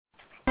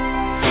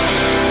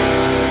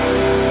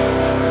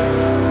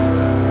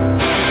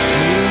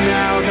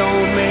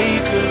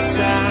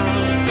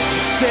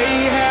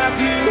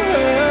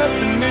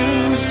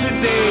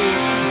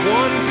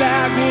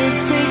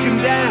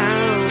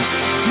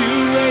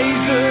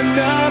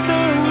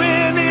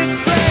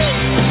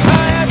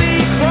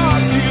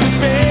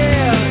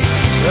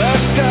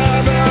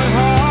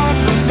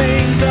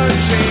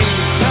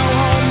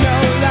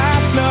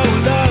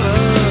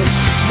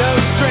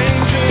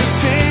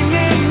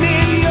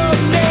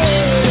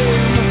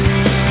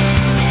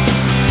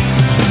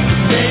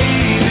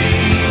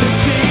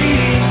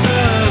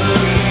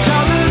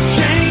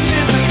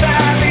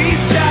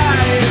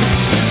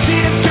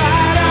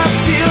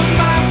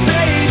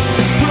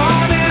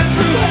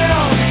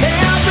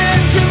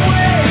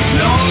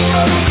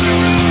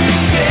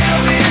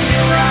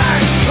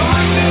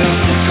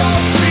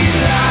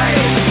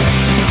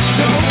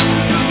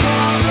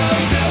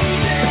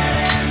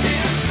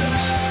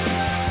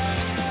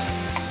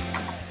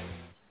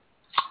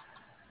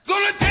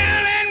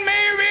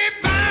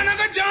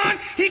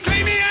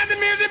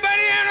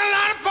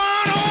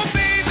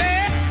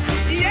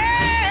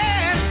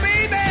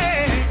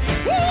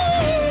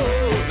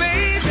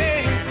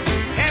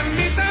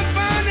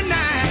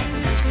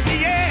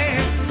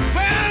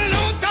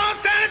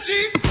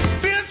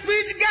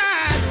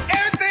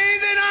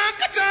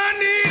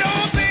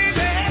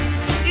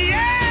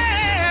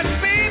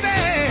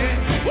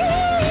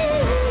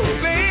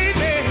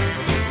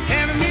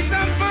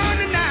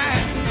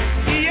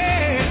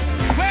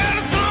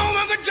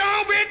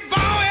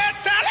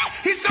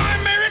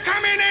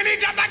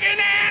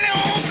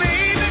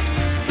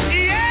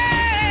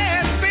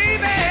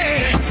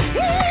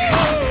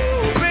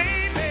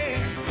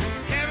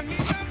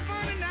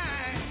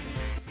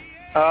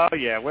Oh,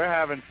 yeah, we're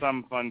having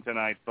some fun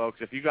tonight, folks.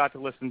 If you got to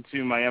listen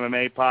to my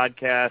MMA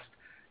podcast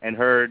and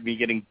heard me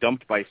getting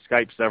dumped by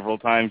Skype several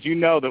times, you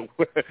know that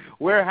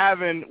we're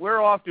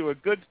off to a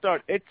good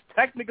start. It's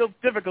Technical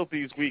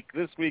Difficulties Week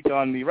this week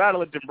on the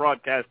Radulich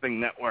Broadcasting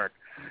Network.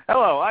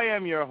 Hello, I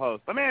am your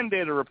host, the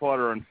mandated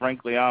reporter, and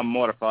frankly, I'm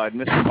mortified,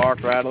 Mr. Mark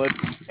Radulich,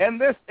 and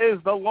this is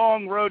the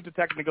long road to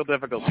technical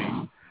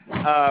difficulties.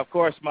 Of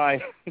course, my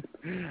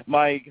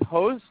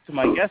host,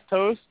 my guest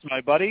host,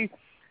 my buddy.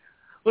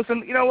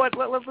 Listen, you know what?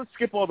 Let's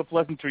skip all the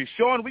pleasantries.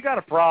 Sean, we got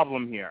a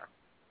problem here.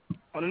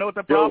 Want to know what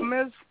the problem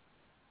is?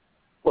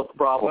 What's the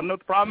problem? Want to know what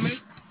the problem is?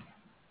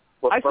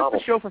 What's the problem?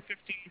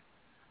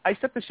 I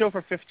set the show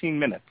for 15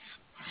 minutes,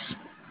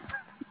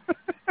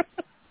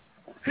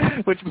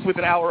 which was with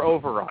an hour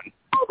overrun.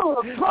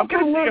 Oh, I'm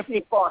going to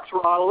see Fox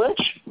Radulich.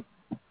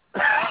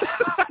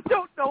 I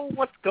don't know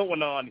what's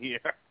going on here.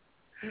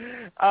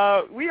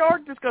 We are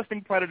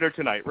discussing Predator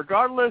tonight.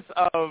 Regardless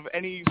of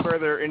any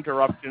further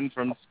interruptions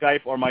from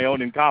Skype or my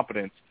own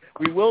incompetence,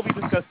 we will be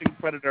discussing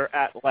Predator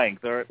at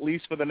length, or at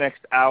least for the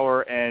next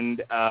hour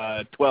and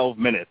 12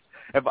 minutes.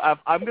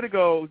 I'm going to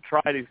go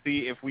try to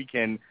see if we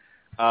can,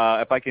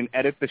 if I can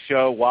edit the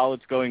show while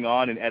it's going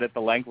on and edit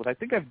the length, which I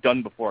think I've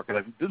done before,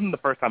 because this isn't the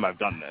first time I've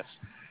done this,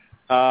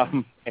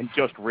 and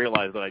just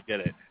realized that I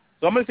did it.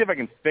 So I'm going to see if I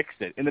can fix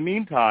it. In the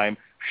meantime,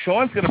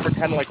 Sean's going to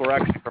pretend like we're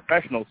actually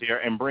professionals here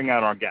and bring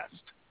out our guest.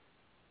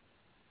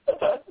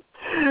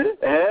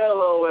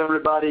 Hello,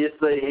 everybody. It's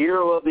the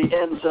hero of the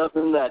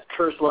N7 that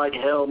curse like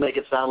hell, make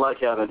it sound like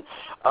heaven.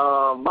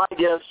 Our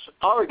guest,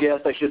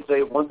 I should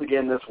say, once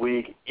again this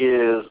week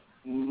is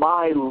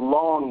my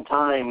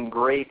longtime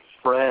great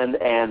friend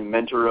and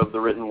mentor of the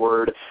written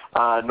word,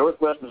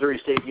 Northwest Missouri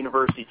State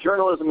University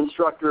journalism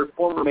instructor,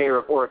 former mayor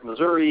of Orick,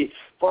 Missouri,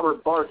 former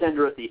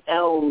bartender at the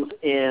Elms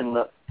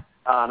in,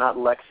 not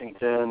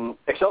Lexington,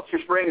 Excelsior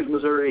Springs,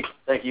 Missouri.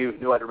 Thank you.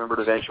 Knew I'd remember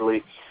it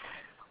eventually.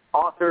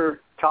 Author,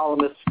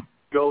 columnist,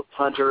 ghost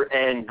hunter,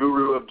 and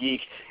guru of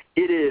geek.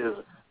 It is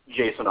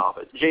Jason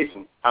Offutt.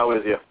 Jason, how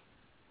is you?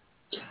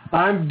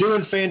 I'm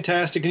doing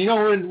fantastic. And you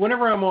know,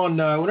 whenever I'm on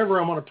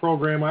a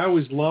program, I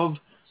always love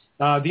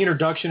the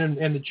introduction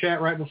and the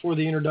chat right before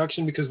the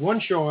introduction, because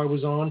one show I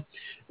was on,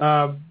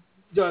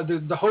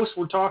 the hosts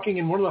were talking,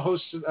 and one of the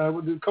hosts,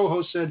 the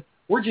co-host said,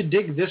 "Where'd you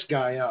dig this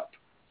guy up?"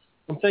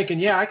 I'm thinking,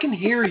 yeah, I can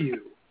hear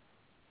you.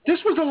 This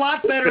was a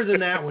lot better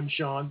than that one,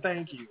 Sean.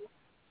 Thank you.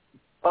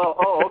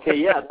 Oh, okay,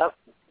 yeah.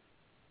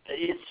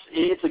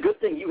 It's a good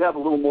thing you have a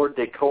little more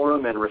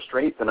decorum and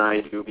restraint than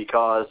I do,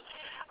 because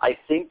I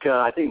think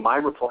my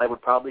reply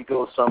would probably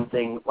go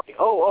something like,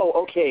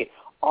 okay,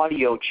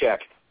 audio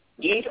check.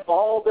 Eat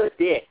all the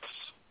dicks.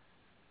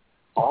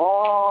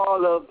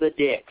 All of the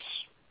dicks.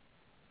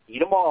 Eat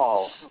them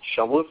all.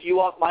 Shovel a few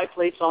off my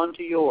plates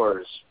onto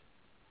yours.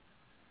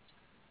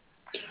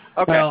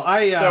 Okay. Well,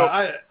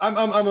 I'm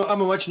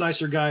a much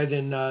nicer guy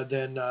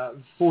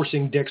than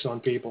forcing dicks on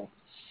people.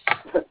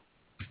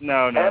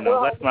 No,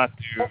 let's not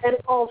do. And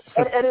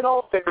in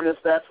all fairness,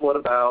 that's what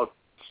about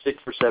 6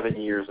 or 7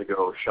 years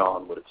ago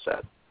Sean would have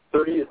said.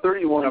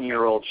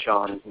 31-year-old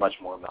Sean is much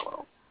more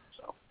mellow.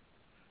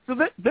 So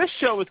this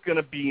show is going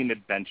to be an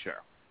adventure.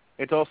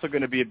 It's also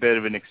going to be a bit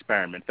of an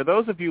experiment. For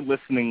those of you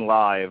listening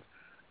live,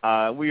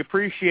 we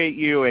appreciate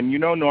you, and you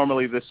know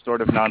normally this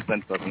sort of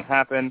nonsense doesn't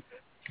happen.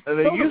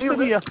 There used to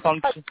be a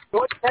function.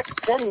 Next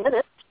 10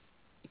 minutes.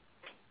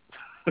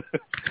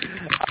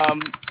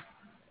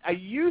 I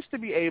used to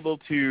be able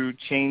to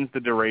change the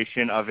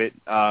duration of it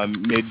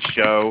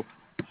mid-show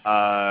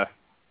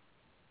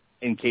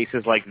in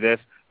cases like this.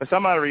 For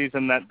some odd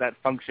reason, that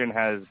function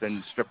has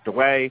been stripped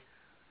away.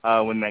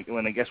 When they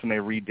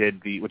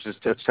redid which is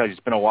to tell you,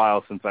 it's been a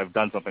while since I've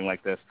done something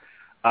like this.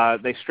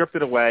 They stripped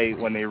it away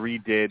when they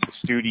redid the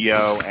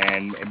studio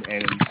and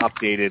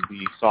updated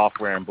the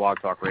software and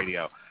Blog Talk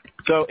Radio.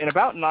 So in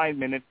about 9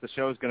 minutes, the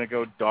show is going to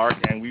go dark,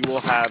 and we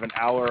will have an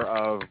hour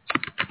of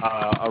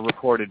a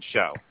recorded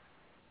show.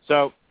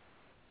 So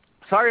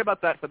sorry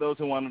about that for those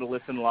who wanted to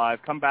listen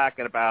live. Come back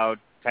at about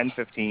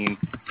 10:15,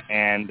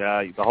 and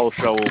the whole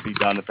show will be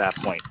done at that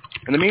point.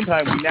 In the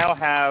meantime, we now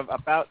have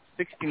about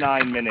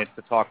 69 minutes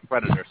to talk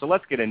Predator, so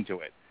let's get into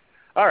it.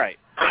 All right.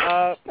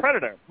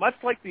 Predator, much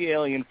like the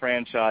Alien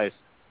franchise,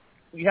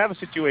 we have a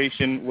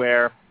situation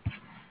where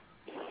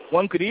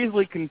one could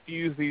easily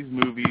confuse these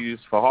movies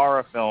for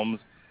horror films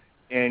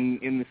in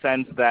the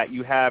sense that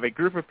you have a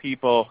group of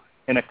people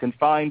in a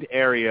confined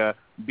area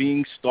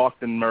being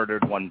stalked and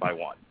murdered one by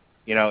one.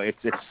 You know, it's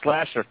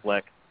slasher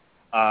flick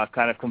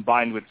kind of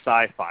combined with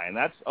sci-fi, and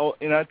that's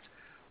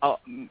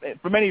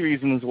for many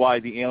reasons why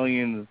the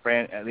Aliens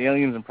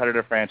and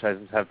Predator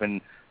franchises have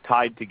been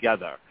tied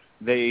together.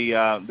 They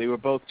were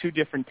both two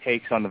different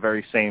takes on the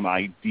very same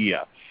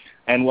idea.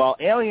 And while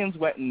Aliens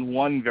went in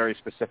one very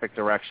specific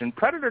direction,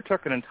 Predator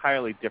took an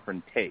entirely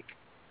different take.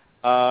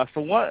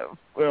 For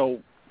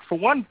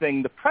one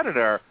thing, the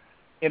Predator,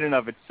 in and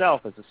of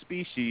itself as a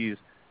species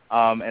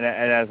and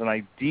as an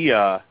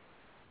idea,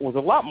 was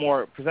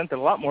presented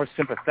a lot more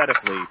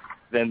sympathetically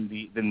than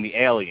the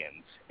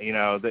aliens. You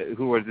know,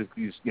 who were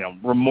these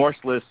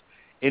remorseless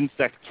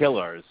insect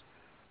killers.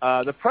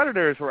 The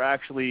Predators were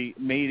actually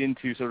made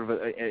into sort of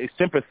a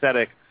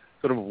sympathetic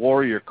sort of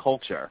warrior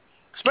culture,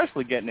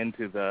 especially getting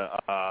into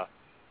the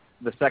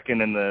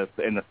second and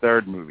the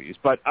third movies.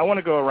 But I want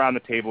to go around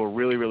the table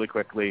really, really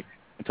quickly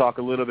and talk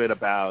a little bit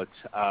about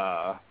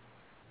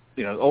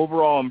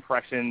overall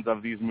impressions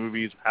of these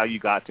movies, how you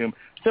got to them,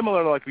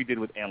 similar to like we did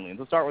with Aliens.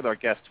 Let's start with our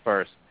guest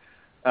first.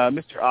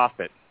 Mr.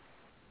 Offit,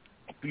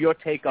 your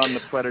take on the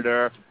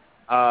Predator,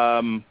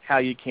 how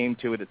you came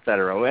to it, et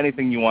cetera.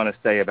 Anything you want to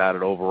say about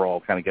it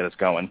overall, kind of get us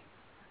going.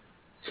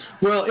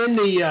 Well, in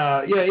the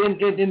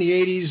in the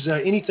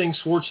 80s, anything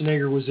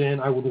Schwarzenegger was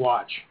in, I would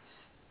watch.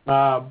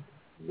 And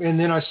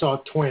then I saw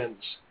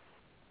Twins.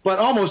 But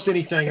almost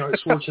anything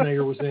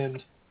Schwarzenegger was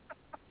in,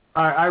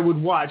 I would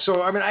watch.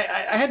 So, I mean,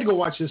 I had to go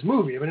watch this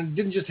movie. I mean, it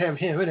didn't just have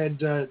him. It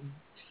had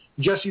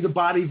Jesse the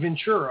Body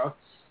Ventura,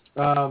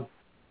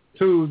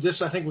 who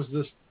I think was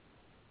this.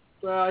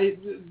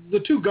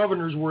 The two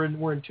governors were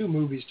in two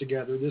movies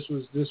together. This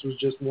was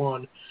just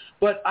one.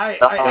 But I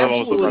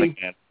absolutely.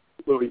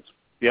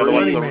 The other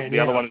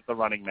one is The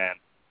Running Man.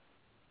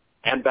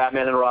 And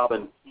Batman and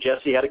Robin.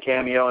 Jesse had a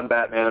cameo in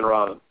Batman and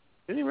Robin.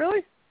 Did he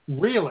really?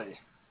 Really?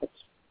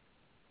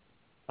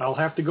 I'll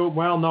have to go.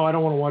 Well, no, I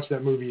don't want to watch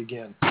that movie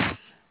again.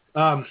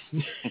 But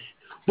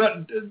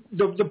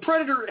the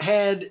Predator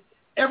had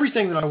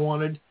everything that I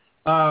wanted.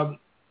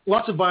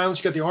 Lots of violence.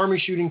 You got the army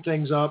shooting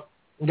things up.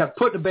 And got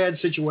put in a bad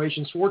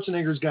situation.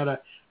 Schwarzenegger's got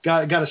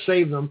to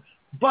save them.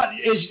 But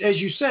as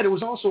you said, it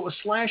was also a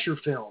slasher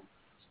film.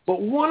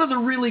 But one of the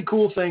really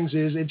cool things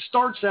is it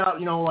starts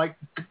out, like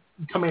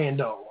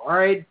Commando, all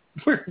right,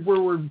 where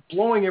we're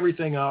blowing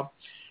everything up,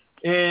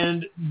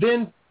 and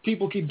then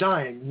people keep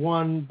dying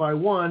one by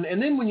one.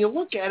 And then when you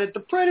look at it, the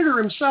Predator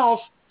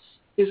himself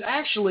is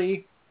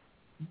actually,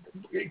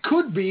 it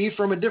could be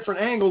from a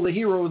different angle, the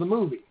hero of the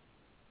movie.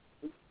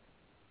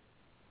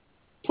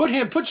 Put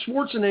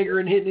Schwarzenegger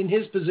in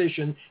his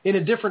position in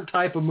a different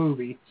type of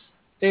movie,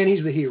 and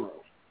he's the hero.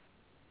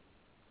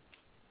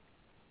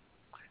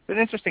 It's an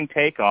interesting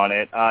take on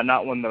it,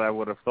 not one that I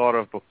would have thought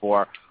of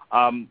before.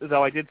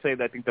 Though I did say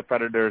that I think the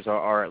Predators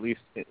are at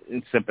least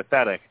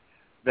sympathetic.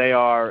 They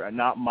are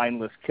not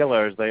mindless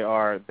killers. They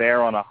are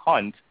there on a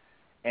hunt,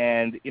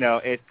 and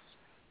it's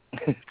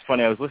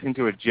funny. I was listening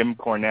to a Jim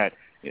Cornette.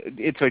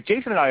 So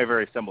Jason and I are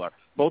very similar.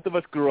 Both of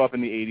us grew up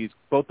in the 80s.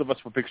 Both of us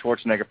were big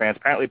Schwarzenegger fans.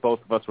 Apparently, both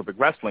of us were big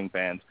wrestling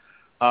fans.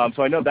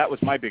 So I know that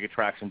was my big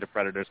attraction to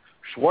Predators.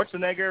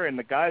 Schwarzenegger and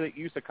the guy that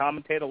used to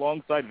commentate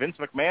alongside Vince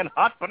McMahon,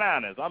 hot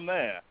bananas. I'm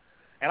there.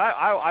 And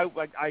I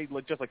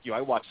just like you,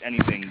 I watched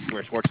anything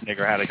where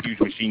Schwarzenegger had a huge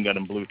machine gun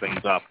and blew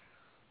things up.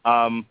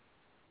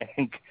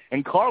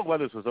 And Carl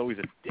Weathers was always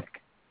a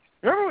dick.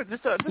 Remember,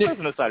 just as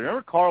an aside,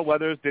 remember Carl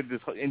Weathers did this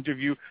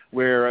interview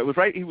where it was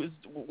he was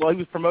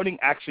promoting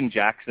Action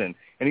Jackson,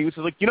 and he was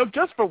like,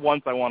 just for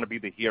once I want to be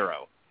the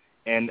hero.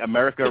 And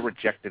America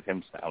rejected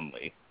him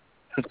soundly.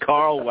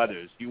 Carl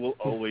Weathers, you will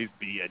always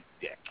be a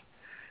dick.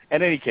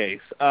 In any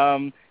case,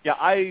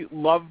 I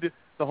loved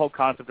the whole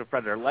concept of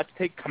Predator. Let's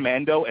take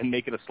Commando and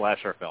make it a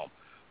slasher film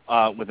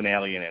with an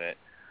alien in it.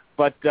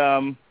 But,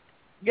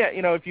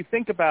 if you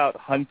think about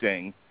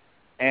hunting,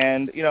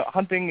 and,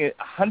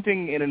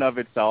 hunting in and of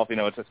itself,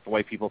 it's just the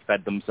way people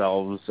fed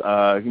themselves.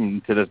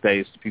 To this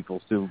day,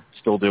 people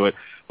still do it.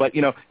 But,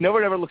 no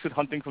one ever looks at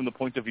hunting from the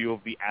point of view of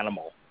the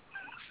animal.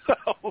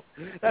 So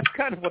that's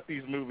kind of what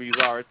these movies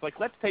are. It's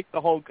like, let's take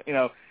the whole,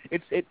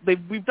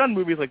 we've done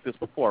movies like this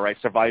before, right?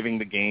 Surviving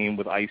the Game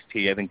with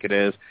Ice-T, I think it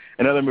is.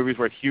 And other movies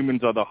where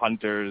humans are the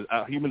hunters,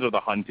 humans are the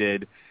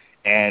hunted,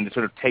 and it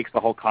sort of takes the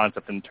whole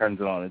concept and turns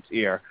it on its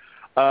ear.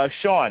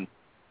 Sean,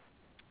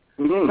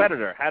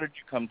 Predator, how did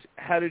you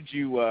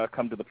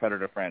come to the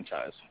Predator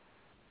franchise?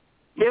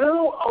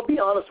 I'll be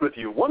honest with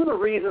you. One of the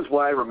reasons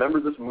why I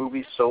remember this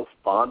movie so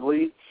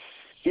fondly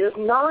it's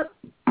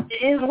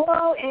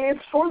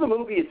for the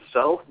movie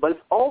itself, but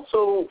it's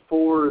also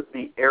for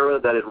the era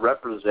that it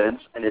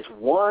represents, and it's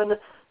one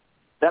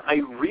that I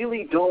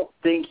really don't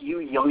think you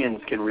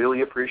youngins can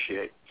really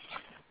appreciate.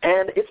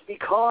 And it's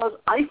because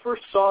I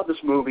first saw this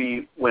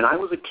movie when I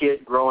was a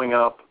kid growing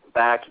up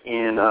back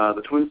in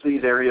the Twin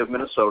Cities area of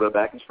Minnesota,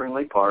 back in Spring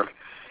Lake Park,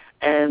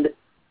 and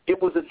it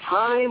was a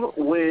time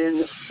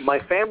when my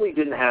family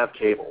didn't have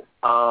cable.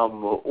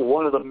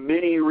 One of the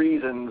many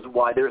reasons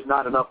why there's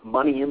not enough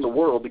money in the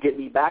world to get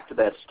me back to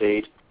that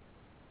state.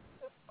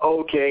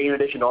 Okay, in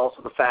addition to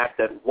also the fact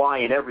that why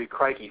in every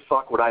crikey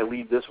fuck would I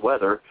leave this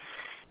weather,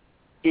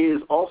 is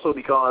also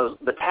because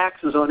the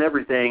taxes on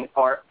everything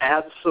are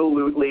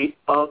absolutely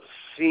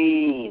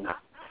obscene.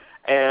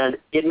 And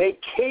it made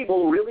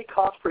cable really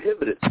cost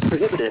prohibitive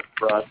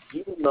for us,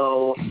 even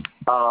though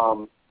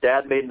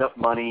Dad made enough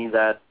money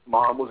that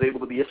Mom was able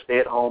to be a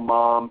stay-at-home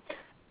mom.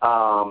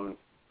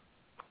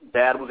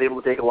 Dad was able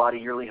to take a lot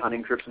of yearly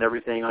hunting trips and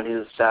everything on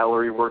his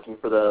salary working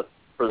for the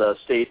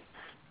State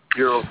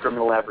Bureau of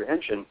Criminal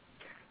Apprehension.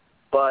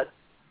 But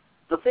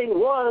the thing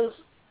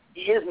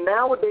is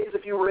nowadays,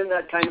 if you were in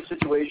that kind of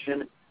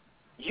situation,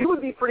 you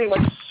would be pretty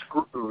much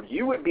screwed.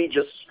 You would be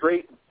just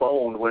straight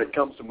boned when it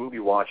comes to movie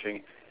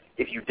watching.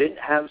 if you didn't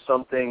have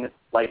something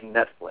like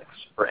Netflix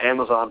or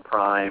Amazon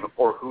Prime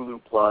or Hulu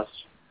Plus,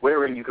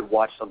 wherein you could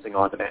watch something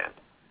on demand.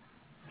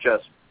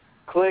 Just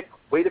click,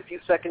 wait a few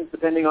seconds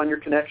depending on your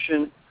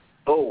connection,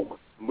 boom,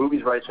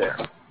 movie's right there.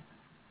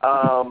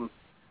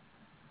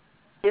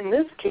 In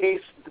this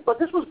case, but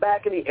this was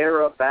back in the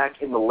era,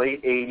 back in the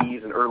late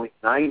 80s and early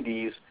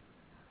 90s,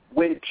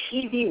 when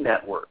TV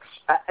networks,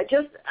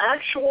 just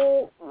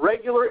actual,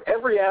 regular,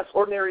 every-ass,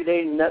 ordinary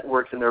day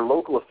networks and their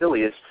local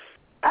affiliates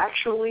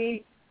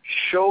actually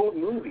showed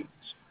movies.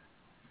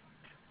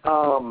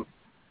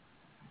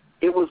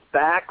 It was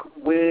back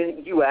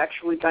when you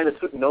actually kind of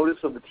took notice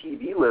of the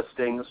TV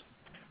listings,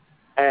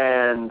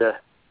 and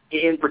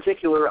in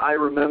particular, I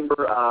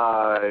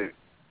remember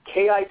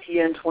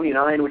KITN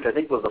 29, which I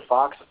think was the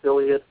Fox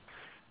affiliate,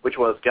 which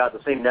was, the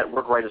same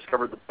network where I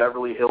discovered the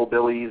Beverly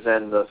Hillbillies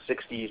and the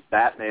 60s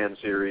Batman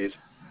series.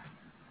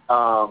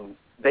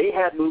 They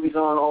had movies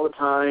on all the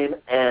time,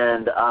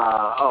 and,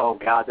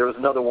 there was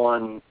another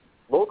one,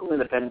 local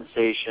independent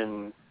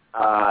station,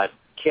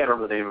 can't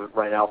remember the name of it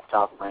right now off the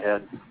top of my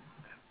head.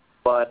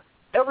 But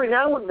every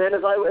now and then,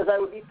 as I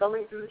would be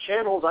thumbing through the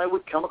channels, I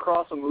would come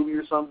across a movie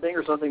or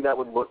something that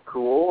would look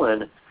cool,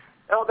 and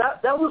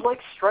that was like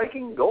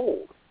striking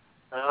gold.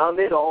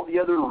 Amid all the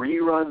other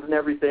reruns and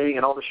everything,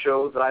 and all the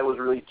shows that I was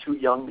really too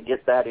young to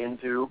get that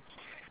into.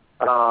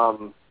 I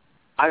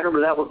remember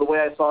that was the way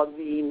I saw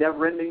the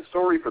Never-Ending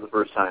Story for the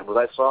first time, was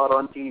I saw it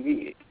on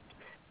TV.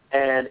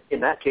 And in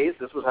that case,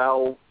 this was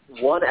how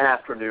one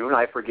afternoon,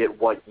 I forget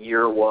what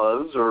year it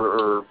was,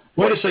 or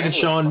wait a second,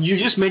 Sean. You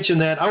just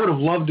mentioned that. I would have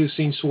loved to have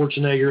seen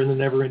Schwarzenegger in the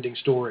Never-Ending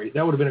Story.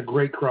 That would have been a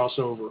great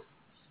crossover.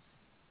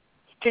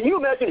 Can you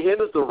imagine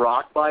him as the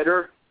rock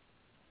fighter?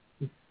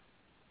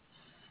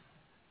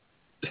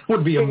 That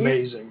would be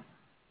amazing.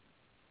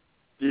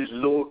 These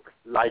look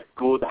like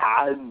good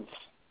hands,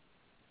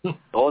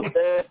 don't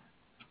they?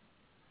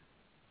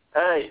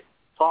 Hey,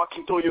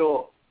 talking to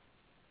you.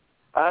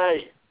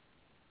 Hey,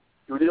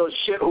 you little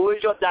shit. Who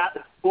is your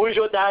dad? Who is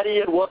your daddy,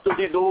 and what does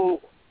he do?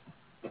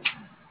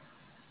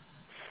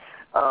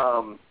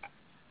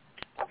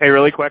 Hey,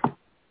 really quick,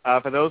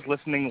 for those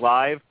listening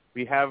live,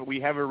 we have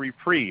a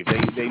reprieve.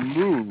 They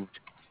moved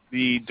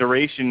the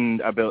duration,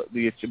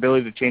 the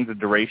ability to change the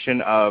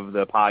duration of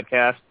the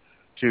podcast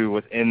to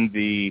within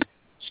the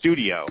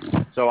studio.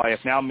 So I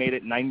have now made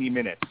it 90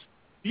 minutes.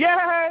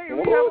 Yay! We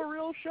have a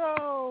real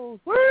show!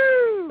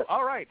 Woo!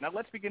 All right, now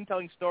let's begin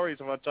telling stories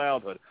of our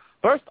childhood.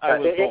 First, I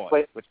was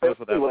born, which goes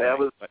without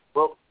saying.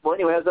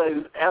 Anyway, as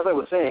I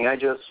was saying, I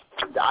just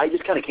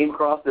kind of came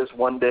across this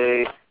one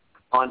day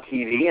on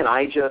TV, and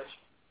I just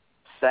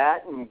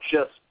sat and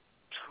just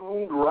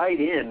tuned right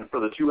in for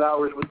the 2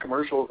 hours with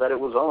commercials that it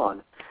was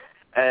on.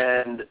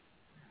 And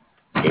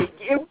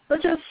it was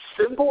such a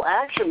simple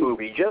action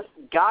movie. Just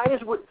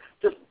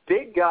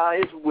big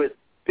guys with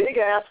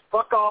big-ass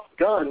fuck-off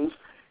guns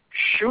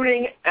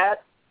shooting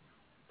at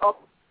a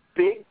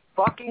big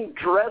fucking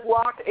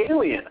dreadlocked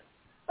alien.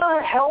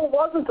 The hell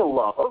wasn't the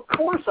love? Of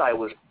course I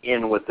was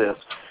in with this.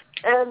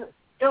 And,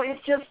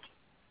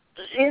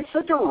 it's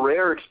such a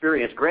rare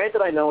experience.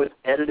 Granted, I know it's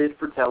edited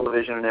for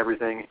television and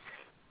everything,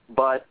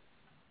 but,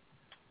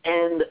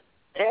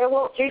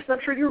 well, Jason, I'm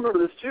sure you remember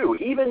this too.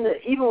 Even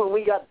when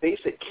we got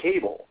basic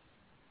cable,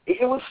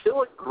 it was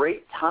still a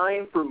great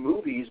time for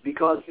movies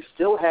because you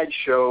still had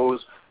shows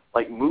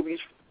like Movies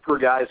for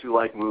Guys Who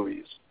Like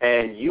Movies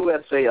and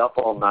USA Up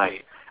All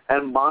Night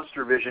and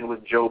Monster Vision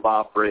with Joe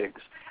Bob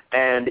Briggs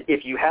and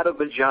If You Had a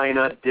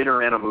Vagina,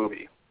 Dinner and a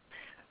Movie.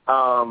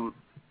 On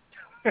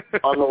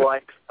the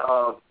likes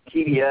of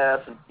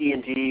TBS and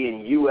TNT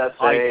and USA.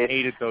 I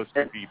hated those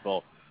two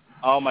people.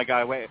 Oh, my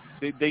God. Wait.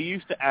 They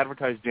used to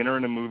advertise Dinner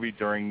and a Movie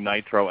during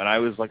Nitro, and I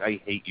was like, I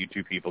hate you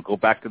two people. Go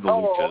back to the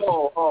Luchas.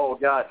 Oh,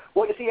 God.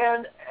 Well, you see,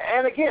 and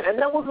again, and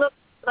that was nothing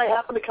that I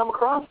happened to come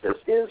across this,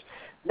 is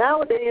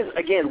nowadays,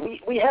 again,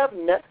 we have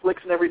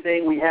Netflix and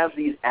everything. We have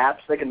these apps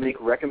that can make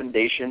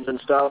recommendations and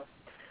stuff.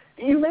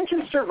 You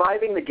mentioned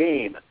Surviving the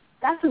Game.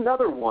 That's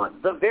another one.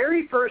 The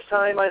very first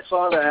time I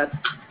saw that,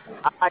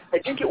 I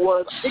think it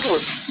was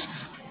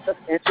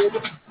ended,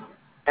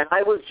 and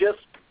I was just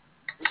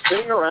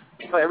sitting around.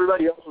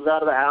 Everybody else was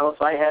out of the house.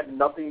 I had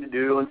nothing to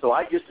do, and so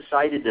I just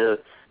decided to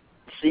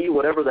see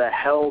whatever the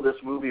hell this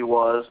movie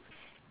was.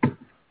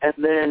 And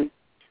then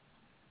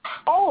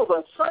all of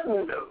a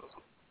sudden,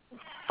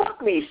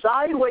 fuck me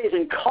sideways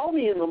and call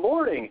me in the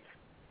morning.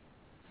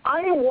 I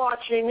am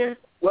watching,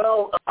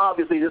 well,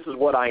 obviously this is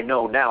what I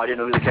know now. I didn't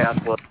know who the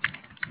cast was.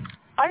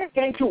 I am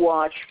getting to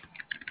watch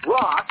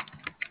Rock,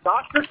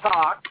 Dr.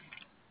 Talk,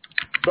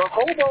 the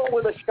hobo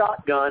with a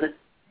shotgun,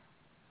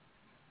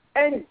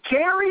 and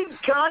Gary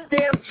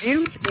goddamn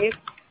Busey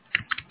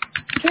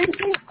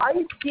chasing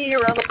Ice-T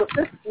around the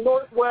Pacific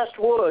Northwest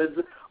woods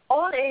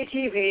on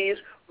ATVs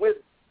with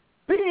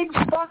big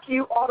fuck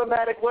you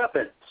automatic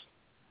weapons.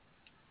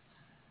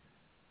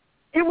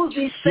 It was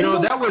the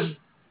same.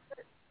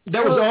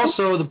 That was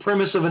also the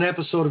premise of an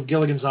episode of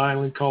Gilligan's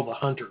Island called The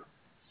Hunter.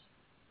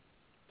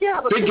 Yeah,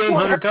 but Big game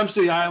hunter comes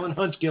to the island,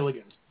 hunts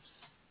Gilligan.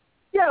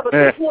 Yeah, but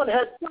this one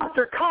had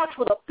Dr. Cox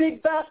with a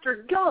big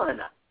bastard gun.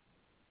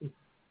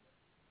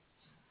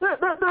 There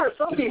are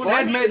some people...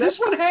 This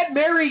one had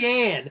Mary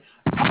Ann.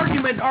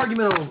 Argument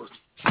over.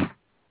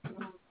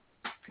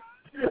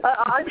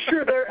 I'm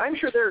sure there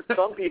are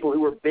some people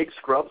who were big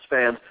Scrubs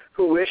fans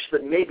who wish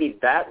that maybe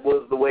that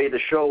was the way the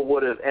show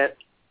would have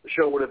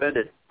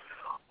ended.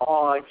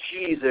 Oh,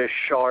 Jesus,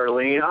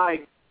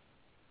 Charlene,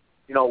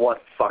 you know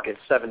what? Fuck it.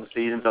 7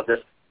 seasons of this.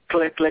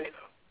 Click, click,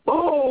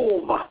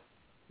 boom.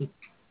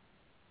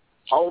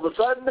 All of a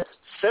sudden,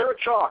 Sarah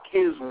Chalke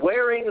is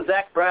wearing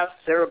Zach Braff's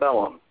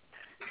cerebellum,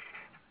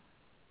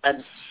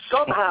 and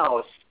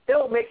somehow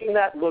still making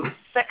that look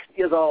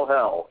sexy as all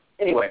hell.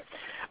 Anyway.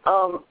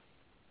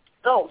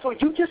 No, so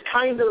you just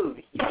kind of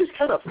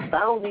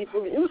found these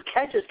movies. It was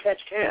catch as catch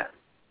can.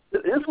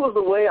 This was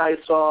the way I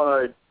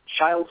saw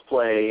Child's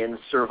Play and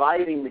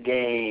Surviving the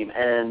Game,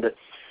 and as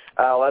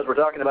we're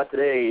talking about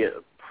today,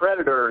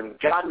 Predator, and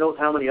God knows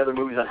how many other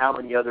movies on how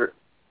many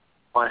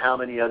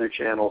other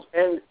channels.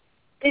 And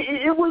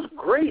it was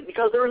great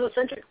because there was a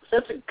sense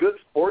of good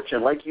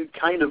fortune, like you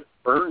kind of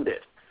earned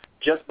it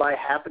just by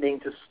happening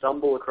to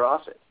stumble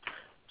across it.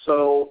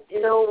 So,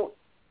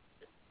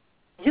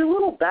 you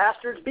little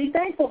bastards, be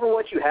thankful for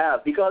what you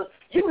have, because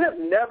you have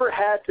never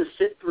had to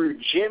sit through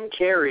Jim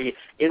Carrey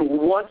in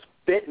Once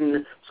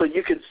Bitten so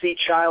you could see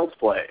Child's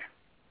Play.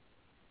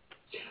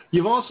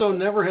 You've also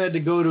never had to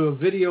go to a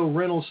video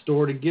rental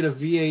store to get a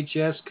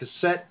VHS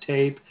cassette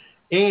tape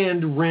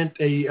and rent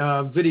a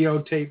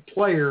videotape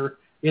player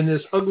in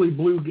this ugly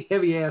blue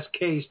heavy-ass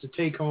case to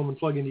take home and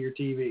plug into your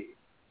TV.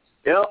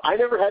 I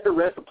never had to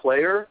rent a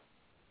player,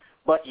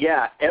 but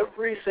yeah,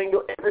 every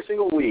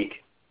single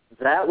week,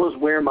 that was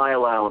where my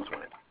allowance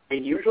went.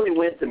 It usually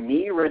went to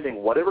me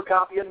renting whatever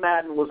copy of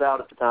Madden was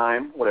out at the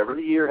time, whatever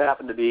the year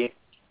happened to be,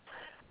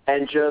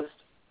 and just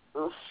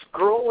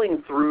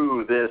scrolling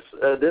through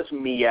this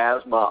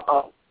miasma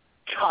of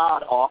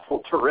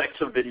god-awful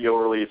direct-to-video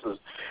releases,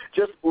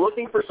 just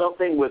looking for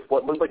something with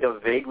what looked like a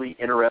vaguely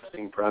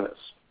interesting premise.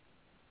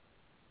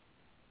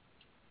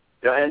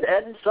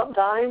 And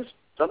sometimes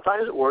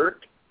it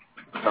worked,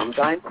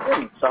 sometimes it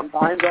didn't.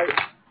 Sometimes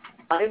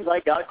I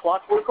got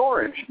Clockwork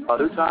Orange.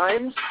 Other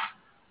times,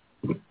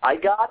 I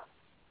got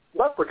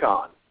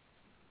Leprechaun.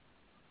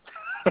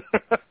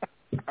 All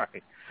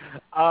right.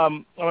 I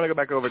want to go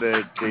back over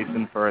to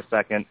Jason for a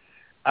second.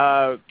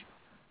 The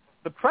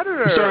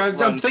Predator... Sorry,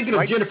 I'm thinking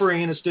of Jennifer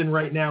Aniston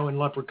right now in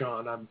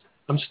Leprechaun.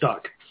 I'm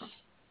stuck.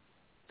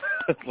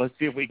 Let's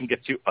see if we can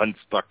get you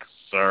unstuck,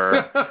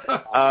 sir.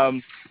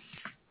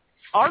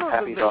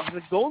 Arnold,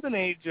 the golden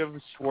age of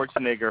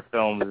Schwarzenegger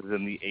films is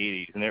in the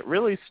 80s, and it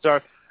really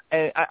starts...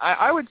 And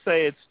I would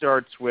say it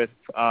starts with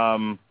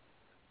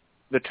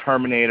the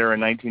Terminator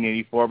in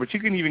 1984, but you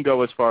can even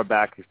go as far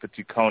back as the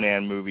 2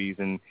 Conan movies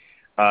in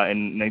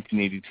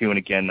 1982 and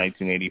again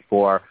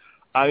 1984.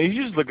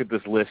 You just look at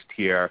this list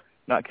here,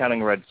 not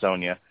counting Red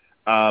Sonja.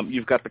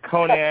 You've got the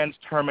Conans,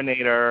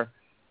 Terminator,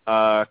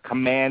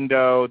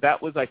 Commando.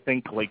 That was, I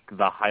think, like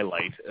the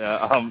highlight.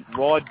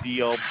 Raw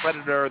Deal,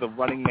 Predator, The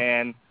Running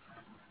Man,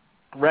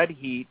 Red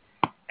Heat,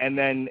 and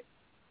then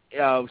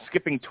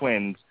skipping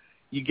Twins.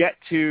 You get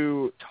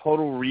to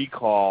Total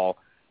Recall,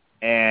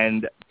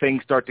 and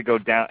things start to go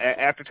down.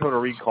 After Total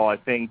Recall, I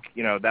think,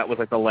 that was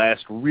like the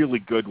last really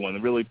good one, the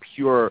really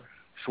pure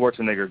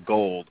Schwarzenegger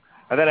gold.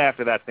 And then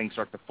after that, things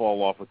start to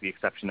fall off with the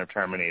exception of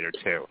Terminator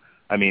 2.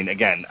 I mean,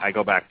 again, I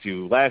go back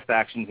to Last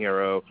Action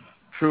Hero,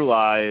 True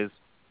Lies,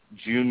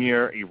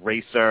 Junior,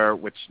 Eraser,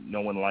 which no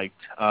one liked,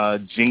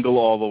 Jingle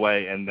All the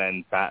Way, and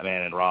then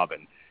Batman and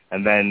Robin.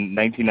 And then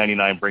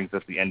 1999 brings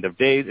us The End of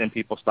Days, and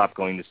people stop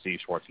going to see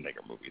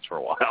Schwarzenegger movies for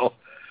a while.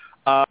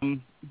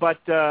 But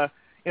the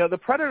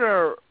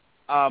Predator,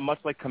 much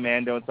like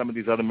Commando and some of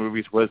these other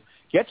movies, was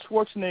get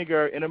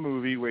Schwarzenegger in a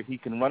movie where he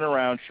can run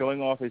around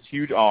showing off his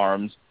huge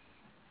arms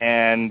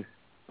and...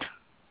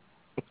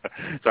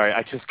 Sorry,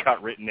 I just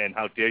got written in.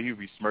 How dare you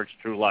besmirch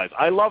True Lies.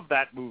 I love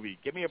that movie.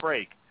 Give me a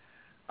break.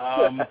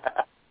 But,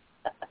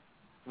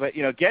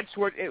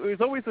 it was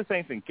always the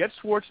same thing. Get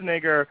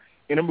Schwarzenegger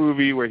in a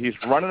movie where he's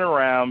running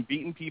around,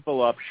 beating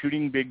people up,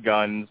 shooting big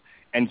guns,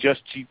 and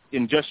just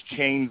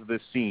change the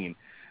scene.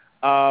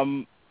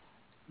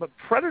 But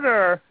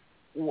Predator,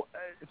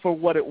 for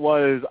what it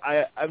was,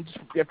 I'm just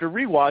after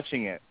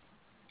rewatching it,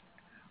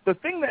 the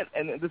thing that,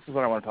 and this is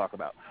what I want to talk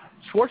about,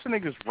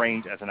 Schwarzenegger's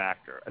range as an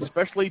actor,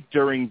 especially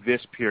during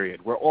this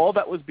period, where all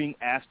that was being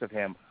asked of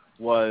him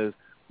was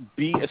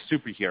be a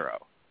superhero.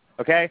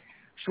 Okay?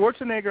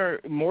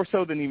 Schwarzenegger, more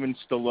so than even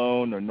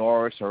Stallone or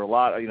Norris or a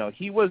lot,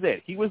 he was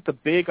it. He was the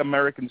big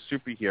American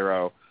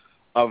superhero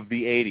of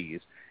the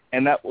 80s,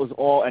 and that was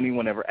all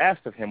anyone ever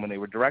asked of him when they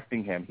were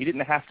directing him. He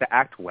didn't have to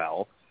act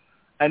well,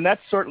 and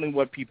that's certainly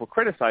what people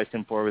criticized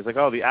him for. It was like,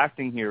 oh, the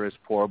acting here is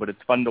poor, but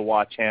it's fun to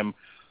watch him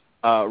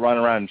run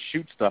around and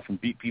shoot stuff and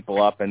beat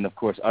people up and, of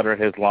course, utter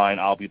his line,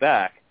 I'll be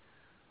back.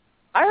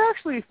 I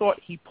actually thought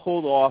he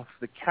pulled off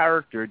the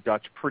character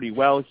Dutch pretty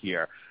well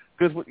here.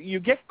 Because you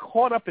get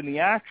caught up in the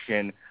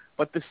action,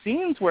 But the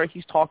scenes where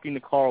he's talking to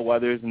Carl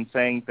Weathers and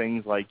saying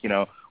things like,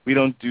 we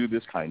don't do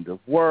this kind of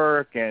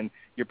work and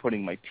you're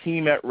putting my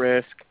team at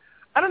risk,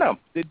 I don't know.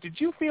 Did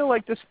you feel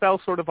like this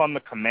fell sort of on the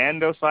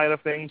commando side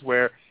of things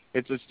where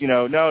it's just,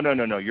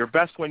 no, you're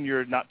best when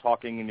you're not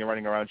talking and you're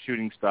running around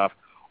shooting stuff?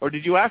 Or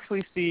did you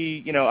actually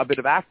see, a bit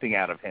of acting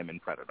out of him in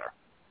Predator?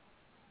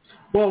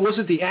 Well, was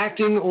it the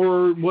acting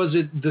or was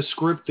it the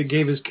script that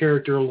gave his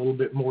character a little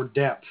bit more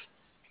depth?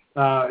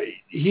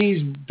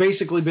 He's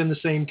basically been the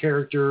same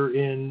character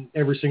in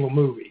every single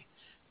movie.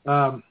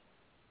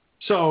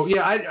 So,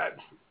 yeah,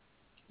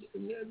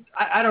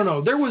 I don't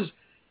know. There was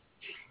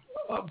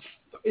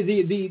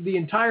the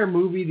entire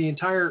movie, the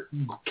entire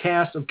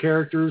cast of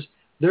characters,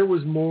 there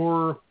was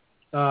more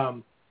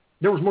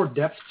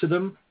depth to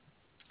them.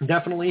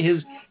 Definitely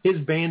his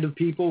band of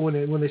people,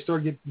 when they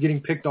start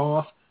getting picked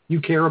off,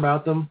 you care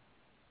about them,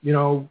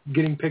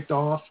 getting picked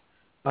off.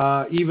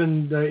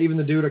 Even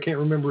the dude, I can't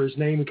remember his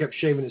name, who kept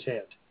shaving his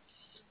head.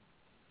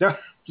 That's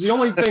the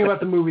only thing about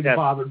the movie that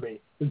bothered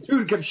me. The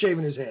dude kept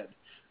shaving his head.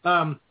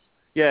 But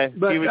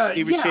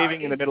he was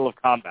shaving in the middle of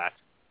combat.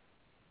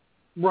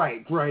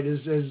 Right.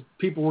 As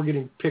people were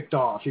getting picked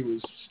off, he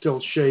was still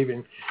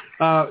shaving.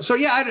 So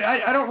yeah,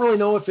 I don't really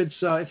know if it's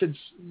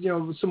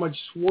so much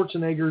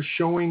Schwarzenegger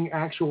showing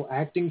actual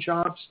acting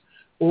chops,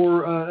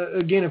 or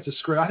again, if the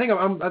script. I think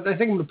I'm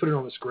going to put it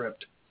on the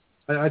script.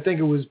 I think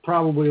it was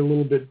probably a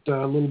little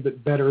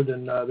bit better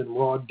than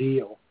Raw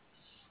Deal.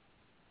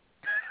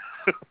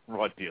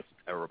 Raw Deal's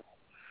terrible.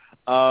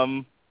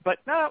 But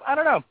no, I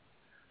don't know.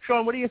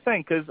 Sean, what do you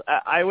think? Because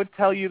I would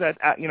tell you that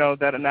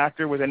that an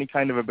actor with any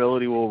kind of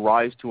ability will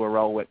rise to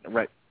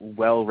a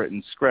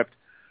well-written script.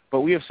 But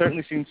we have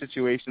certainly seen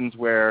situations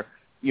where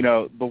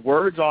the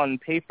words on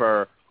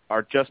paper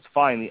are just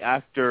fine. The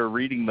actor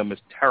reading them is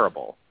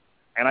terrible,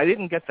 and I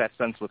didn't get that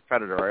sense with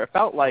Predator. I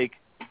felt like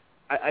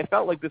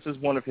this is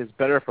one of his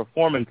better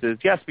performances.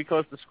 Yes,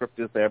 because the script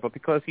is there, but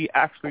because he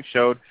actually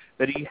showed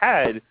that he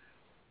had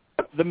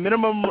the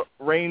minimum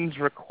range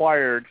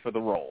required for the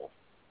role.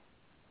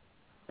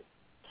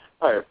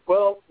 All right.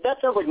 Well, that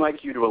sounds like my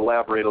cue to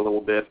elaborate a little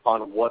bit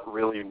on what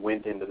really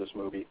went into this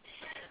movie.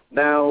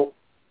 Now,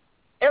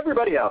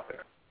 everybody out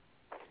there,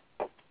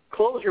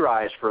 close your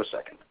eyes for a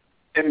second.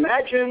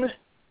 Imagine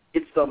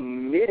it's the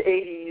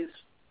mid-'80s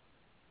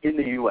in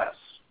the U.S.,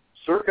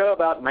 circa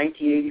about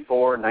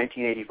 1984,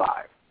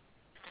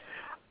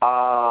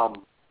 1985.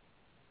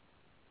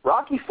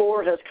 Rocky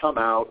IV has come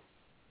out,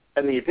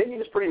 and the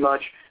opinion is pretty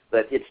much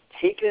that it's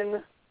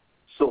taken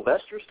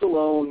Sylvester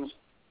Stallone's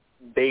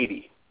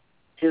baby,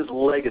 his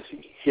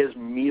legacy, his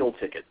meal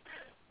ticket,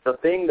 the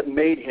thing that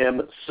made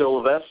him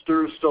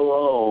Sylvester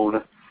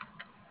Stallone,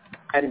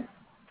 and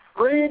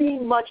pretty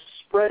much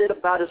spread it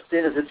about as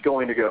thin as it's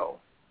going to go.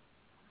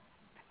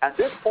 At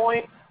this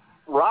point,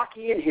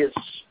 Rocky in his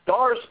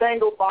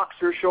star-spangled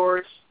boxer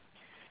shorts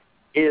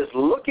is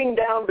looking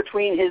down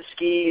between his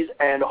skis,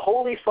 and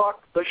holy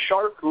fuck, the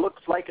shark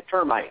looks like a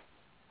termite.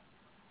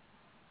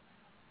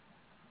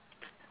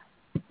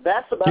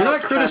 That's about. You're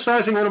not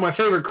criticizing one of my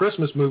favorite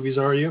Christmas movies,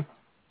 are you?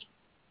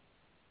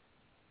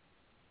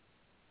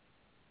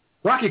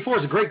 Rocky IV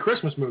is a great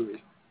Christmas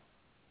movie.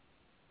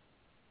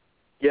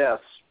 Yes,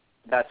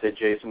 that's it,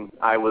 Jason.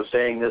 I was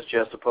saying this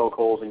just to poke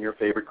holes in your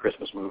favorite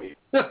Christmas movie.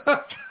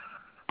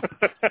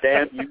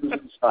 Damn you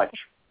and such.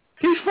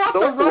 He fought the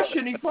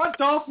Russian. He fought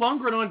Dolph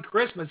Lundgren on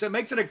Christmas. It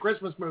makes it a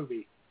Christmas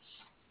movie.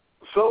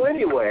 So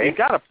anyway,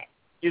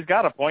 he's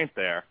got a point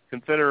there.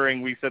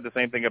 Considering we said the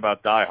same thing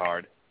about Die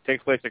Hard,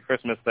 takes place at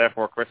Christmas,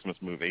 therefore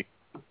Christmas movie.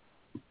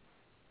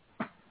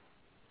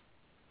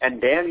 And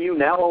damn you,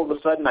 now all of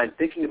a sudden I'm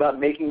thinking about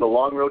making the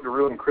Long Road to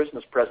Ruin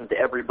Christmas present to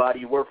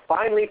everybody. We're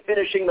finally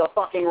finishing the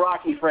fucking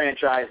Rocky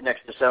franchise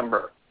next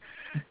December.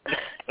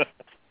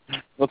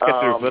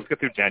 Let's get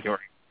through January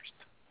first.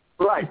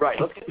 Right.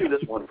 Let's get through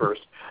this one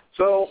first.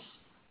 So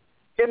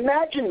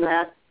imagine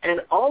that,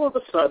 and all of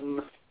a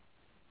sudden,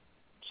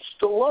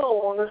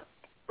 Stallone,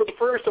 for the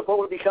first of what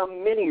would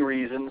become many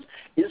reasons,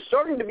 is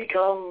starting to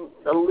become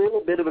a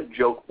little bit of a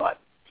joke butt.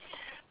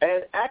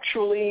 And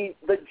actually,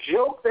 the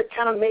joke that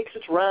kind of makes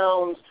its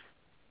rounds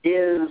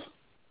is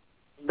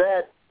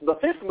that the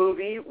fifth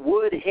movie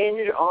would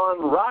hinge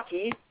on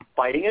Rocky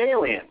fighting an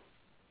alien.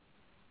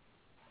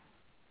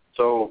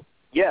 So,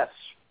 yes,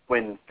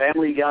 when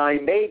Family Guy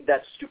made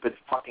that stupid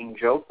fucking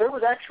joke, there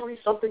was actually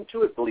something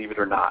to it, believe it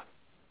or not.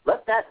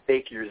 Let that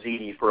bake your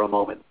ziti for a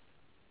moment.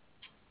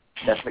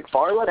 Seth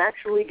MacFarlane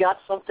actually got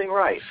something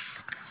right.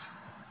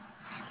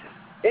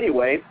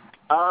 Anyway,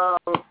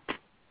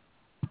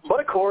 but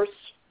of course,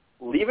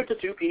 leave it to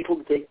two people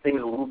to take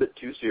things a little bit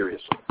too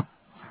seriously.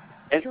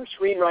 Enter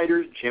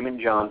screenwriters Jim and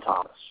John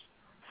Thomas.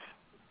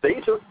 They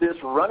took this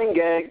running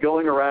gag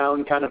going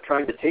around kind of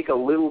trying to take a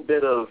little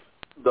bit of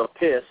the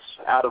piss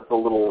out of the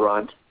little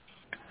runt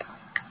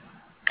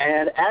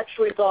and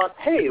actually thought,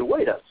 hey,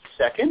 wait a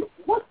second,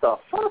 what the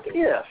fuck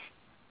if?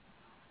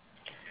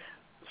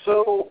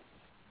 So,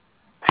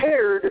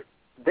 paired,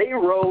 they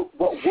wrote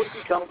what would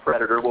become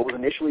Predator, what was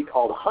initially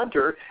called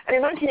Hunter, and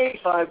in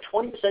 1985,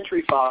 20th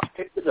Century Fox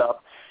picked it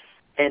up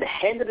and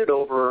handed it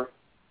over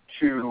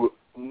to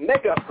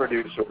mega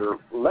producer,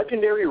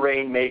 legendary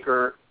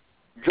Rainmaker,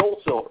 Joel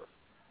Silver,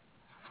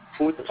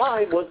 who at the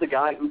time was the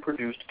guy who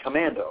produced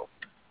Commando.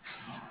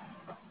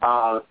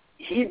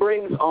 He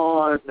brings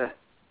on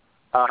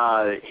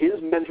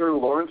his mentor,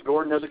 Lawrence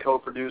Gordon, as a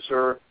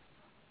co-producer.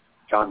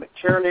 John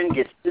McTiernan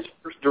gets his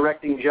first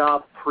directing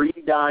job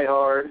pre-Die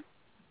Hard.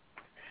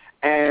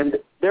 And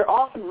they're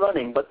off and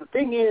running, but the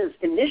thing is,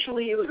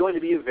 initially it was going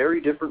to be a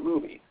very different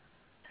movie.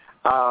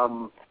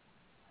 And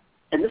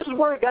this is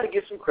where I got to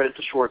give some credit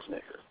to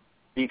Schwarzenegger,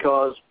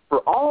 because for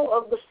all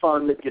of the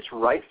fun that gets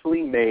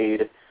rightfully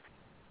made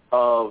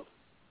of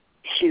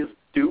his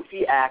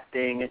doofy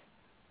acting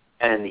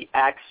and the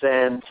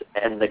accent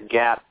and the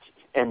gap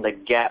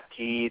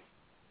teeth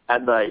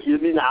and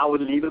the I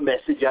would leave a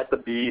message at the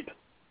beep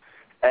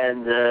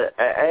and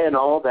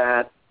all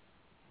that,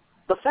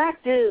 the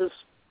fact is,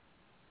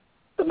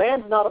 the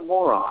man's not a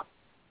moron.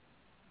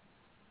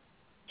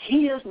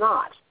 He is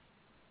not.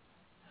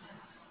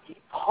 He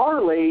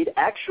parlayed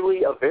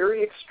actually a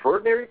very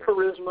extraordinary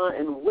charisma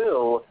and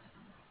will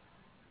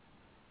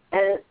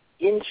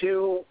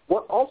into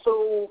what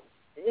also,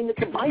 and to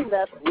combine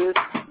that with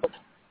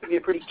be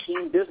a pretty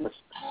keen business.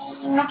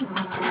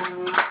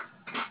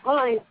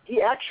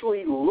 He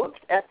actually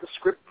looked at the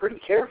script pretty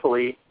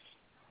carefully,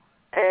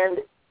 and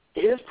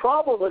his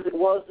problem as it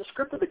was, the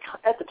script at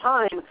the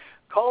time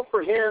called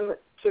for him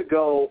to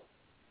go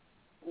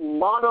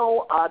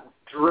mono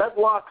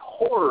dreadlock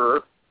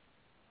horror,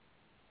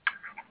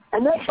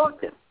 and that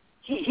shocked him.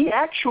 He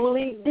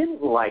actually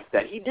didn't like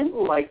that. He didn't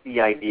like the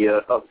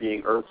idea of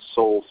being Earth's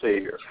sole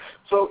savior.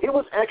 So it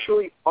was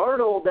actually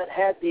Arnold that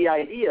had the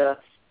idea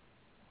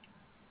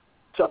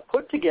to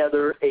put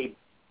together a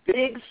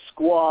big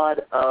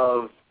squad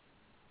of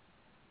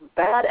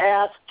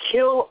badass,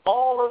 kill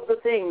all of the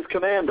things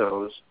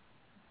commandos,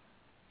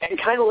 and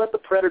kind of let the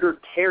Predator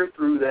tear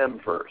through them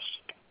first.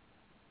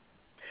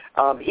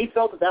 He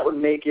felt that would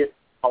make it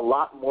a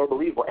lot more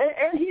believable.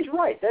 And he's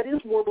right. That is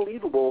more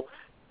believable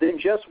than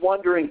just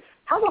wondering,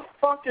 how the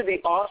fuck did the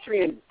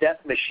Austrian death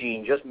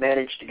machine just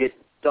manage to get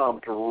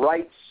dumped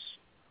right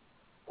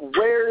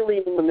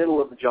squarely in the middle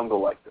of the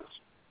jungle like this?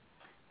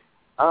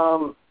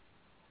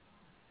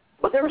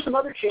 But there were some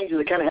other changes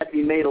that kind of had to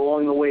be made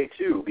along the way,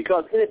 too,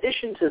 because in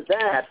addition to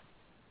that,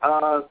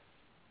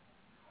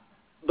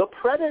 the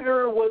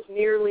Predator was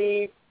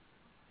nearly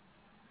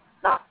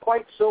not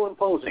quite so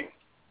imposing.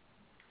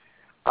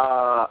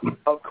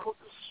 Of course,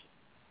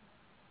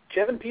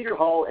 Kevin Peter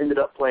Hall ended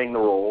up playing the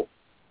role.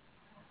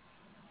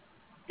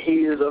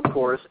 He is, of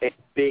course, a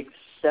big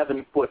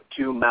 7'2"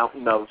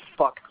 mountain of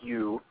fuck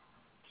you,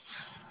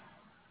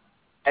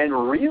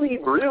 and really,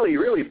 really,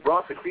 really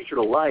brought the creature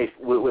to life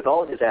with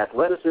all of his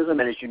athleticism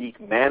and his unique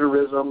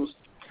mannerisms.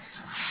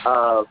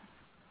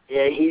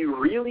 He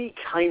really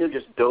kind of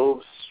just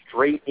dove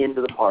straight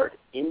into the part,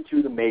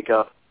 into the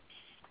makeup,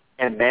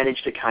 and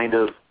managed to kind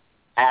of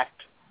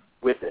act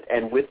with it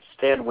and with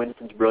Stan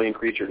Winston's brilliant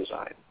creature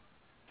design.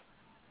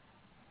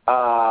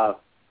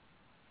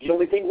 The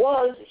only thing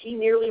was, he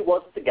nearly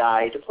wasn't the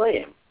guy to play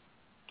him.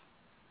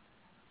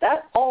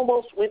 That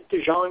almost went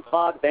to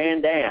Jean-Claude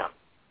Van Damme.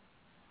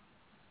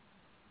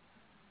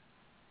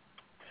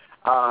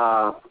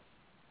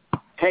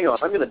 Hang on,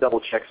 I'm going to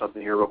double check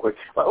something here real quick.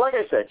 Like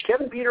I said,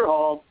 Kevin Peter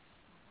Hall,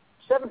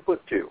 7'2".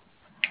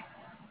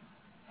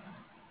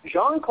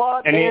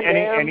 Jean-Claude Van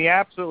Damme, and he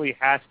absolutely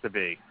has to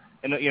be.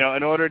 And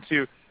in order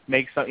to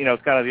make some,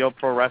 it's kind of the old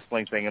pro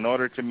wrestling thing. In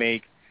order to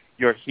make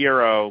your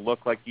hero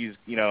look like he's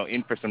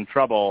in for some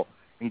trouble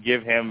and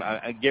give him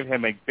a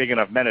big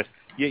enough menace,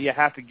 you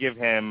have to give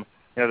him,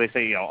 they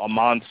say a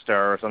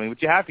monster or something, but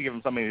you have to give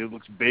him something who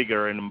looks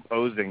bigger and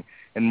imposing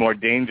and more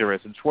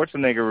dangerous. And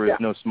Schwarzenegger is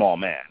no small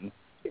man.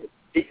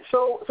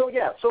 So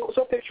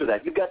picture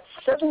that. You've got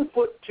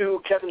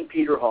 7'2" Kevin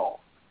Peter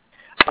Hall.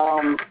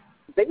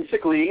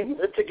 Basically,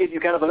 to give you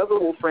kind of another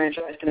little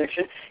franchise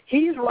connection,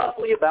 he's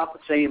roughly about the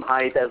same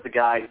height as the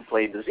guy who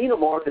played the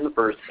Xenomorph in the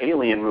first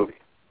Alien movie.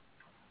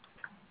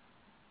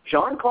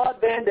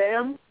 Jean-Claude Van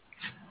Damme,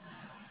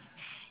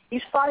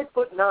 he's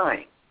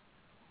 5'9".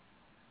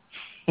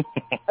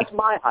 That's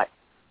my height.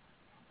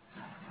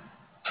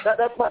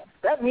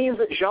 That means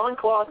that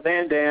Jean-Claude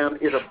Van Damme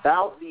is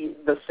about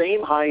the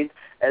same height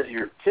as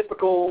your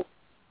typical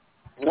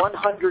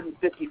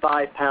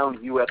 155-pound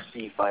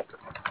UFC fighter.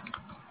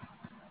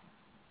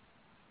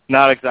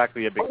 Not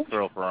exactly a big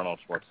thrill for Arnold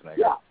Schwarzenegger.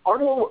 Yeah,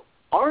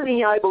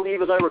 Arnie, I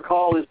believe, as I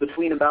recall, is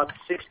between about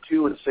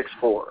 6'2" and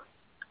 6'4".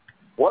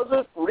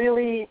 Wasn't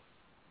really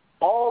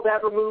all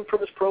that removed from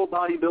his pro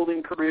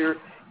bodybuilding career.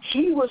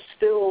 He was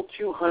still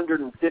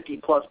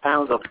 250-plus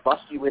pounds of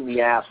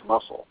bust-you-in-the-ass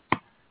muscle.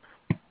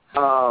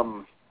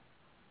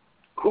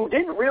 Who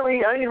didn't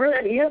really,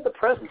 he had the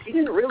presence. He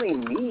didn't really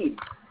need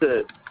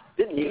to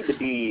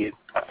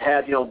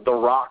have, The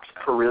Rock's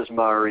charisma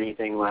or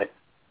anything like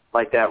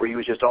that, where he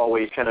was just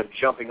always kind of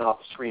jumping off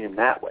the screen in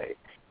that way.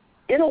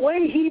 In a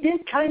way, he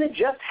did kind of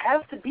just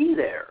have to be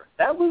there.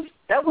 That was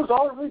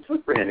all it really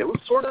took for him. It was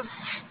sort of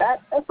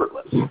that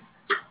effortless.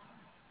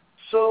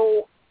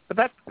 So, but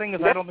that's the thing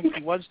is I don't think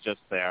he was just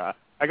there.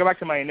 I go back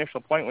to my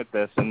initial point with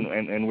this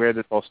and where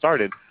this all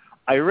started.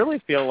 I really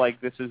feel like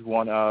this is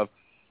one of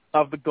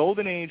the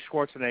golden age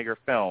Schwarzenegger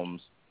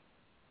films.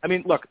 I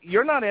mean, look,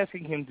 you're not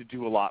asking him to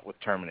do a lot with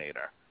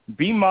Terminator.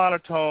 Be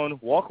monotone,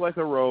 walk like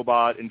a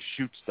robot, and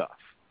shoot stuff.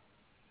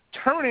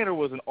 Terminator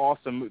was an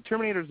awesome.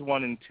 Terminators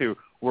 1 and 2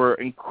 were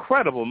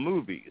incredible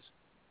movies,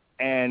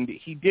 and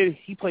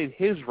he played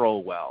his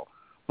role well.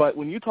 But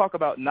when you talk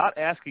about not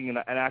asking an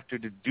actor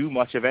to do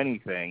much of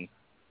anything,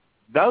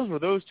 those were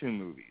those two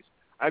movies.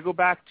 I go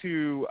back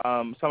to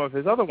some of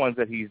his other ones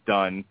that he's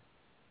done,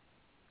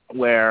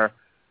 where,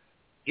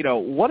 you know,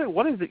 what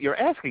is it you're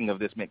asking of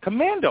this man?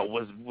 Commando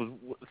was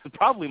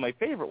probably my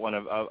favorite one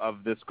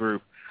of this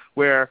group,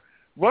 where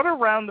run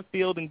around the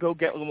field and go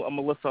get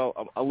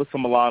Alyssa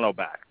Milano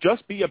back.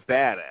 Just be a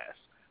badass.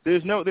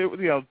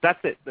 That's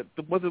it.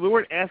 We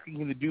weren't asking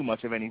him to do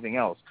much of anything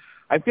else.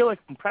 I feel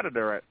like from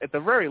Predator, at the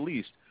very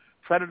least,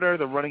 Predator,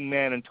 The Running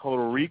Man, and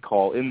Total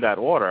Recall, in that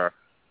order,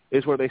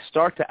 is where they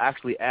start to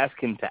actually ask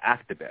him to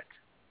act a bit.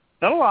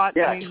 Not a lot.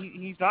 Yeah. I mean,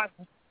 he's not.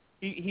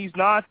 He's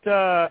not.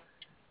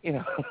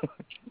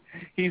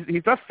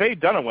 He's not Faye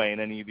Dunaway in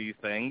any of these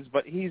things,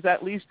 but he's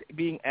at least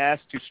being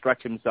asked to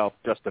stretch himself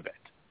just a bit.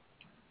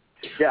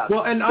 Yeah.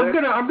 Well, and I'm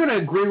gonna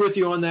agree with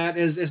you on that.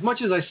 As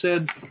much as I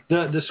said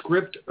the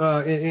script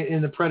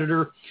in the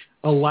Predator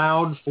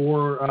allowed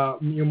for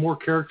more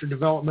character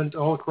development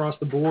all across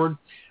the board.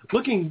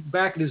 Looking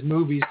back at his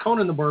movies,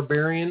 Conan the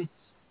Barbarian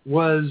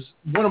was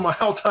one of my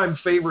all-time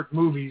favorite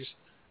movies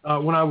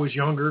when I was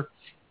younger.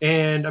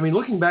 And I mean,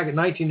 looking back at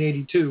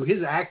 1982,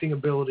 his acting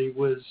ability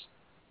was,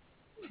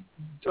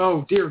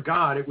 oh dear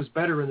God, it was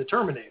better in the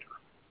Terminator.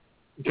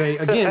 Okay,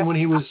 again, when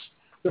he was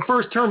the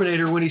first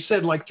Terminator, when he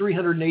said like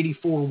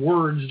 384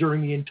 words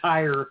during the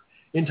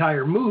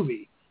entire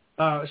movie.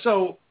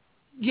 So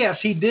yes,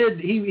 he did.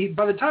 He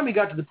by the time he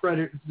got to the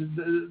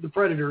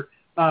Predator,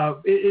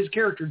 his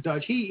character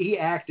Dutch, he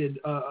acted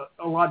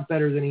a lot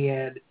better than he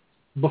had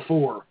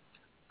before.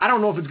 I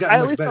don't know if it's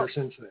gotten much better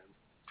since then.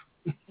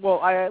 Well,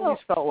 I at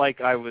least felt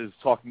like I was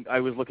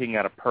looking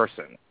at a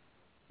person.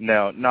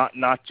 No,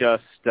 not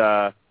just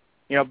not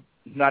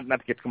to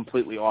get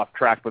completely off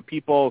track, but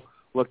people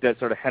looked at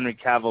sort of Henry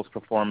Cavill's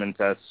performance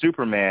as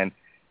Superman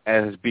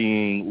as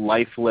being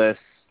lifeless,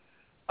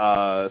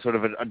 sort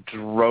of a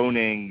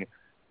droning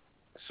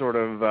sort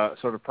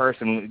of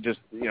person. Just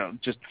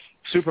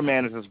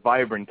Superman is this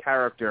vibrant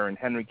character, and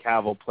Henry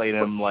Cavill played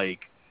him like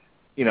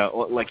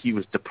he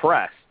was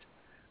depressed.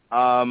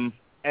 And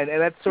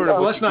that's sort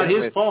of that's not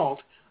his fault.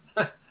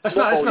 That's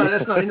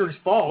not Henry's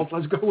fault.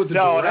 Let's go with the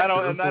director.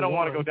 I don't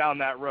want to go down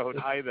that road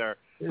either.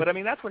 But I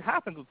mean, that's what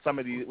happens with some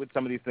of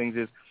these things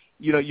is,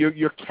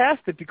 you're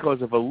casted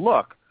because of a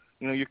look.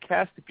 You're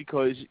casted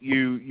because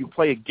you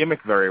play a gimmick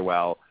very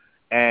well,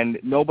 and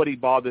nobody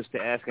bothers to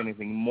ask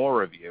anything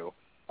more of you.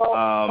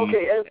 Well,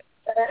 okay,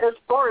 as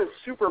far as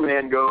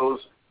Superman goes,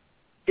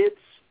 it's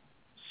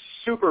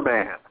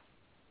Superman.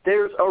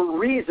 There's a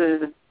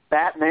reason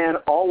Batman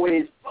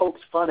always pokes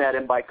fun at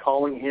him by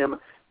calling him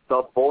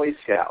the Boy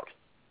Scout.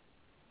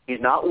 He's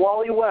not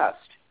Wally West.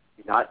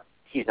 He's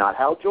not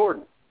Hal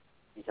Jordan.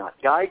 He's not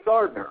Guy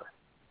Gardner.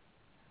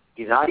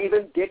 He's not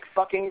even Dick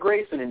fucking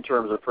Grayson in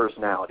terms of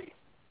personality.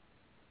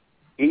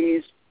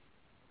 He's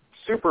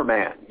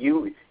Superman.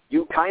 You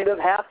kind of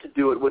have to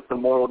do it with the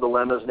moral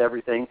dilemmas and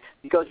everything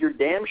because you're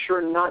damn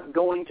sure not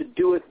going to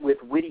do it with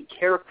witty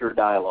character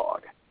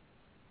dialogue.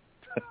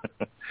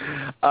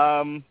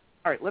 All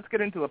right, let's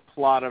get into the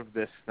plot of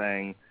this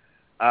thing.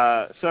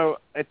 So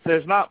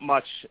there's not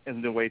much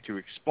in the way to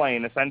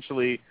explain.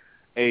 Essentially,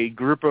 a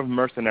group of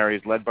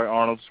mercenaries led by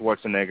Arnold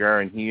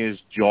Schwarzenegger, and he is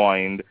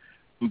joined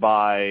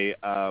by,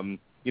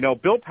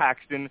 Bill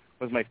Paxton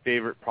was my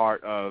favorite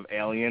part of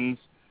Aliens.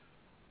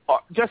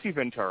 Jesse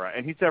Ventura,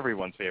 and he's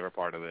everyone's favorite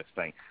part of this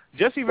thing.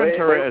 Jesse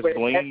Ventura as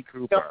Blaine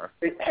Cooper.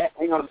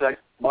 Hang on a sec.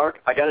 Mark,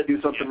 I got to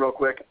do something real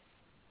quick.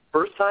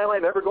 First time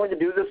I'm ever going to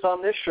do this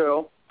on this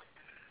show.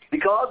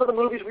 Because of the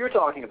movies we were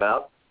talking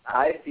about,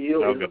 I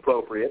feel it's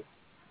appropriate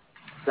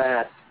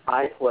that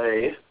I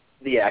play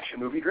the action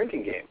movie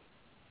drinking game.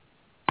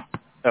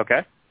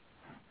 Okay.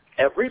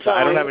 Every time.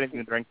 I don't have anything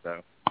to drink,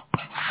 though.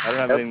 I don't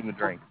have anything to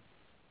drink.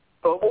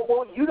 Oh,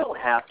 well, you don't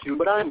have to,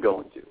 but I'm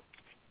going to.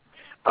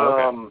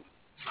 Okay.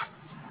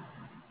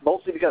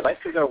 Mostly because I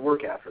still got to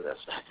work after this.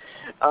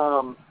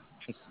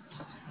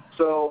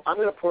 So I'm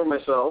going to pour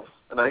myself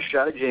a nice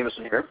shot of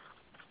Jameson here.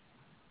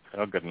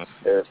 Oh, goodness.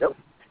 Yep.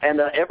 And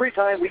every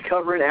time we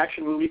cover an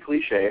action movie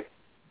cliche,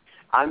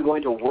 I'm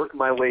going to work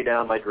my way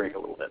down my drink a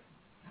little bit.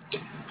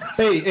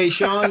 Hey,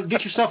 Sean,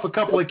 get yourself a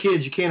couple of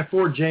kids. You can't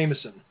afford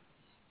Jameson.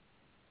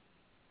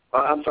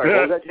 I'm sorry,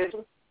 what was that,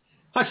 Jason?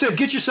 I said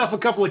get yourself a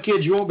couple of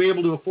kids. You won't be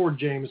able to afford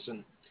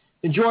Jameson.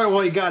 Enjoy it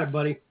while you got it,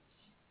 buddy.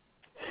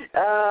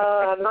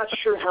 I'm not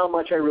sure how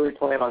much I really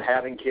plan on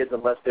having kids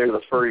unless they're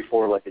the furry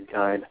four-legged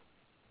kind.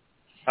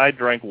 I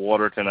drank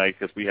water tonight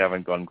because we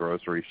haven't gone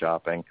grocery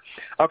shopping.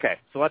 Okay,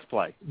 so let's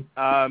play.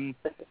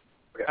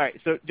 All right,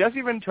 so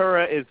Jesse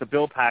Ventura is the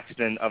Bill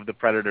Paxton of the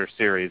Predator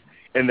series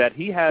in that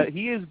he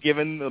is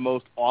given the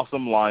most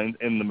awesome lines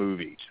in the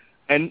movie,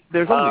 and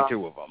there's only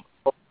two of them.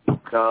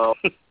 No,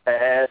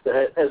 as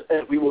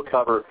we will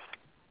cover,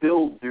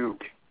 Bill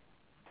Duke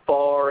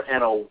far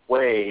and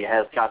away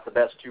has got the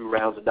best 2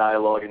 rounds of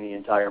dialogue in the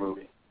entire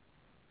movie.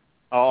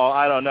 Oh,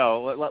 I don't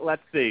know.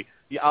 Let's see.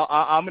 Yeah,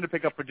 I'm going to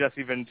pick up for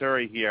Jesse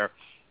Ventura here.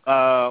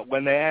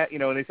 When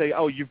they say,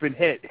 "Oh, you've been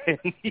hit," and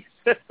he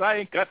says, "I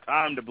ain't got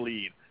time to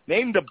bleed."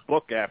 Named a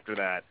book after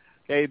that.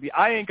 Okay, the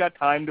 "I ain't got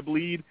time to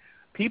bleed."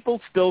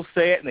 People still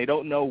say it, and they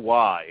don't know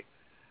why.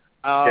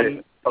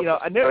 I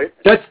never.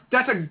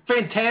 That's a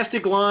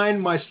fantastic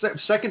line. My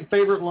second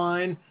favorite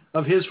line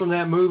of his from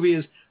that movie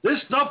is, "This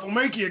stuff will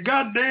make you a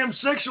goddamn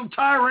sexual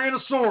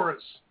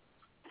tyrannosaurus."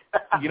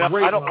 I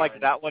don't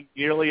like that one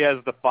nearly as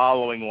the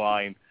following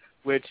line,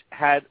 which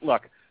had,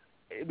 look,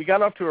 we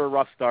got off to a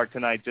rough start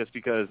tonight just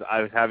because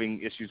I was having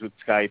issues with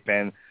Skype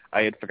and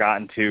I had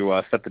forgotten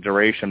to set the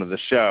duration of the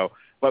show.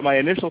 But my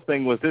initial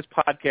thing was this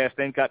podcast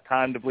ain't got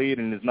time to bleed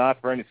and is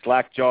not for any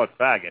slack-jawed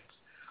faggots.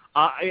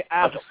 I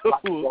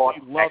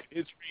absolutely loved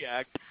his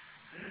reaction.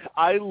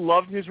 I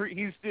loved his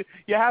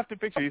you have to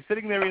picture, he's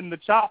sitting there in the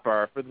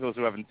chopper, for those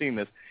who haven't seen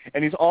this,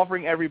 and he's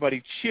offering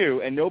everybody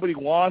chew, and nobody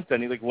wants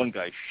any. Like, one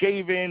guy's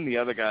shaving, the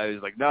other guy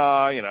is like,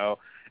 nah, and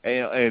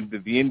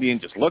the Indian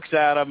just looks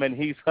at him, and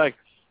he's like,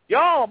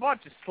 y'all a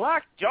bunch of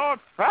slack-jawed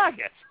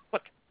faggots.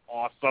 Look,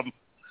 awesome.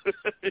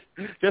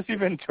 Jesse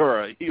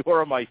Ventura, you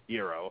are my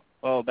hero.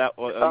 Well,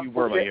 you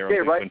were my hero.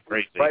 Okay,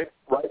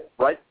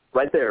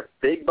 right there.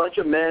 Big bunch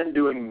of men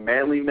doing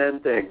manly men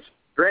things.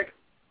 Drink.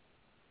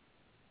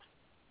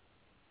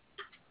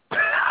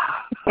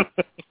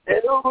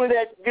 Oh,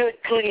 that good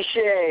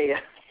cliche.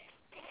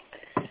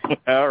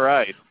 All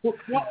right. Well,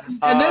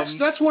 and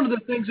that's one of the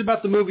things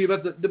about the movie,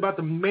 about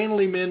the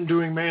manly men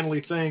doing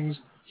manly things.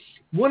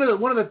 One of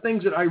the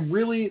things that I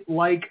really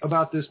like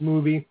about this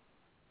movie,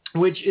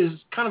 which is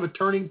kind of a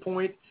turning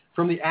point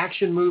from the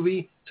action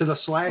movie to the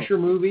slasher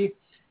movie,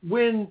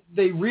 when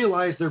they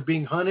realize they're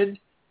being hunted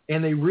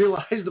and they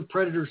realize the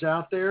predator's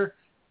out there,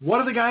 what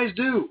do the guys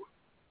do?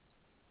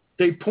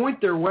 They point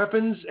their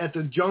weapons at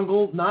the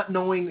jungle, not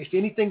knowing if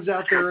anything's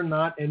out there or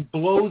not, and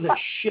blow the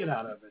shit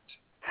out of it.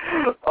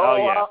 Oh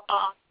yeah.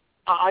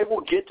 I will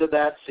get to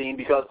that scene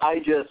because I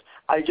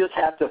just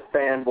have to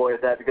fanboy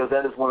at that because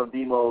that is one of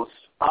the most.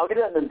 I'll get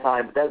to that in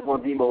time, but that's one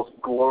of the most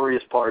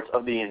glorious parts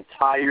of the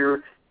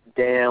entire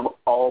damn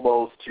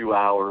almost 2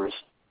 hours.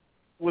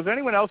 Was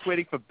anyone else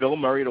waiting for Bill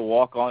Murray to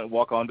walk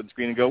onto the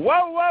screen and go,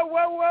 whoa, whoa,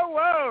 whoa, whoa,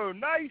 whoa,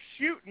 nice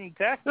shooting,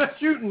 Tex?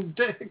 Shooting,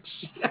 Tex.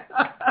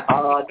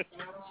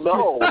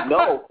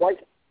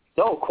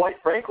 Quite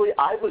frankly,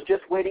 I was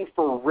just waiting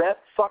for Rhett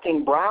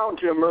fucking Brown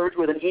to emerge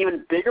with an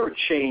even bigger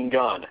chain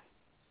gun.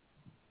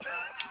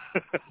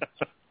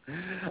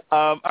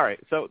 All right,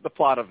 so the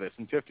plot of this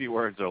in 50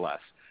 words or less.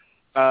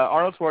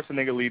 Arnold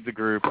Schwarzenegger leads a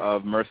group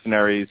of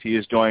mercenaries. He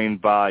is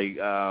joined by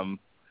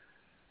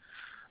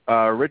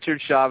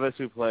Richard Chavez,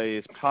 who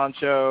plays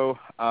Pancho.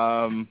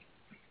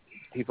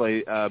 He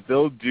plays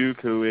Bill Duke,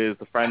 who is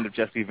the friend of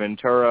Jesse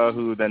Ventura,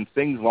 who then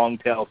sings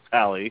Longtail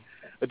Sally.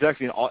 It's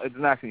an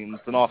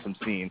awesome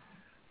scene.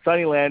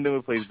 Sonny Landon,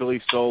 who plays Billy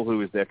Stoll,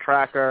 who is their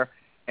tracker,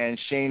 and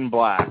Shane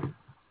Black.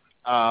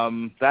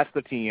 That's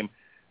the team.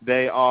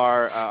 They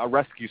are a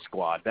rescue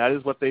squad. That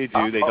is what they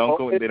do. They don't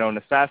go. They don't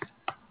assassinate.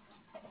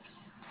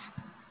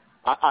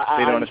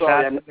 They don't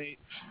assassinate.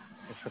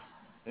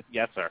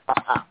 Yes, sir.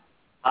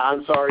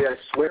 I'm sorry. I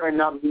swear I'm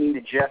not meaning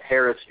to Jeff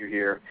Harris you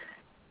here,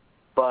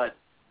 but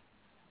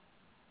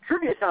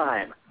trivia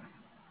time.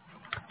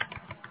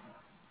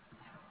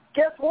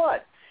 Guess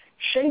what?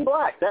 Shane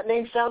Black. That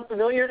name sound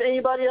familiar to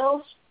anybody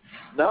else?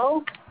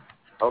 No?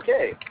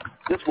 Okay.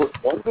 This was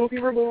one movie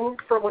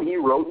removed from when he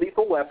wrote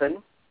Lethal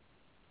Weapon.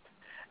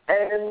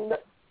 And,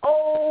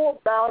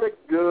 about a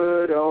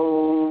good,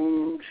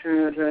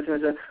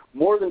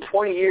 more than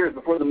 20 years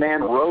before the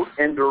man wrote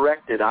and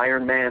directed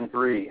Iron Man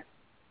 3.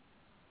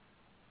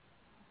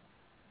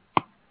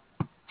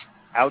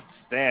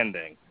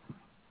 Outstanding.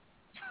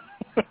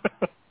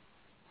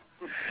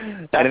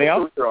 Anything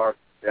else?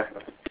 Yeah.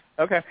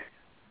 Okay.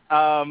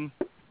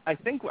 I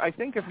think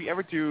if we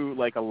ever do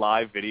like a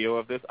live video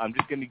of this, I'm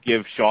just going to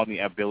give Sean the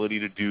ability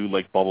to do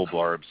like bubble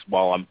blurbs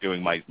while I'm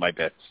doing my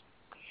bits.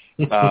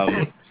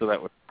 So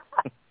that would.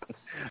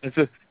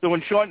 So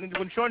when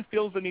Sean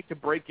feels the need to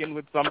break in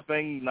with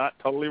something not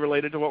totally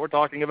related to what we're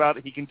talking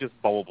about, he can just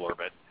bubble blurb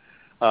it.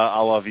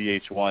 A la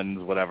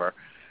VH1s, whatever.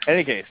 In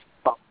any case.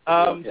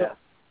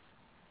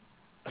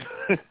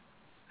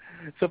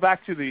 So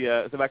back to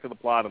the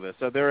plot of this.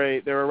 So they're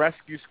a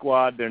rescue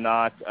squad. They're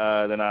not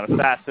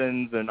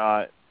assassins. They're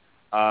not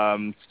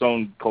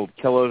stone cold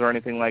killers or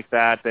anything like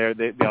that.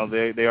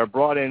 They are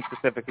brought in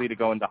specifically to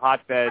go into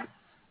hotbed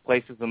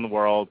places in the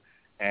world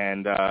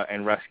and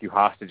rescue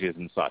hostages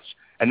and such.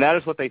 And that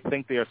is what they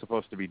think they are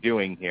supposed to be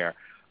doing here.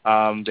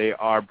 They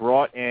are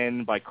brought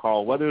in by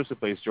Carl Weathers, who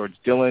plays George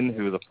Dillon,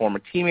 who is a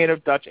former teammate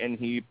of Dutch, and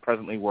he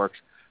presently works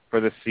for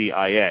the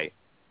CIA.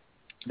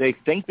 They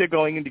think they're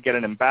going in to get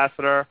an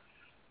ambassador,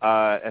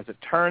 As it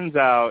turns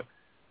out,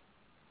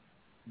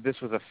 this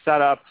was a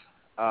setup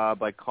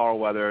by Carl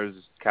Weathers'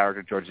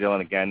 character George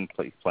Dillon, again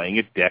playing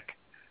a dick.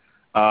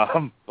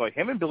 But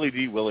him and Billy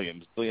D.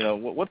 Williams,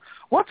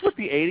 what's with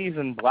the '80s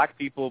and black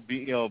people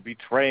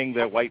betraying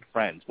their white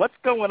friends? What's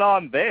going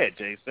on there,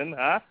 Jason?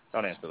 Huh?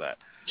 Don't answer that.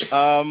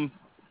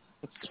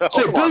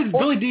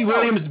 Billy D.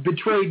 Williams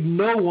betrayed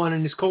no one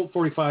in his Colt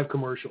 45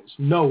 commercials.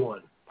 No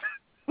one.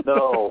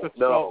 No.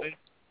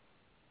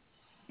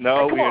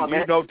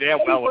 You know damn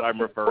well what I'm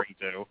referring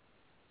to.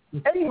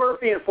 Eddie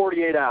Murphy in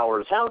 48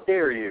 Hours. How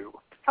dare you?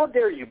 How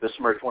dare you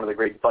besmirch one of the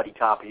great buddy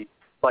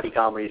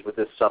comedies with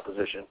this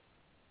supposition?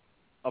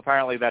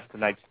 Apparently, that's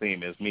tonight's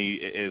theme: is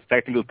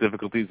technical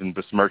difficulties in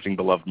besmirching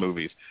beloved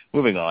movies.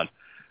 Moving on.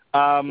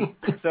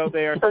 So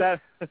they are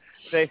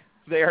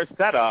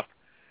set up,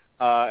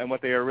 and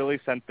what they are really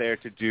sent there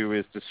to do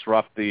is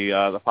disrupt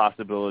the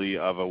possibility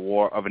of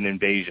an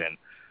invasion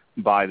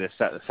by the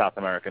South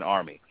American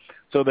army.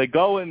 So they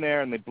go in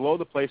there and they blow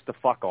the place to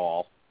fuck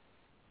all,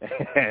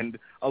 and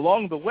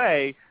along the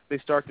way they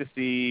start to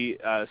see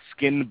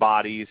skinned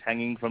bodies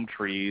hanging from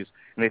trees,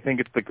 and they think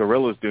it's the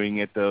guerrillas doing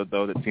it, though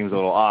that seems a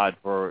little odd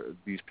for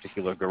these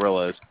particular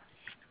guerrillas.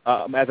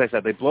 As I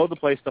said, they blow the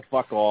place to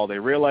fuck all. They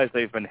realize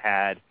they've been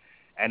had,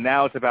 and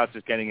now it's about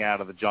just getting out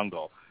of the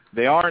jungle.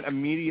 They aren't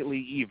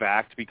immediately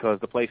evac'd because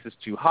the place is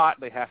too hot.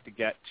 They have to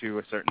get to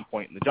a certain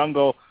point in the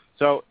jungle.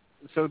 So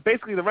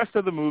basically, the rest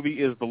of the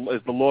movie is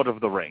the Lord of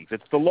the Rings.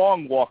 It's the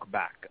long walk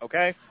back.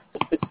 Okay.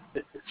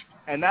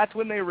 And that's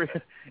when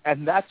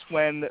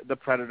the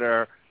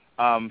Predator,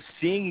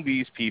 seeing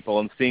these people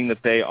and seeing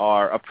that they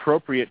are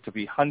appropriate to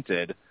be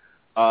hunted,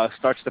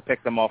 starts to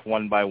pick them off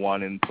one by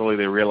one, and slowly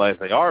they realize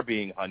they are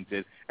being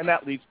hunted, and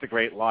that leads to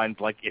great lines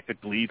like "If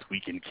it bleeds, we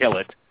can kill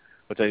it,"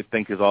 which I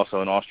think is also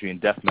an Austrian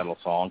death metal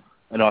song,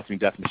 an Austrian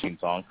death machine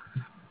song.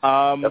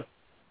 Yep.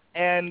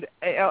 And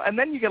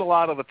then you get a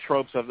lot of the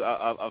tropes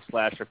of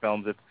slasher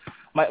films.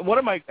 One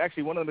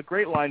of the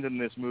great lines in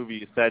this movie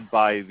is said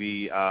by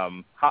the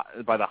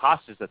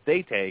hostage that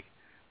they take,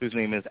 whose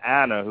name is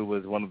Anna, who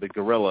was one of the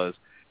guerrillas.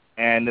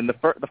 And in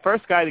the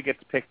first guy that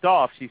gets picked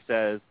off, she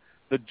says,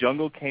 "The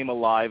jungle came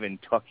alive and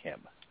took him,"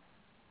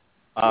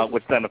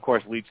 which then, of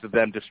course, leads to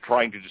them just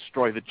trying to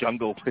destroy the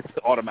jungle with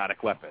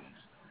automatic weapons.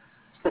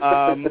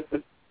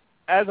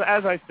 As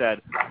I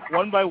said,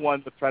 one by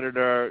one, the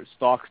Predator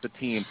stalks the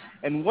team.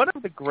 And one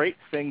of the great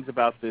things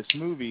about this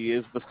movie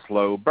is the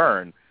slow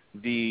burn,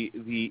 the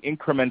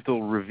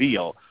incremental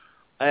reveal.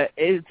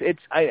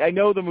 I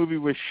know the movie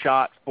was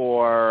shot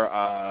for,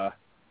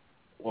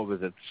 what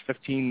was it,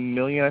 $15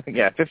 million, I think?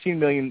 Yeah, $15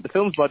 million. The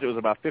film's budget was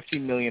about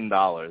 $15 million.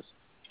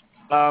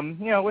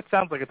 Which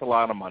sounds like it's a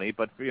lot of money,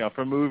 but,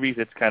 for movies,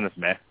 it's kind of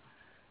meh.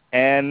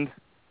 And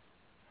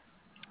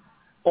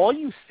all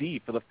you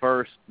see for the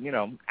first,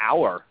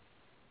 hour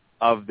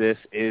of this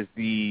is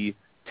the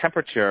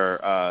temperature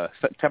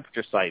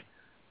site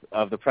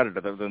of the Predator,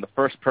 the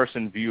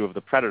first-person view of the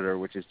Predator,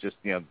 which is just,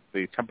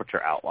 the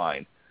temperature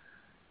outline.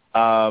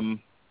 And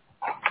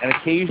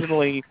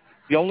occasionally,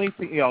 the only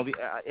thing,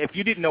 if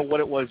you didn't know what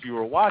it was you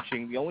were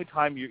watching, the only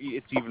time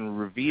it's even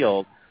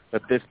revealed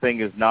that this thing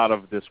is not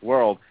of this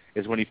world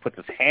is when he puts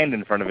his hand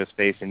in front of his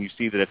face and you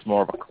see that it's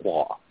more of a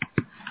claw.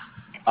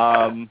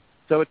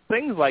 So it's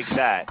things like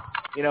that.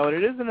 And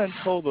it isn't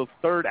until the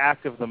third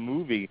act of the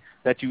movie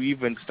that you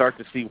even start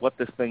to see what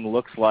this thing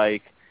looks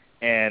like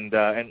and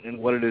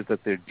what it is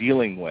that they're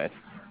dealing with.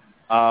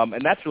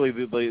 And that's really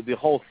the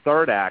whole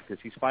third act is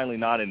he's finally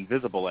not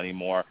invisible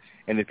anymore,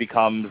 and it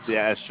becomes,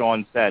 as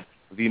Sean said,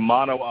 the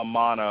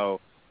mano-a-mano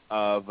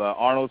of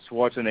Arnold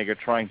Schwarzenegger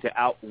trying to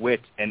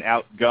outwit and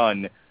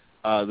outgun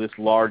this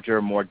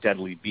larger, more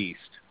deadly beast.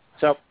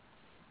 So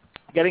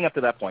getting up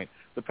to that point,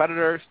 the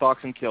Predator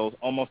stalks and kills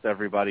almost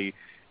everybody,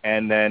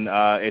 and then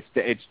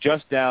it's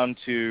just down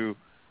to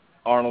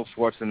Arnold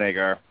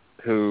Schwarzenegger,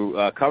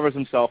 who covers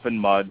himself in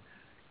mud,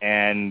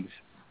 and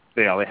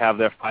they have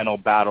their final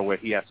battle where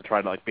he has to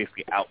try to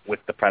basically outwit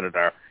the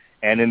Predator,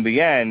 and in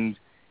the end,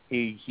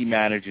 he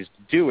manages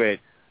to do it.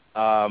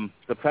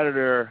 The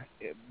Predator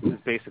is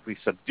basically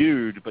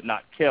subdued but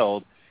not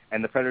killed,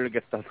 and the Predator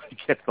gets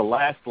the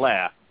last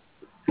laugh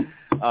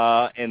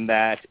in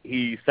that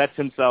he sets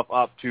himself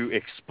up to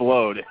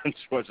explode, and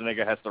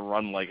Schwarzenegger has to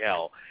run like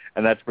hell,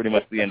 and that's pretty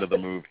much the end of the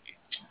movie.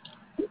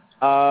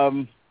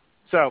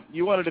 So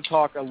you wanted to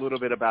talk a little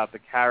bit about the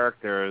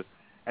characters,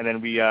 and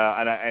then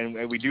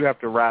we do have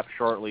to wrap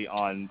shortly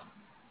on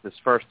this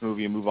first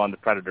movie and move on to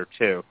Predator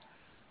 2.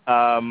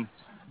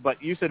 But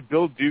you said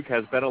Bill Duke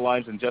has better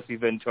lines than Jesse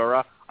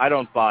Ventura. I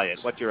don't buy it.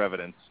 What's your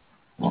evidence?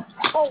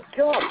 Oh,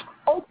 God.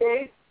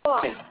 Okay,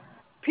 fine.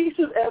 Piece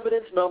of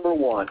evidence number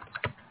one.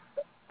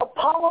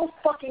 Apollo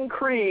fucking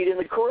Creed, in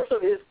the course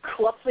of his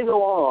clumpsing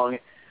along,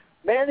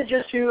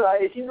 manages to,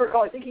 I seem to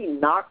recall, I think he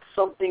knocked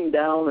something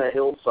down the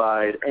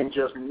hillside and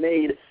just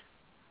made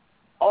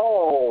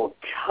all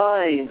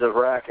kinds of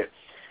racket.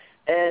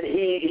 And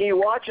he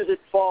watches it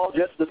fall,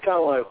 just this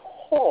kind of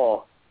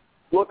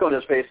look on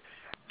his face,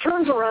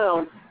 turns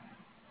around.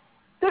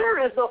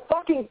 There is the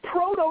fucking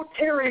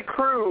proto-Terry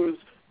Crews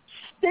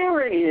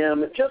staring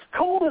him, just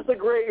cold as the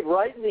grave,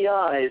 right in the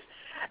eyes,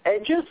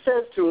 and just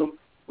says to him,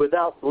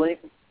 without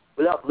blinking,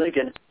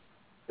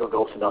 "You're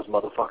ghosting us,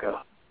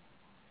 motherfucker.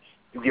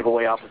 You give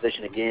away our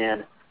position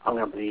again, I'm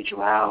going to bleed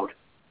you out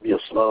real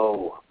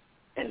slow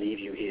and leave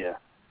you here.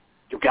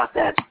 You got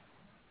that?"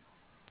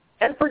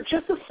 And for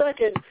just a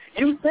second,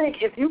 you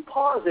think, if you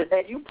pause it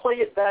and you play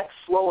it back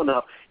slow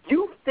enough,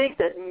 you think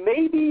that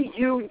maybe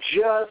you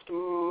just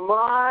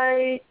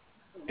might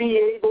be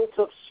able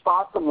to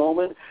spot the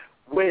moment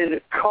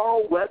when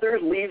Carl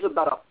Weathers leaves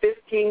about a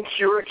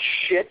 15-curat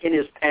shit in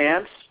his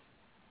pants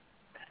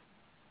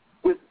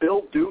with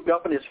Bill Duke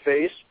up in his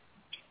face.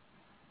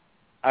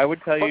 I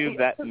would tell you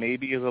that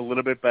maybe is a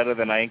little bit better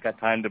than I Ain't Got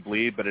Time to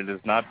Bleed, but it is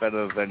not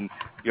better than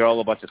You're All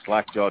a Bunch of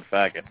Slack-Jawed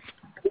Faggots.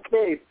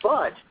 Okay,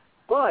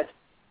 but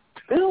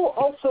Bill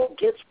also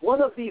gets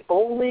one of the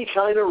only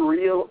kind of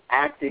real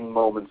acting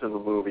moments in the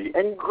movie.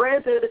 And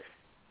granted,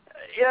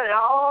 yeah,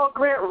 I'll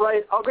grant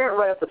right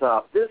at the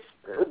top. This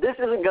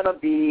isn't going to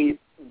be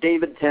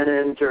David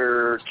Tennant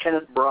or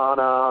Kenneth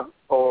Branagh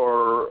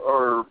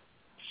or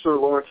Sir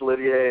Laurence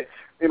Olivier,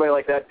 anybody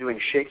like that doing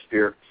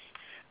Shakespeare.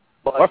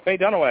 Or Faye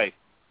Dunaway.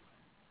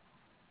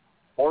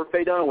 Or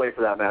Faye Dunaway,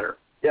 for that matter.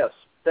 Yes,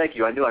 thank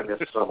you. I knew I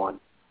missed someone.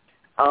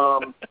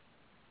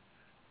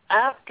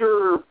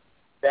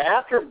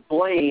 After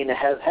Blaine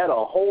has had a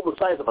hole the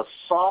size of a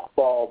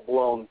softball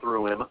blown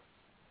through him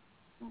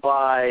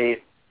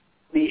by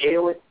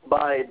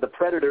the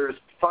Predator's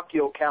fuck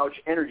your couch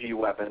energy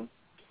weapon,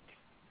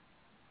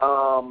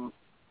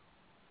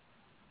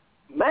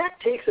 Mac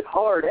takes it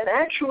hard, and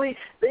actually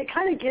they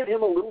kind of give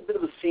him a little bit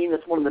of a scene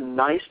that's one of the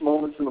nice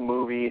moments in the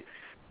movie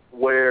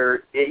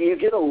where you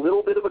get a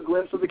little bit of a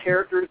glimpse of the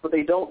characters, but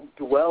they don't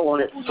dwell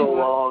on it so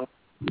long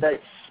that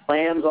it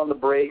slams on the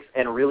brakes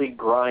and really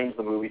grinds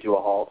the movie to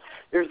a halt.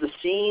 There's the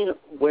scene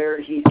where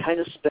he's kind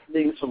of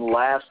spending some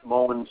last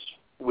moments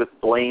with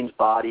Blaine's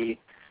body,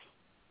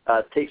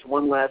 takes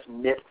one last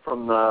nip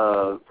from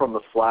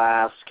the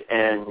flask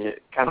and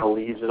kind of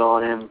leaves it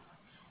on him,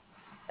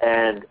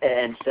 and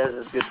says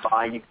his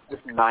goodbye. You get this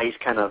nice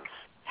kind of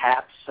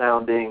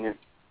Hap-sounding,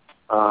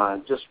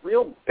 just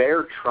real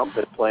bare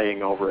trumpet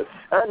playing over it.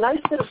 A nice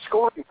bit of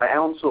scoring by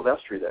Alan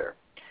Silvestri there.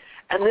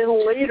 And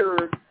then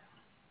later,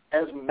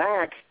 as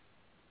Mac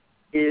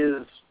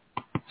is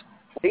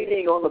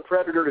waiting on the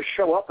Predator to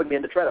show up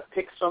again to try to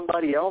pick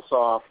somebody else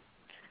off,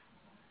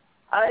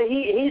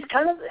 he's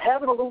kind of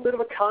having a little bit of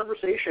a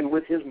conversation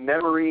with his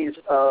memories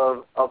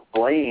of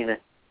Blaine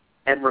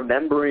and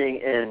remembering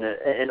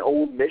an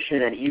old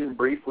mission, and even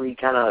briefly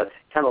kind of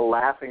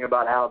laughing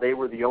about how they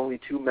were the only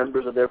two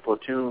members of their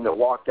platoon that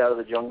walked out of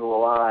the jungle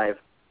alive.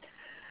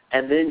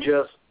 And then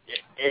just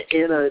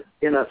in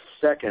a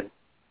second,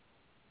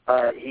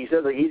 he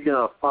says that he's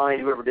going to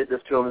find whoever did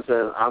this to him and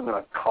says, "I'm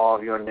going to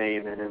carve your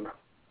name in him."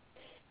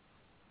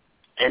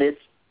 And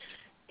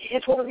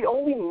it's one of the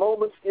only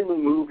moments in the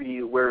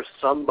movie where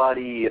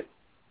somebody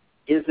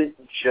isn't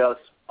just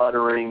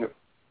uttering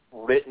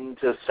written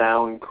to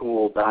sound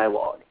cool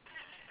dialogue.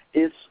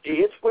 It's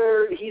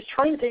where he's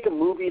trying to take a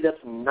movie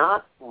that's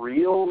not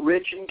real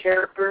rich in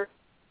character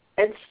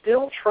and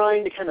still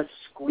trying to kind of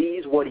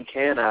squeeze what he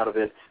can out of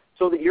it,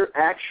 so that you're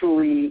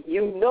actually,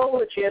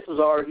 the chances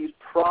are he's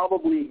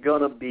probably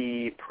going to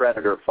be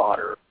Predator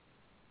fodder.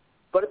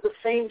 But at the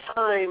same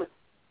time,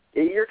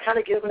 you're kind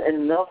of given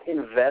enough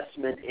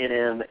investment in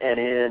him and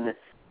in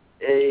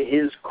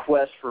his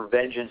quest for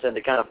vengeance and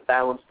to kind of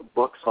balance the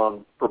books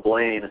for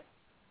Blaine,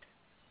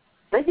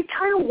 that you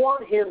kind of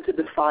want him to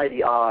defy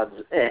the odds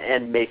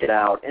and make it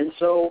out. And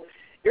so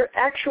you're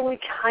actually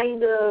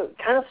kind of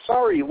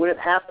sorry when it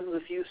happens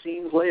a few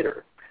scenes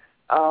later.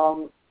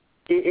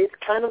 It's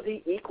kind of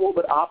the equal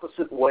but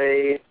opposite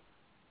way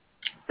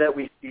that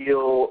we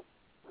feel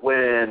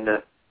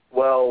when,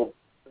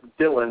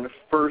 Dylan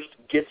first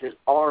gets his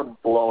arm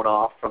blown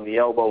off from the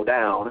elbow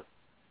down,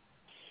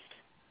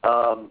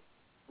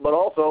 but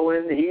also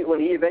when he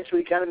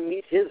eventually kind of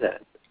meets his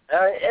end.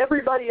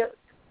 Everybody,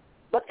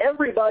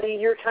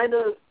 you're kind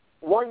of,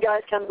 one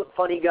guy's kind of the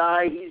funny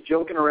guy. He's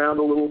joking around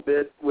a little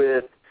bit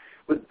with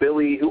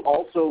Billy, who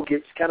also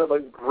gets kind of a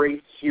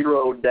great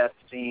hero death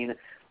scene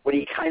when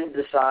he kind of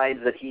decides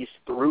that he's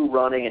through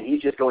running and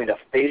he's just going to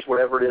face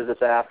whatever it is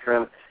that's after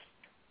him,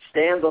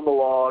 stands on the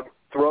log,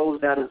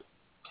 throws down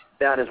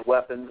his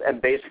weapons,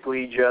 and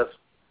basically just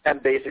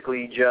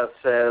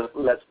says,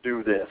 "Let's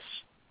do this."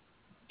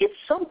 It's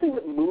something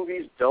that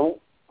movies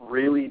don't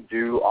really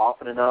do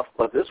often enough,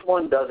 but this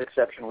one does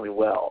exceptionally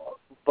well.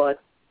 But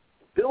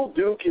Bill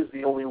Duke is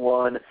the only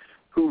one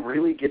who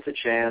really gets a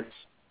chance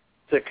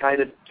to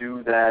kind of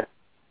do that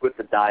with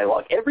the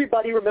dialogue.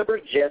 Everybody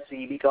remembers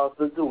Jesse because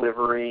of the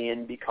delivery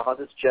and because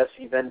it's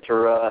Jesse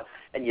Ventura,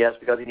 and yes,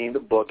 because he named a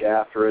book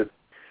after it.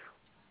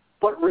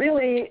 But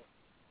really,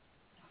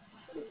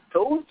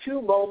 those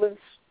two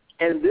moments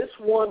and this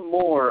one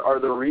more are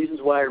the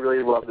reasons why I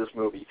really love this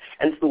movie.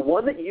 And it's the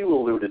one that you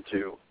alluded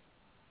to.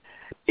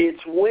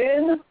 It's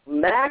when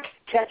Mac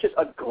catches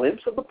a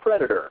glimpse of the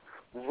Predator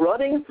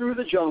running through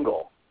the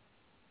jungle,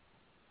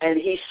 and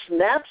he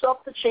snaps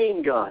up the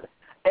chain gun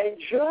and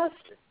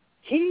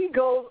he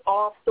goes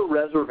off the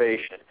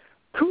reservation,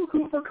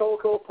 cuckoo for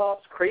Cocoa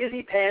Puffs,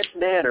 crazy pants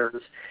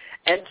manners,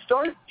 and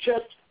starts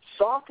just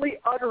softly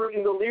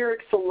uttering the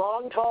lyrics to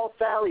Long Tall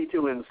Sally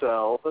to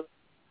himself,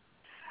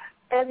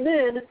 and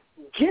then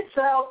gets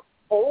out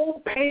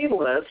Old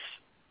Painless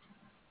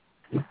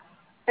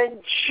and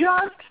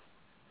just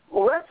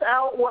lets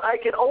out what I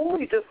can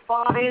only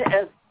define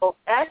as the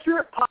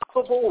accurate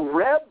possible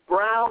Reb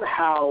Brown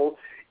howl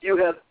you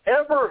have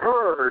ever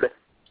heard,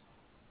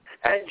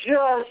 and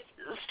just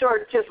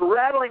start just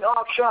rattling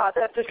off shots.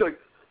 That's just going.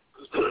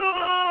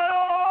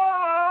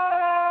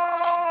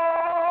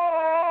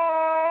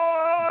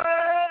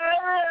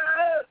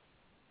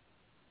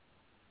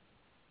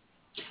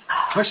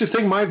 I actually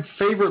think my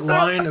favorite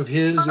line of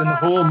his in the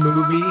whole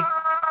movie.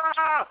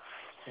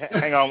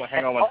 Hang on 1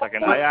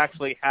 second.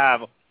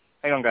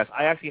 Hang on, guys.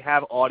 I actually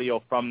have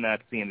audio from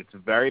that scene. It's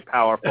very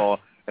powerful,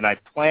 and I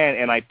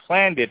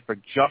planned it for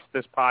just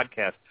this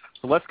podcast.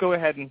 So let's go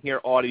ahead and hear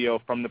audio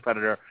from The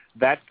Predator.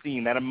 That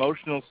scene, that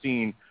emotional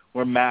scene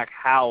where Mac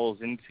howls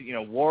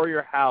into,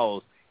 warrior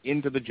howls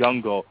into the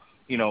jungle,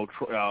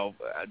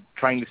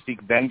 trying to seek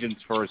vengeance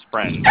for his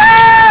friends.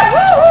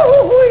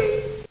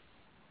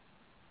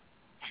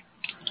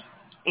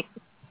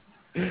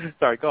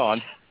 Sorry, go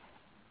on.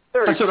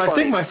 I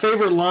think my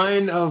favorite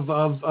line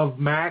of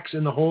Max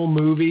in the whole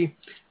movie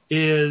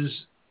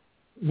is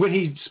when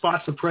he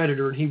spots the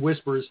Predator and he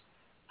whispers,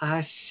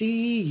 "I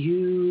see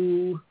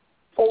you."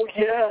 Oh,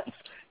 yes,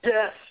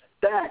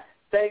 that.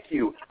 Thank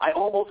you. I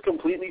almost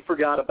completely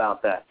forgot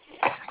about that.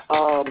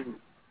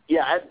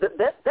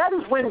 That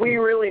is when we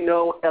really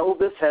know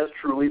Elvis has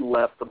truly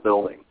left the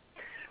building.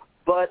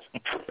 But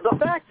the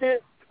fact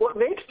is, what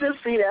makes this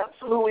scene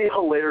absolutely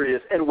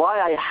hilarious and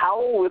why I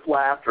howl with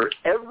laughter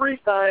every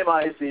time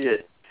I see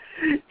it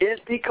is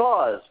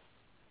because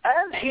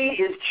as he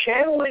is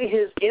channeling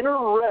his inner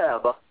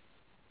Reb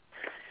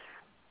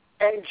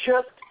and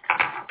just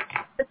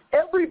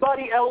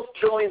everybody else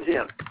joins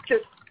him,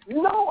 just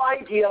no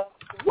idea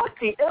what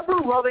the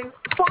ever-loving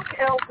fuck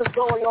else is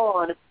going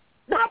on,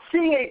 not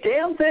seeing a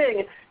damn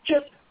thing,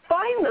 just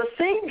find the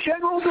same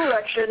general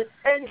direction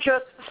and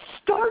just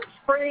start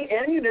spraying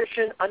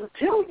ammunition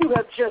until you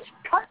have just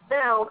cut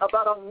down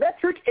about a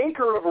metric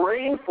acre of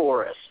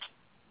rainforest.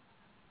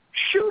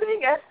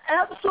 Shooting at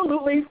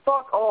absolutely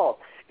fuck all.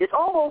 It's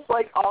almost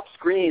like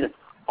off-screen.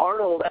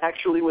 Arnold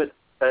actually went,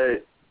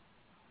 "Hey,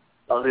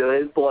 are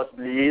the plus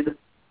bleed?"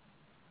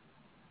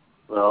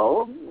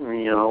 Well,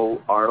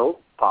 Arnold,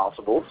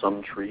 possible.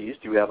 Some trees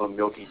do have a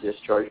milky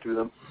discharge to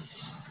them.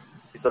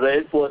 If the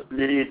A plus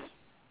bleeds,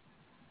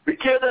 we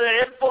kill the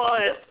A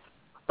plus.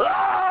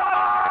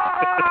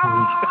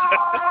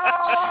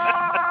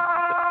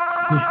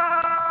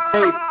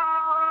 Hey,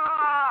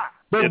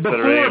 but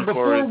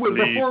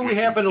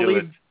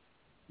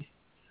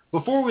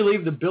before we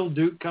leave the Bill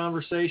Duke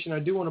conversation, I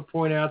do want to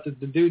point out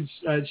that the dude's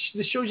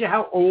this shows you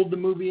how old the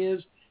movie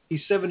is.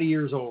 He's 70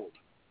 years old.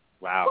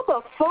 Wow. What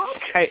the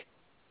fuck? Hey,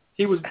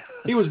 he was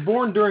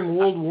born during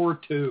World War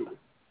II.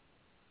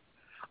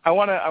 I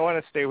want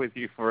to stay with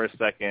you for a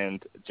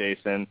second,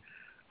 Jason.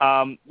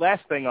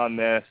 Last thing on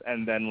this,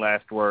 and then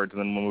last words,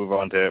 and then we'll move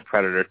on to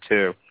Predator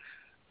 2.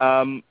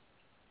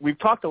 We've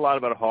talked a lot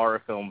about horror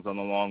films on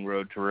the Long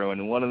Road to Ruin,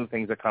 and one of the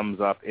things that comes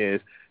up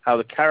is how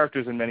the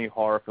characters in many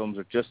horror films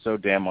are just so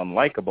damn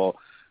unlikable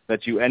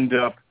that you end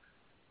up,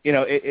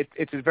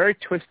 it's a very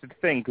twisted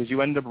thing because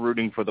you end up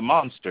rooting for the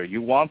monster.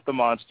 You want the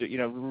monster.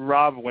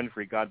 Rob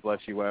Winfrey, God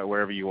bless you,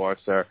 wherever you are,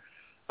 sir,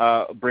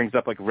 brings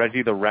up like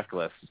Reggie the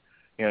Reckless,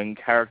 and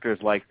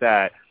characters like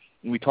that.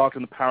 And we talked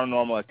in the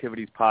Paranormal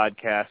Activities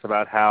podcast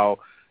about how,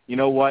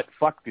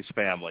 fuck this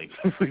family.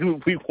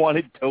 We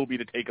wanted Toby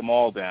to take them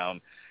all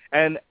down.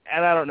 And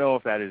I don't know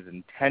if that is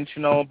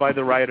intentional by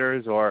the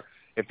writers or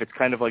if it's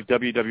kind of like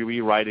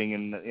WWE writing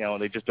and,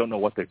 they just don't know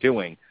what they're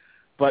doing.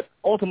 But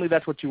ultimately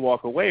that's what you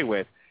walk away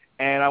with.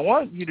 And I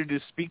want you to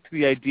just speak to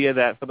the idea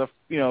that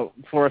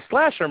for a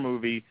slasher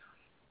movie,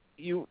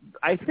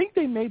 I think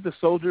they made the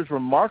soldiers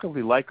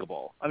remarkably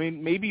likable. I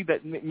mean,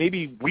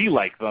 maybe we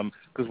like them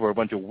because we're a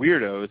bunch of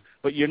weirdos,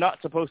 but you're not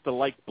supposed to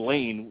like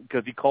Blaine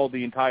because he called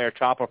the entire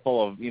chopper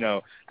full of,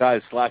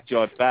 guys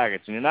slack-jawed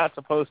faggots. And you're not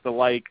supposed to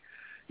like,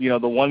 the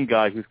one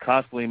guy who's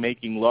constantly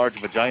making large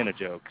vagina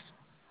jokes.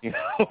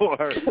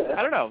 Or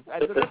I don't know.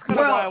 That's kind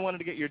of why I wanted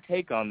to get your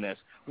take on this.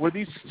 Were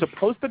these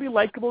supposed to be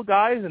likable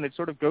guys and it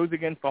sort of goes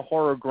against the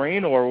horror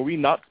grain, or were we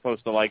not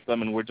supposed to like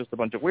them and we're just a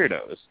bunch of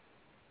weirdos?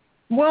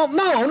 Well,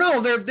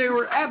 no, they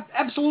were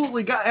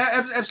absolutely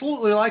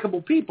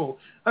likable people.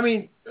 I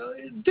mean,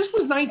 this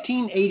was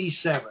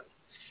 1987.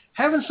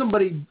 Having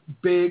somebody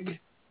big,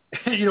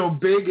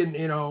 big and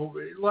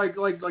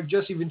like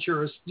Jesse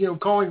Ventura,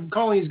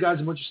 calling these guys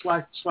a bunch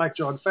of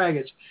slack-jawed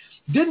faggots,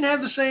 didn't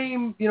have the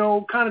same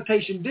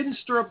connotation, didn't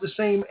stir up the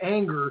same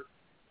anger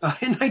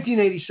in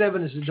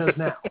 1987 as it does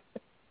now.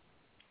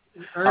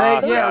 All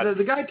right,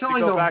 the guy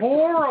telling the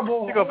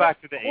horrible. To go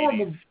back to the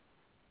 80s.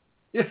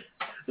 Yeah,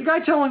 the guy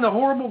telling the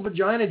horrible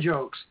vagina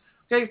jokes.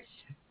 Okay,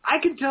 I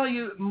can tell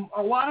you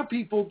a lot of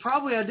people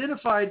probably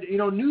identified,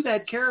 knew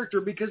that character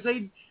because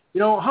they,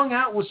 hung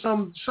out with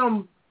some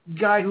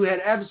guy who had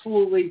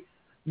absolutely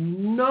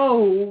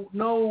no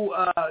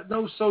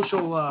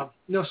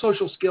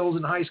social skills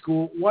in high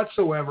school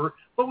whatsoever,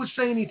 but would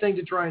say anything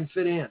to try and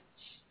fit in.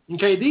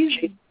 Okay, these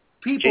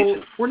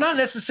people were not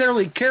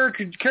necessarily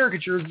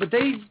caricatures, but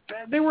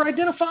they were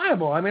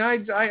identifiable. I mean,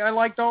 I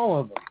liked all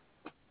of them.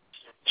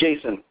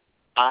 Jason,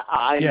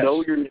 I Yes.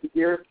 know you're new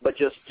here, but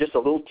just a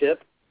little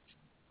tip.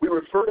 We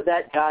refer to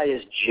that guy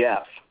as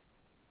Jeff.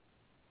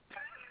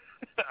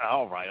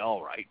 All right.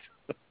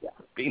 Yeah.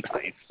 Be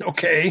nice.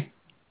 Okay.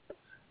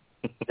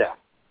 Yeah.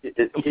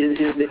 His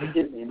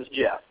name is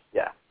Jeff.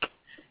 Yeah.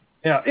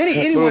 Yeah.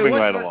 Anyway, Moving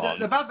right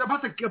along. about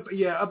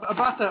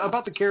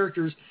the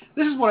characters.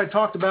 This is what I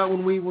talked about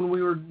when we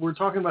were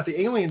talking about the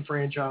Alien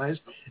franchise.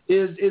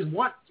 This is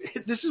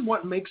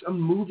what makes a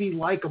movie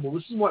likable.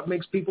 This is what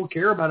makes people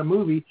care about a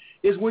movie.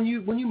 Is when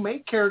you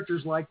make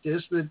characters like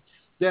this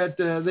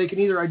that they can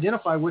either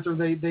identify with or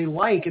they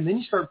like, and then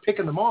you start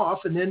picking them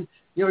off, and then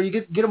you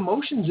get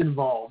emotions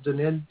involved, and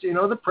then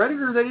the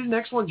Predator, they did an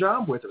excellent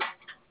job with it.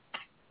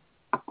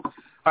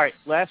 All right,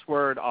 last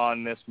word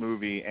on this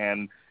movie,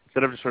 and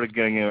instead of just sort of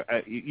getting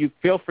you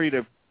feel free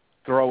to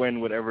throw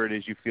in whatever it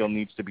is you feel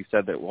needs to be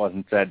said that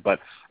wasn't said, but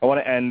I want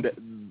to end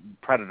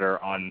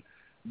Predator on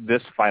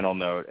this final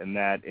note, and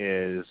that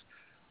is,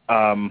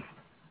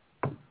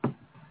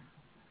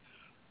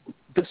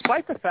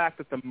 despite the fact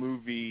that the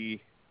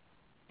movie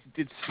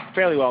did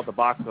fairly well at the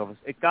box office,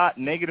 it got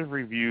negative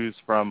reviews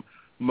from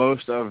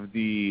most of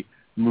the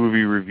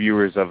movie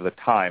reviewers of the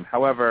time.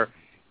 However,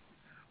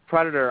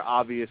 Predator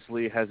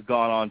obviously has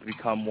gone on to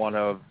become one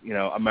of,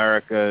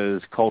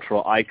 America's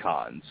cultural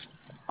icons.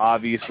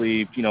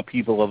 Obviously,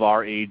 people of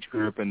our age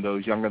group and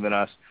those younger than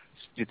us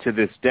to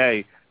this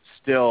day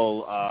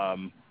still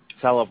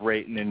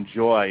celebrate and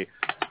enjoy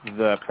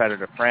the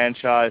Predator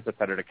franchise, the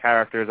Predator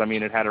characters. I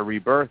mean, it had a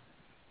rebirth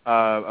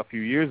a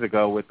few years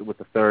ago with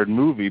the third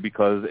movie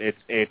because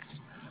it's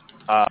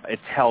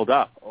held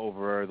up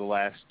over the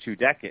last 2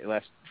 decades,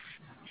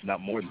 not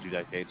more than 2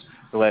 decades,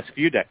 the last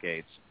few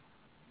decades.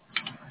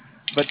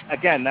 But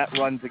again, that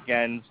runs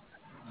against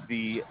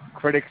the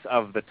critics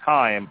of the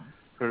time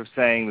sort of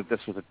saying that this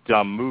was a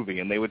dumb movie,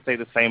 and they would say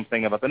the same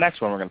thing about the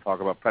next one we're going to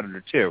talk about,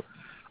 Predator 2.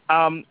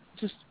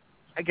 Just,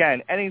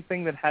 again,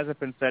 anything that hasn't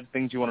been said,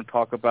 things you want to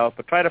talk about,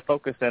 but try to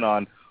focus in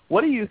on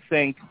what do you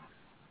think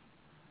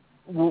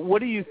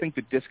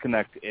the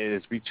disconnect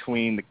is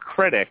between the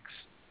critics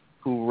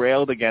who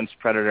railed against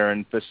Predator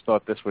and just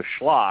thought this was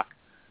schlock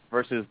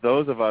versus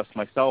those of us,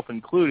 myself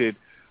included,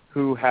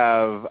 who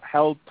have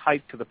held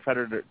tight to the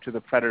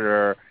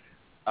Predator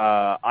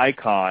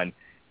icon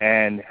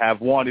and have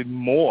wanted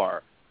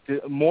more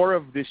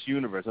of this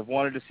universe. Have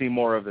wanted to see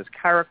more of this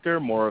character,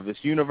 more of this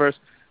universe.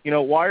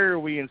 Why are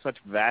we in such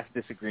vast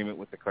disagreement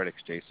with the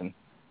critics, Jason?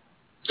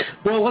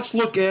 Well, let's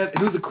look at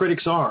who the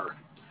critics are.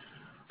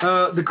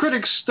 The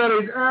critics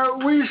studied,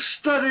 we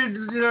studied,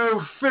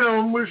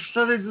 film, we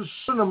studied the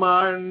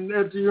cinema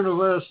at the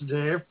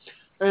university,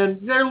 and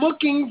they're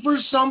looking for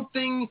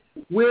something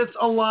with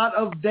a lot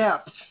of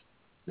depth.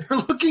 They're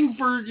looking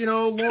for,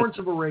 Lawrence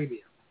of Arabia.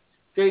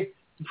 Okay?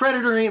 The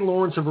Predator ain't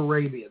Lawrence of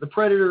Arabia. The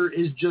Predator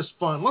is just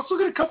fun. Let's look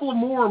at a couple of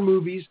more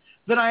movies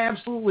that I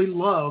absolutely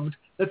loved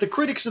that the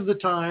critics of the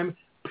time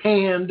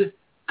panned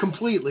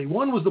completely.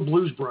 One was The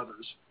Blues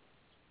Brothers.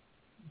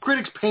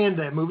 Critics panned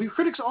that movie.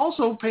 Critics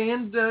also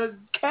panned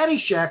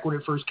Caddyshack when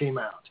it first came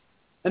out.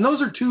 And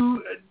those are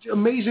two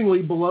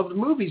amazingly beloved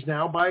movies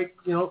now by,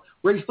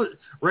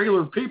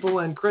 regular people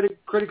and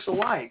critics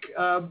alike.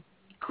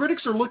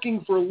 Critics are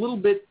looking for a little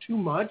bit too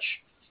much,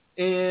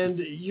 and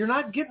you're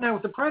not getting that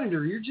with the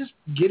Predator. You're just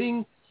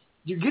getting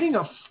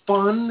a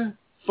fun,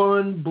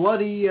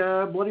 bloody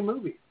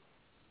movie.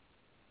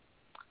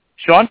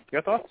 Sean,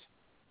 your thoughts?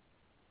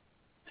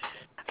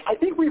 I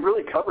think we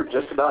really covered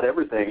just about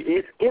everything.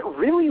 It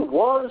really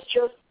was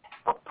just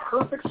a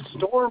perfect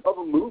storm of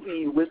a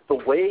movie with the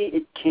way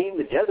it came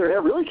together. And it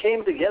really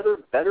came together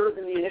better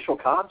than the initial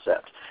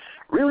concept.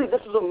 Really,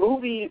 this is a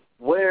movie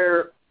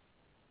where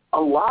a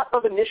lot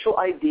of initial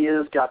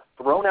ideas got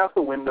thrown out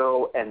the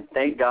window, and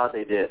thank God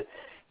they did.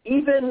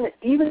 Even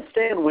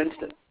Stan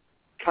Winston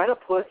kind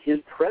of put his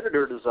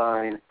Predator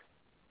design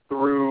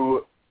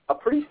through a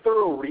pretty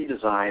thorough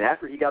redesign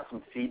after he got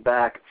some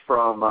feedback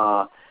from,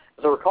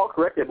 as I recall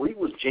correctly, I believe it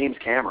was James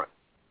Cameron,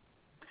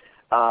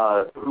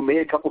 who made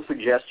a couple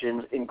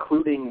suggestions,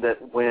 including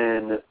that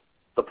when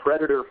the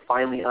Predator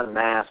finally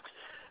unmasks,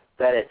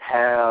 that it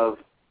have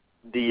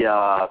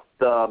the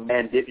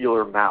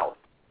mandibular mouth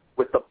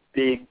with the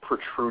big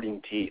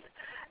protruding teeth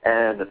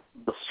and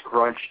the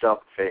scrunched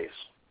up face.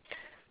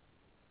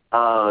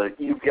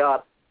 You've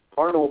got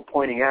Arnold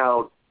pointing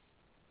out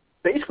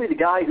basically the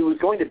guy who was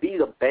going to be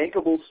the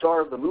bankable star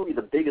of the movie,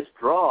 the biggest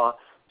draw,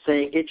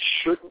 saying it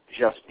shouldn't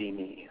just be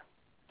me.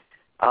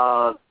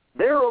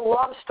 There are a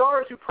lot of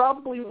stars who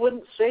probably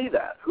wouldn't say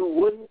that, who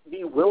wouldn't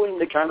be willing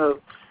to kind of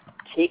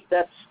take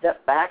that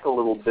step back a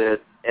little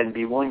bit and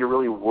be willing to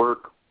really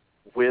work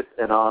with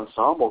an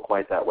ensemble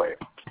quite that way.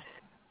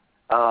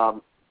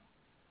 And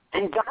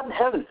God in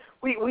heaven,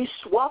 we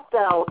swapped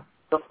out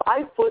the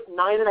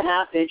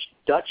 5'9.5"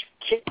 Dutch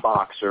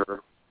kickboxer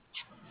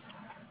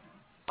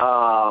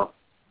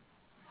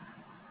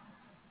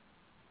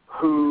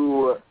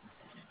who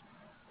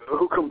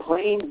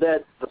complained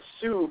that the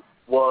suit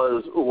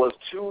was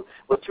too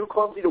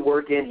clumsy to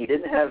work in. He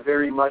didn't have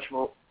very much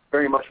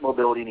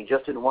mobility, and he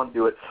just didn't want to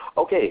do it.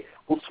 Okay,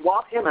 we'll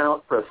swap him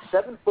out for a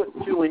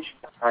 7'2"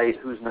 guy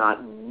who's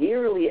not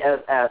nearly as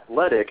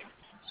athletic,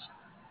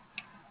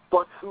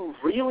 but who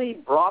really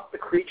brought the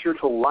creature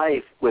to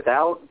life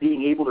without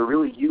being able to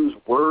really use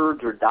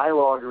words or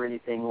dialogue or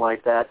anything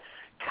like that.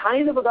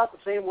 Kind of about the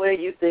same way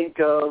you think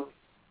of,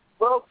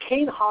 well,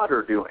 Kane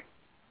Hodder doing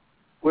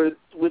with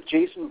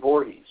Jason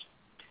Voorhees.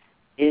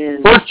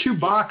 Or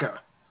Chewbacca.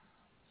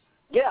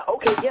 Yeah,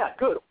 okay, yeah,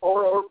 good.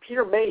 Or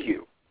Peter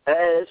Mayhew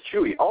as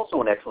Chewie,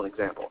 also an excellent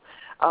example.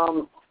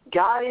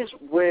 Guys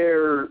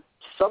where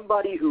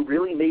somebody who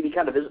really maybe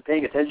kind of isn't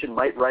paying attention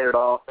might write it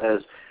off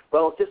as,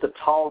 well, it's just a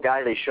tall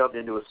guy they shoved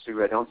into a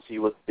suit. I don't see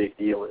what the big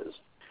deal is.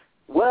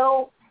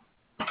 Well,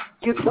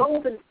 you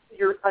don't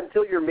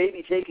until you're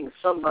maybe taking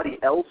somebody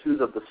else who's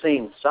of the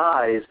same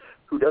size,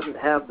 who doesn't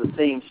have the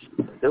same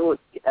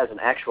ability as an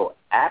actual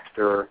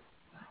actor,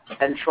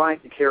 and trying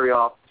to carry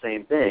off the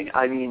same thing.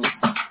 I mean,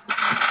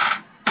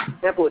 for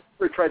example, if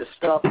you try to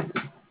stuff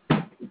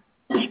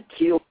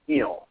Shaquille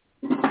O'Neal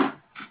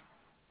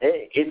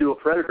into a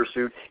Predator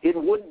suit, it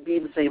wouldn't be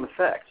the same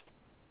effect.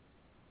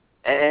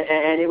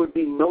 And it would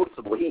be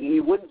noticeable. He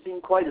wouldn't seem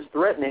quite as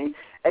threatening,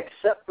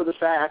 except for the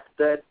fact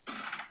that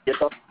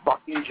it's a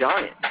fucking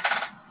giant.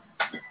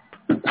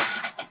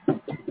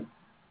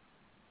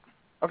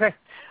 Okay.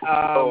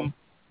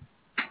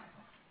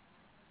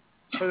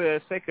 For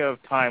the sake of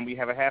time, we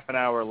have a half an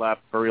hour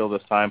left for real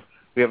this time.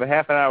 We have a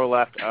half an hour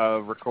left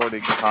of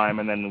recording time,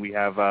 and then we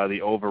have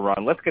the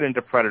overrun. Let's get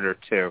into Predator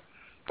 2.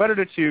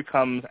 Predator 2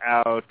 comes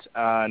out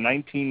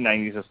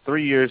 1990, so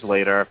 3 years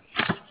later.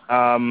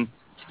 I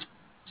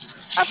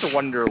have to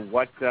wonder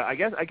what I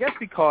guess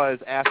because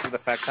after the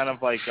fact, kind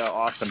of like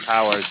Austin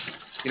Powers,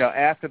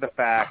 after the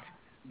fact,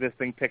 this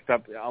thing picked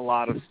up a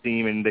lot of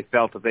steam, and they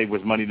felt that there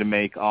was money to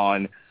make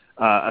on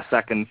a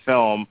second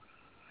film.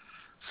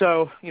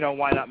 So,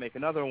 why not make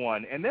another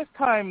one? And this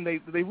time,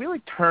 they really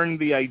turned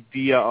the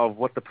idea of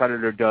what the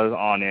Predator does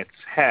on its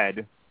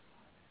head.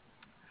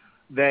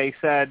 They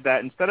said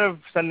that instead of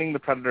sending the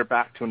Predator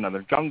back to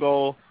another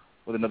jungle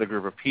with another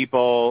group of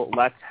people,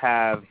 let's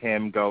have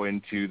him go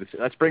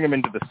let's bring him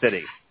into the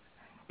city.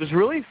 It was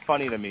really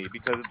funny to me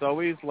because it's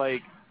always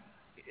like,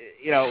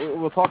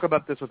 we'll talk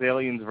about this with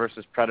Aliens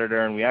versus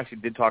Predator, and we actually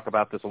did talk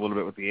about this a little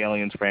bit with the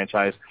Aliens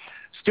franchise.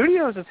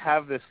 Studios just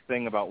have this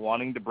thing about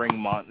wanting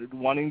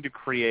to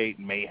create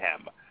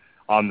mayhem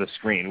on the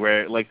screen,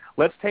 where, like,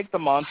 let's take the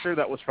monster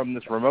that was from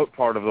this remote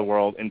part of the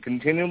world and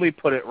continually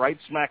put it right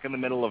smack in the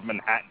middle of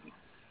Manhattan,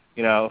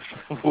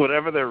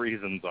 whatever their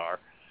reasons are.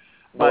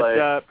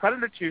 But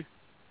Predator 2...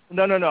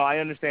 No, I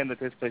understand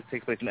that this place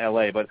takes place in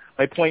L.A., but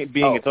my point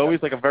being it's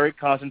always like a very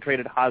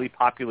concentrated, highly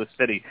populous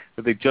city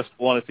that they just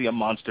want to see a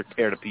monster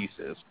tear to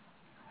pieces.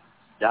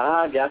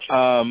 Ah,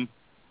 gotcha.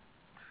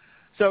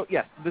 So,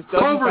 yes, this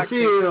does in fact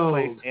take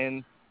place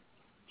in...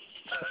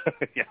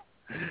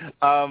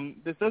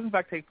 this does in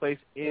fact take place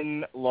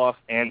in Los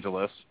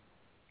Angeles,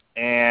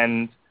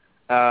 and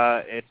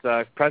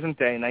it's present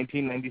day,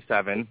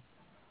 1997.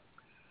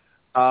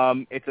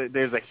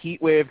 There's a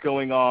heat wave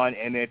going on,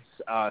 and it's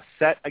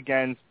set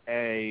against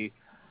a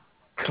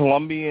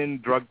Colombian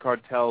drug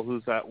cartel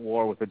who's at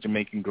war with a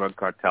Jamaican drug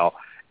cartel.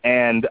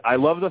 And I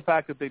love the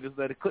fact that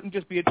that it couldn't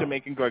just be a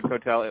Jamaican drug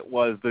cartel; it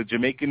was the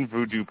Jamaican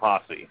Voodoo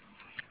Posse,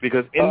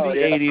 because in the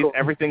 80s, cool,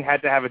 everything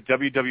had to have a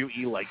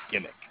WWE-like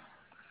gimmick.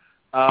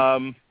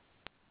 And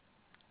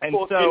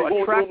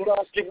so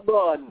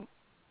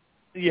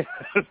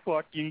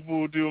fucking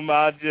voodoo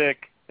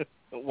magic.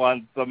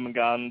 Want some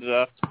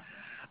ganja?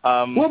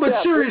 Well,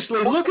 but seriously,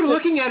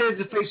 looking at it in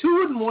the face, who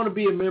wouldn't want to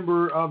be a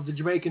member of the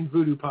Jamaican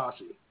Voodoo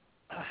Posse?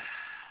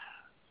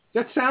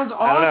 That sounds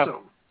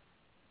awesome.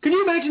 Can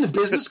you imagine the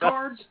business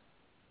cards?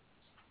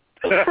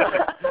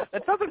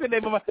 That sounds like the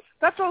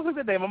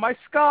name of my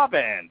ska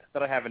band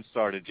that I haven't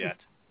started yet.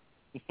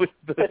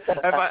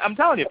 I'm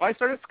telling you, if I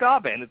start a ska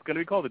band, it's going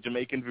to be called the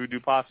Jamaican Voodoo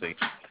Posse.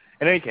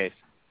 In any case,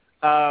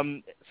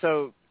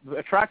 so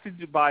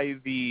attracted by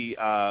the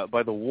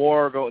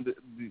war,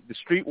 the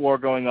street war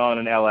going on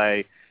in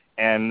L.A.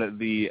 and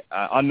the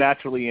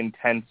unnaturally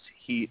intense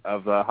heat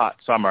of the hot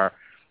summer,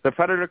 the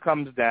Predator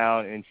comes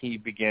down and he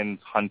begins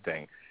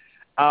hunting.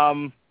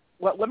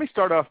 Let me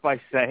start off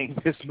by saying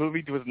this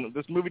movie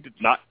did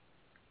not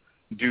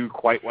do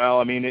quite well.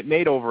 I mean, it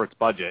made over its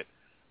budget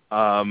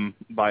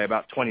by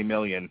about $20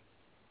 million,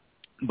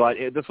 but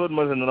this one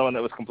was another one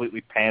that was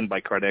completely panned by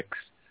critics.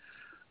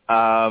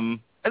 I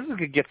just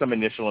could get some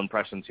initial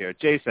impressions here.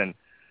 Jason,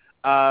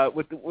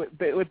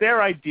 with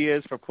their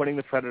ideas for putting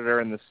the Predator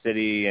in the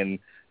city and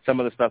some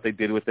of the stuff they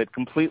did with it,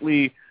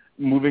 completely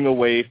moving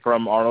away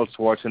from Arnold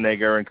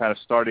Schwarzenegger and kind of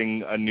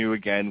starting anew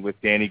again with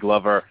Danny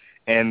Glover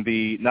and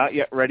the not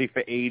yet ready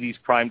for 80s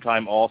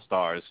primetime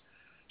all-stars,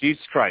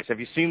 Jesus Christ, have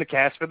you seen the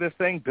cast for this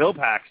thing? Bill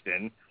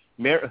Paxton,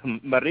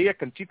 Maria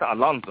Conchita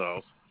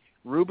Alonso,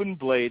 Ruben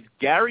Blades,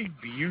 Gary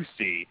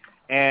Busey,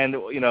 and,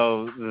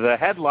 the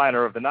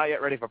headliner of the Not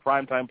Yet Ready for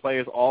Primetime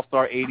Players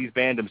All-Star 80s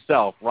band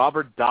himself,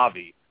 Robert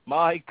Davi.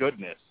 My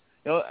goodness.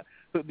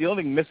 The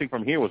only thing missing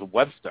from here was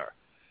Webster.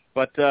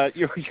 But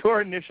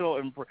your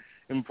initial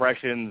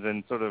impressions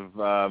and sort of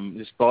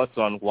just thoughts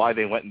on why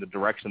they went in the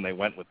direction they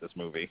went with this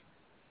movie.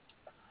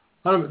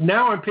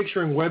 Now I'm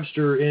picturing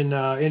Webster in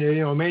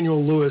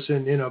Emmanuel Lewis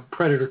in a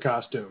Predator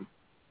costume.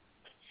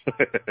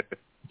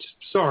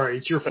 Sorry,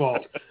 it's your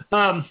fault.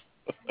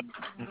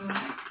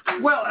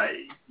 Well,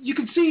 you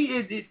can see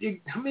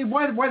it. I mean,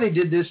 why they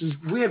did this is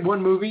we had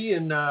one movie,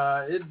 and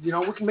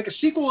we can make a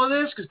sequel of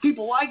this because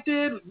people liked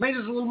it, made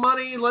us a little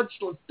money. Let's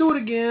do it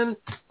again,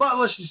 but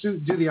let's just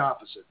do the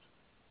opposite.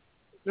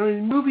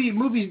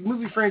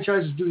 Movie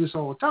franchises do this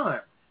all the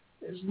time.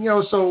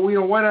 So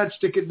why not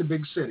stick it in the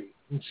big city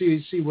and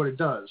see what it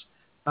does?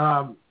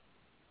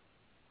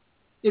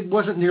 It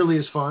wasn't nearly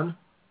as fun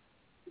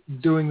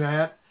doing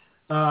that.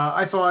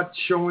 I thought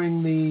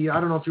showing I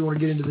don't know if you want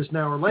to get into this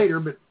now or later,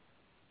 but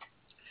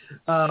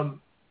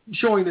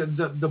showing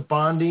the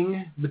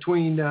bonding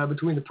between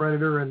the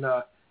Predator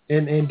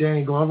and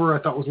Danny Glover,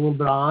 I thought was a little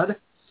bit odd.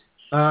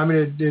 I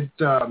mean, it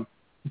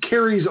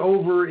carries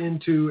over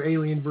into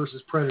Alien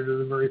versus Predator,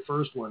 the very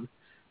first one,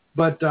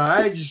 but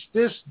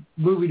this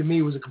movie to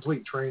me was a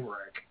complete train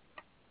wreck.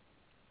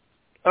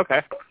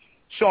 Okay,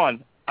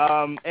 Sean.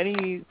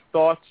 Any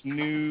thoughts,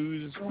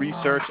 news,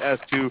 research as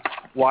to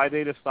why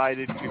they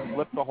decided to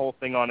flip the whole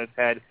thing on its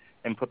head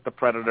and put the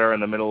Predator in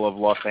the middle of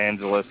Los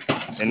Angeles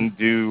and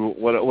do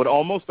what would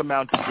almost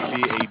amount to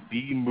be a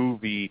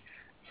B-movie,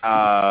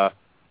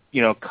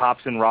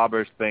 cops and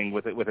robbers thing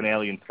with an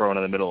alien thrown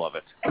in the middle of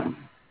it?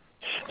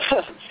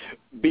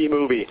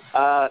 B-movie.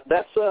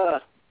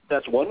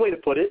 That's one way to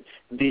put it.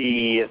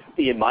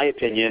 In my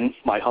opinion,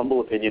 my humble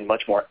opinion,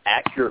 much more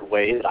accurate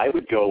way that I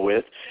would go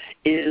with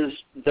is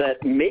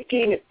that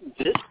making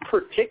this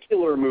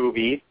particular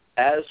movie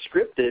as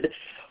scripted,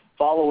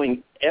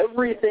 following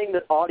everything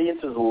that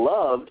audiences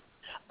loved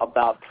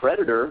about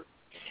Predator,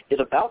 is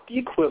about the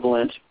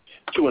equivalent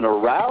to an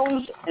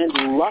aroused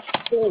and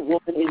lustful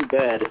woman in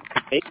bed,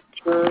 making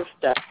sure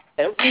that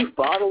every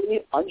bodily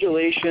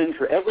undulation,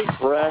 for every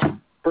breath,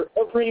 for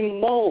every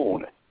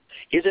moan,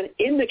 is an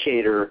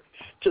indicator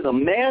to the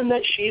man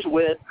that she's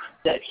with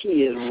that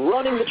he is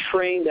running the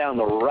train down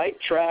the right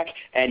track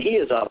and he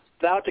is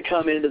about to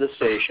come into the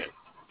station.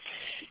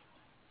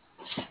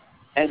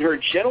 And her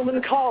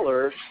gentleman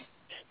caller,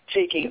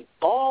 taking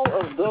all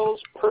of those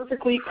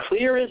perfectly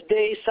clear as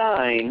day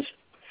signs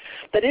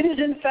that it is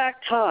in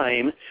fact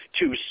time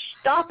to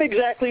stop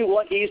exactly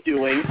what he's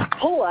doing,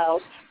 pull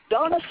out,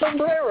 don a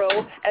sombrero,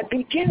 and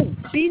begin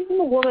beating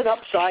the woman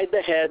upside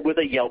the head with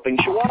a yelping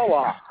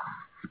chihuahua.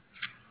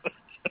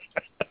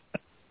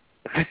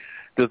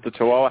 Does the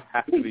chihuahua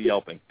have to be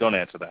yelping? Don't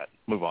answer that.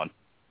 Move on.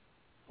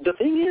 The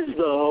thing is,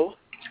 though,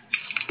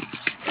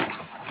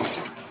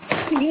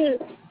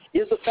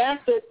 is the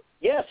fact that,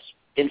 yes,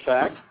 in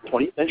fact,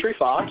 20th Century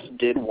Fox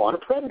did want a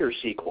Predator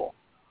sequel.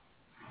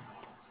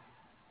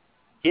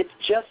 It's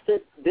just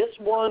that this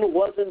one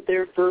wasn't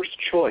their first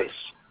choice.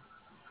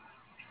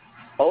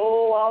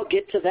 Oh, I'll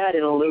get to that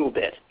in a little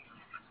bit.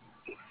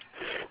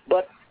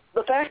 But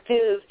the fact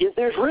is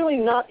there's really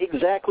not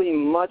exactly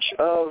much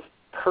of,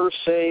 per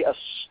se, a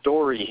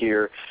story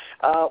here,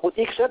 with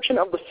the exception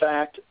of the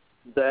fact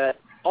that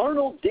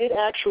Arnold did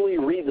actually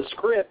read the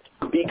script,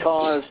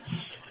 because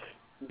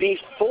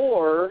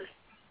before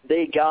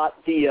they got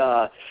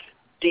the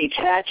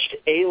detached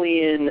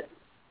alien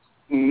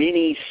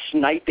mini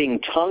sniping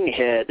tongue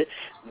head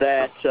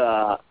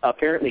that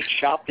apparently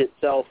chopped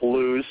itself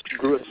loose,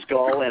 grew a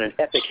skull and an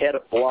epic head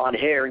of blonde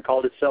hair, and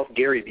called itself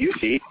Gary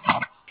Busey,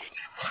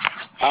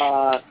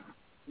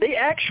 they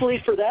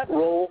actually, for that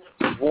role,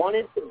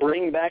 wanted to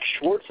bring back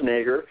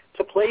Schwarzenegger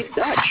to play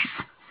Dutch.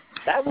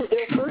 That was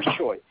their first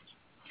choice.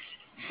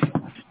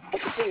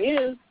 But the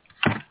thing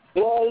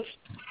was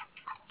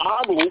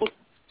Arnold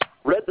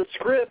read the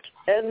script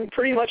and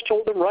pretty much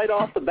told them right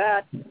off the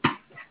bat,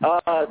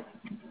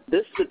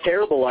 this is a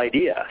terrible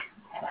idea.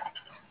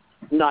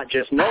 Not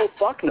just no,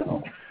 fuck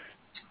no.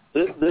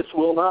 This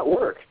will not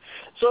work.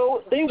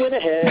 So they went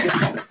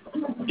ahead,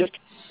 just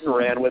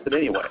ran with it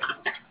anyway.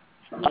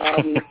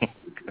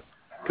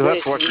 Because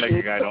that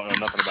Schwarzenegger guy don't know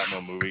nothing about no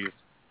movies.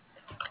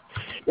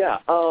 Yeah,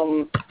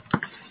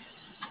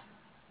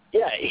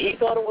 he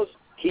thought it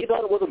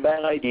was a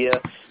bad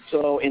idea.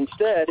 So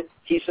instead,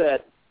 he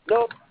said,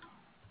 nope,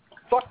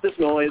 fuck this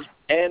noise.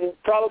 And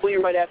probably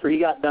right after he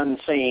got done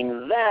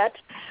saying that,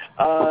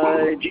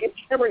 James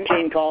Cameron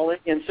came calling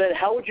and said,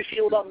 how would you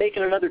feel about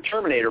making another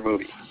Terminator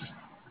movie?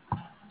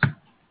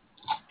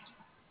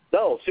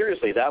 No,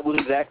 seriously, that was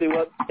exactly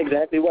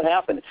what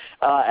happened.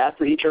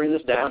 After he turned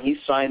this down, he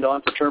signed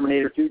on for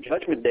Terminator 2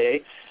 Judgment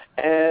Day,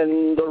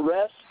 and the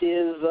rest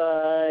is,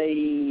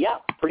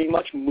 pretty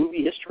much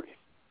movie history.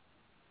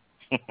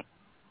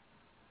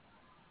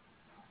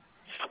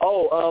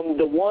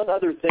 The one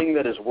other thing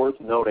that is worth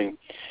noting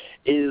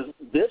is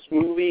this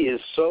movie is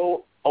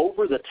so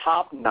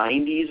over-the-top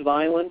 90s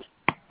violent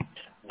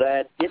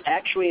that it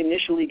actually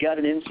initially got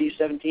an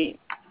NC-17.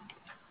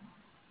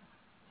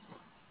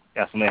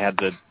 Yes, and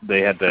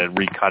they had to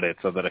recut it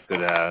so that it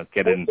could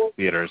get in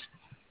theaters.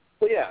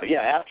 Well,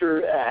 yeah.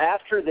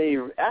 After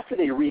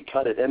they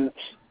recut it, and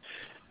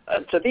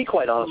to be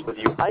quite honest with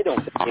you, I don't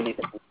think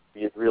anything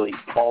is really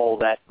all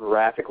that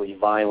graphically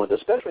violent,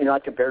 especially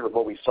not compared with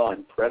what we saw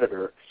in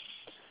Predator.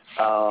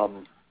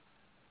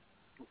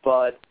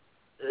 But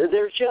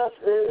there's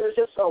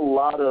just a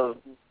lot of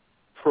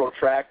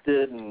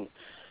protracted and,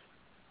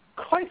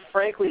 quite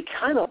frankly,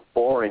 kind of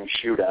boring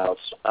shootouts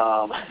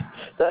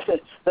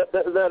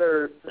that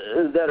are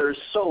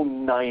so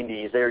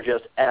 90s. They're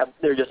just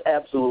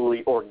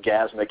absolutely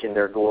orgasmic in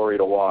their glory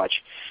to watch.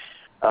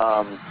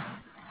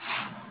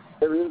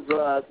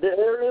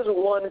 There is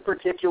one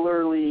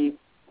particularly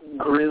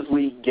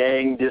grisly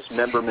gang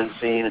dismemberment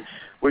scene,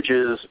 which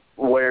is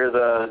where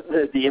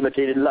the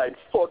imitated line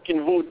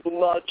 "fucking voodoo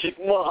magic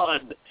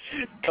man"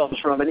 comes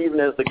from, and even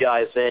as the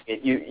guy is saying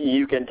it,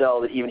 you can tell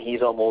that even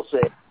he's almost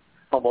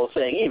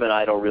saying, even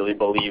I don't really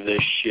believe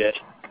this shit.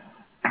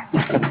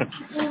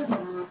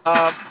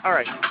 All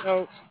right,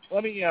 so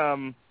let me.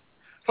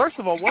 First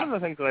of all, one of the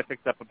things that I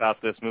picked up about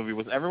this movie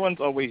was everyone's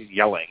always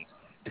yelling.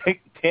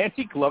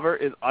 Danny Glover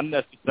is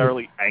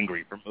unnecessarily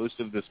angry for most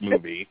of this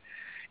movie,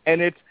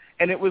 and it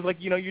was like,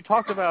 you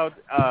talked about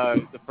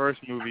the first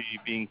movie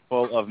being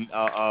full of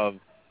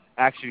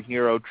action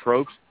hero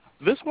tropes.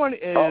 This one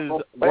is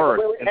worse.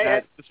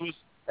 This was.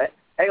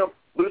 Hang on,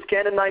 loose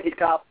cannon 90s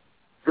cop,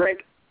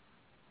 drink.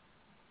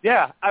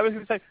 Yeah, I was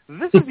going to say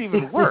this is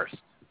even worse.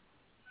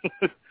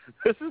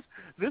 This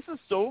is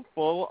so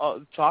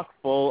chock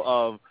full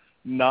of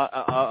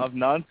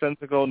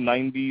nonsensical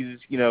 90s,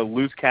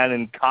 loose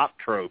cannon cop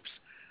tropes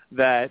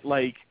that,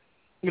 like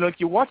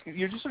you watch,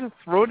 you're just sort of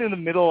thrown in the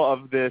middle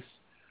of this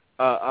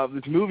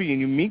movie, and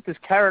you meet this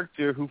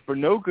character who, for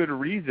no good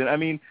reason, I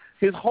mean,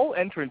 his whole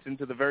entrance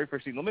into the very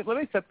first scene. Let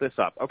me set this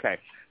up. Okay,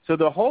 so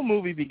the whole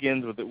movie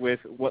begins with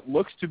what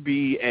looks to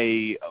be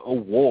a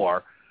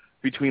war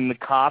between the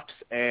cops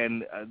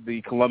and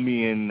the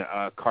Colombian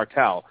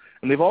cartel,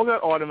 and they've all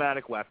got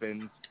automatic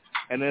weapons.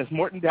 And there's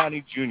Morton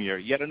Downey Jr.,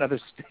 yet another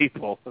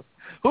staple.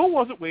 Who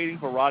wasn't waiting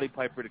for Roddy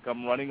Piper to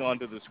come running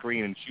onto the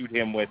screen and shoot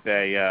him with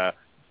a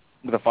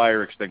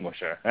fire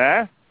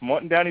extinguisher?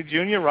 Morton Downey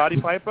Jr., Roddy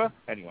Piper.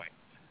 Anyway,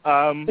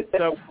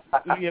 so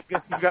you've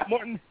got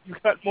Morton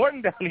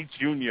Downey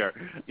Jr.,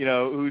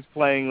 who's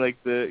playing like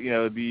the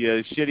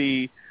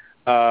shitty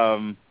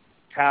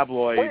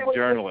tabloid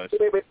journalist.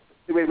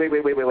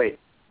 Wait.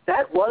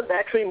 That was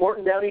actually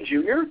Morton Downey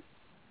Jr.?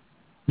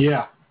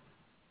 Yeah.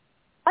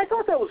 I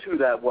thought that was who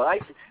that was.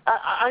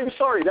 I'm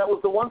sorry, that was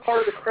the one part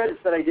of the credits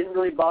that I didn't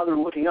really bother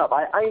looking up.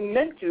 I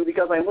meant to,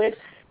 because I went,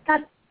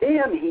 God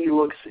damn, he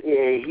looks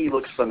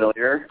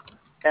familiar.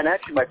 And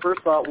actually, my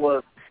first thought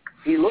was,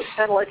 he looks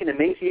kind of like an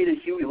emaciated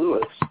Huey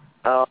Lewis.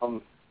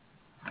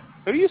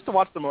 Who used to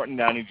watch the Morton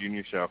Downey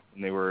Jr. show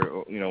when they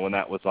were, when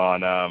that was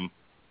on?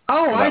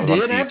 I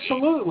did,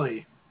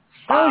 absolutely.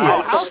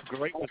 How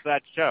great was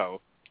that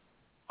show?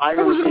 It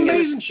was an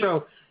amazing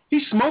show.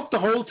 He smoked the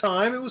whole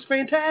time. It was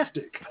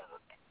fantastic.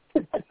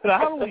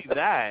 Not only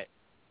that,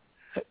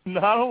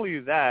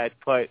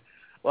 but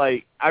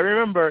like I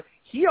remember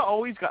he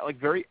always got like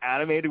very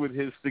animated with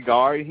his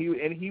cigar, and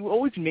he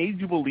always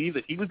made you believe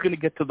that he was going to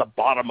get to the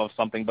bottom of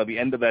something by the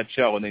end of that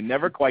show, and they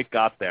never quite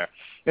got there.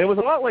 And it was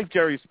a lot like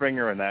Jerry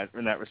Springer in that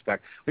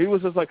respect. He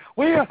was just like,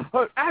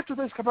 after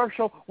this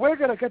commercial, we're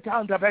going to get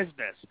down to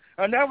business,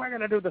 and then we're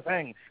going to do the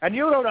thing, and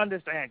you don't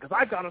understand because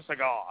I've got a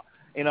cigar.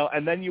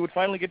 And then you would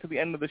finally get to the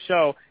end of the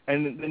show,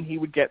 and then he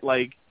would get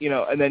like,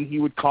 and then he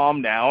would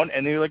calm down,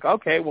 and you're like,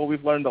 okay, well,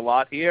 we've learned a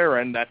lot here,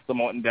 and that's the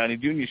Morton Downey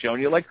Jr. show.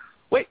 And you're like,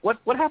 wait,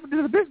 what happened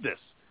to the business?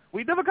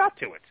 We never got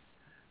to it.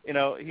 He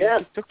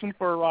just took me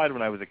for a ride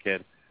when I was a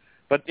kid.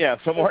 But yeah,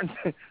 so Morton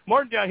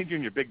Downey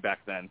Jr., big back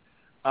then.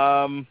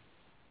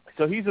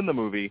 So he's in the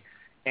movie,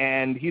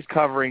 and he's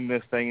covering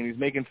this thing, and he's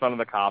making fun of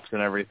the cops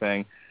and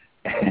everything.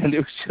 And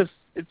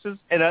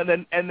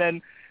and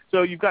then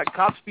so you've got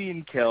cops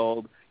being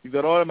killed. You've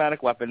got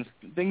automatic weapons.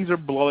 Things are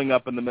blowing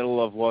up in the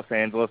middle of Los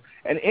Angeles.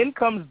 And in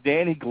comes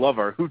Danny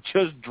Glover, who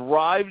just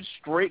drives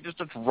straight, just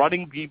starts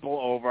running people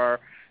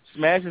over,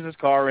 smashes his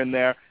car in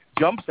there,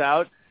 jumps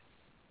out.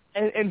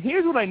 And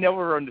here's what I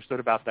never understood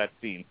about that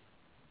scene.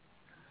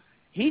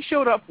 He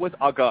showed up with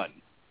a gun.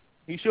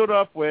 He showed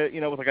up with,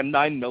 with like a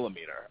 9mm,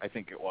 I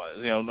think it was.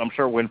 I'm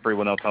sure Winfrey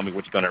will now tell me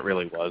which gun it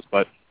really was.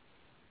 But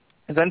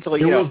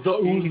essentially, it was the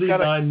Uzi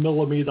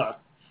 9mm.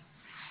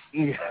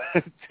 He's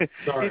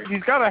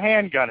got a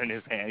handgun in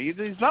his hand.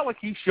 He's not like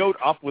he showed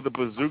up with a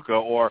bazooka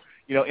or,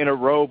 in a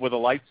robe with a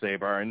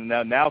lightsaber, and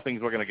now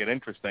things were going to get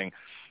interesting.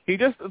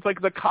 It's like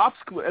the cops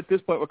at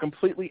this point were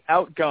completely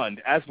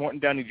outgunned, as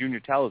Morton Downey Jr.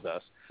 tells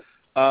us.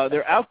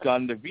 They're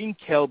outgunned, they're being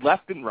killed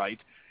left and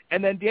right,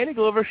 and then Danny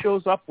Glover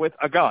shows up with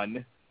a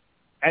gun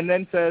and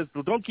then says,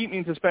 well, don't keep me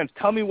in suspense,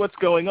 tell me what's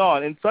going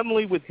on. And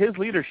suddenly, with his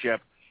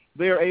leadership,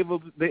 they are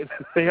able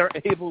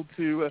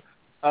to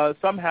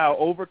somehow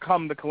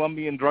overcome the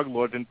Colombian drug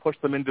lords and push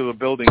them into a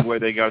building where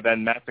they are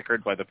then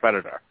massacred by the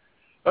Predator.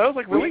 But I was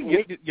like,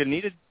 really? You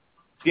needed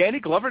Danny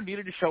Glover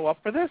needed to show up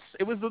for this?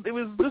 It was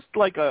just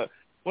like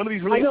one of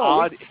these really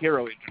odd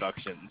hero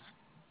introductions.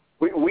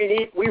 We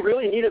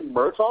really needed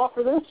Murtaugh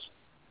for this?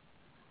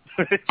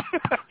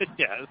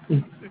 Yes.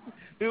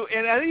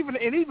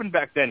 And even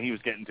back then, he was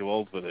getting too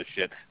old for this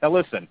shit. Now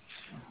listen,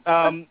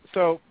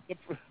 so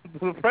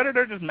the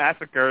Predator just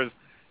massacres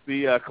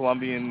the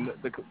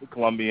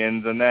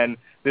Colombians, and then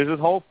there's this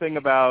whole thing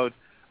about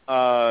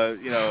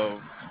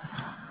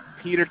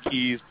Peter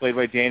Keyes, played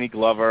by Danny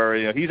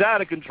Glover. He's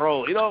out of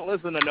control. He don't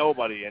listen to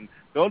nobody, and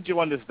don't you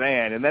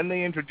understand? And then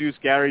they introduce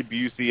Gary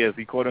Busey as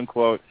the quote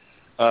unquote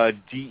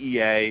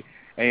DEA.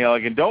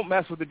 And and don't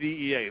mess with the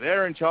DEA.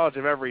 They're in charge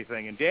of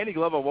everything, and Danny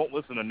Glover won't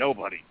listen to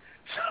nobody.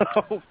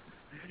 So,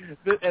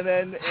 and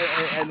then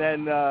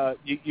the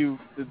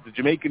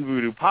Jamaican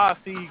Voodoo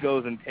Posse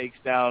goes and takes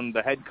down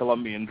the head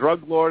Colombian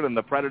drug lord, and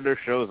the Predator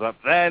shows up.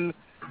 Then,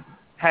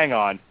 hang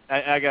on,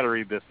 I got to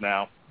read this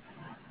now.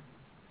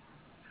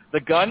 The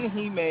gun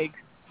he makes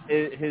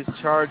his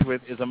charge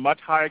with is a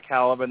much higher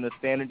caliber than the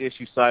standard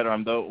issue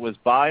sidearm, though it was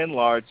by and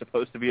large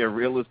supposed to be a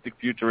realistic,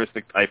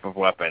 futuristic type of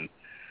weapon.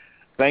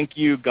 Thank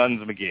you, Guns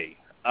McGee.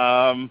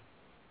 I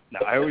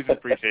always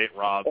appreciate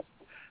Rob.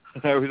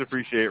 I always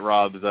appreciate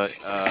Rob's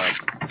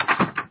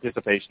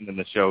participation in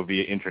the show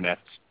via internet.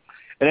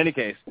 In any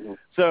case,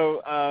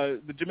 so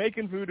the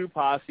Jamaican Voodoo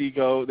Posse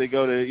go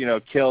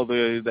to kill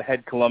the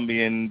head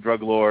Colombian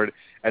drug lord,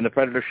 and the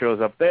Predator shows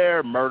up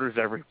there, murders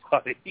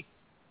everybody.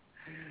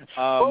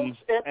 Folks,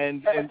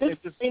 at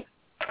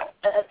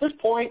this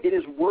point, it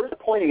is worth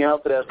pointing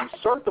out that as we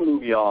start the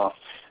movie off,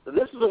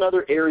 this is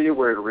another area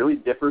where it really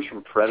differs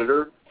from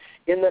Predator.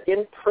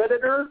 In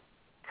Predator,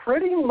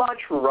 pretty much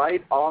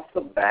right off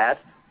the bat,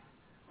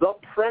 the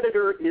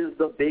Predator is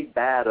the big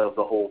bad of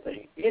the whole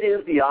thing. It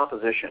is the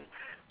opposition.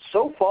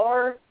 So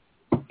far,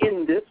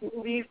 in this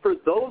movie, for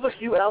those of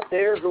you out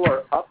there who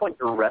are up on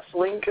your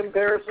wrestling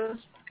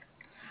comparisons,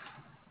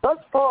 thus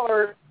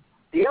far,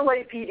 the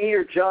LAPD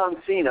or John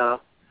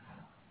Cena,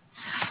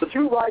 the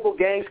two rival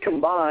gangs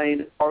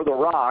combined are The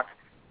Rock,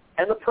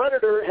 and the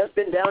Predator has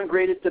been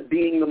downgraded to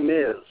being The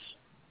Miz.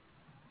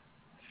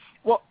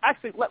 Well,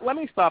 actually, let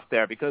me stop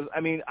there because,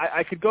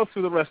 I could go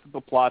through the rest of the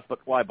plot, but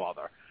why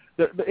bother?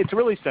 It's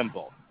really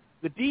simple.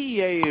 The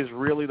DEA is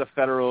really the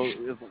federal,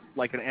 is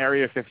like an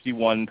Area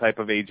 51 type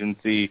of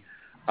agency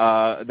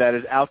that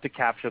is out to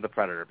capture the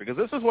Predator, because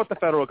this is what the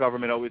federal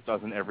government always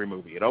does in every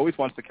movie. It always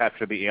wants to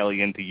capture the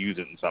alien to use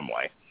it in some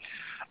way.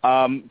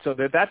 So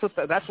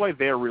that's why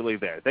they're really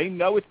there. They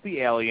know it's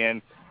the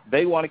alien.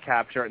 They want to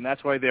capture it, and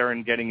that's why they're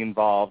getting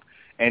involved.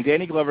 And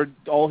Danny Glover,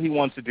 all he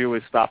wants to do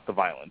is stop the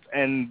violence.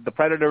 And the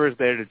Predator is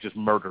there to just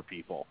murder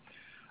people.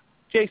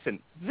 Jason,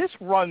 this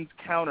runs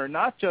counter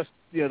not just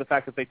the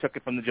fact that they took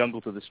it from the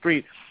jungle to the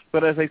street,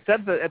 but as I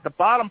said at the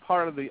bottom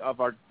part of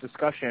our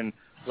discussion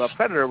about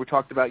Predator, we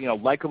talked about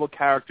likable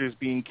characters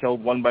being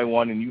killed one by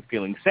one and you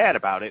feeling sad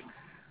about it.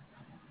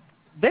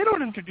 They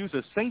don't introduce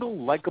a single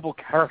likable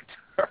character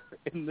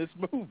in this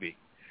movie.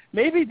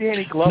 Maybe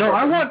Danny Glover. No,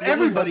 I want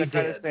everybody that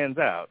kind of stands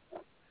out.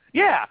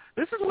 Yeah,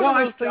 this is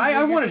one of those things.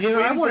 I wanted him.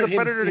 I wanted the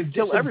Predator him to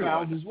kill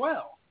everyone as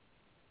well.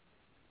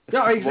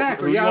 No,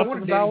 exactly. I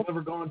wanted Danny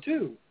Glover gone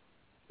too.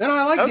 And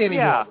I like Danny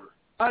Glover.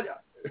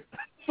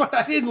 But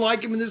I didn't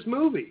like him in this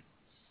movie.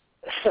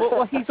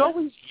 Well, he's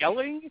always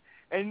yelling,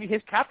 and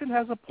his captain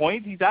has a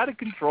point. He's out of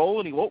control,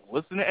 and he won't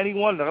listen to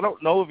anyone. I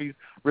don't know if he's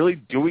really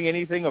doing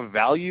anything of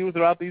value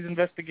throughout these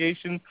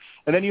investigations.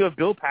 And then you have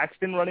Bill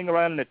Paxton running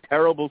around in a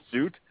terrible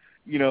suit.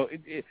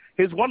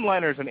 His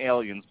one-liners in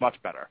Aliens much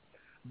better.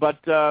 But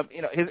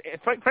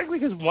frankly,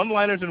 his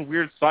one-liners in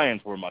Weird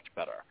Science were much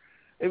better.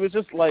 It was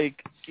just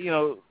like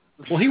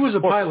Well, he was a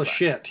pile of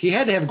shit. He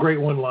had to have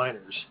great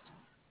one-liners.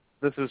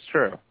 This is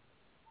true.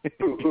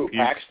 Who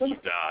Paxton?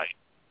 Died.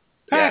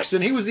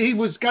 Paxton, yes. he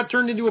got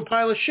turned into a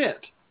pile of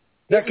shit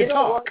that could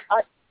talk.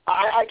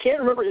 I can't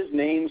remember his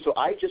name, so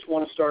I just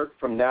want to start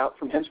from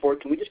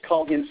henceforth. Can we just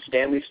call him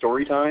Stanley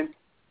Storytime?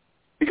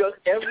 Because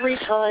every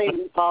time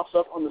he pops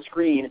up on the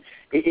screen,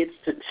 it's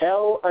to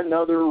tell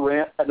another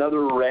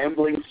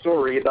rambling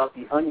story about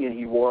the onion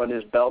he wore on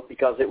his belt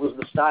because it was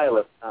the style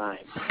at the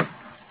time.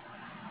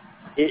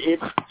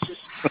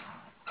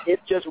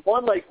 It's just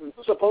one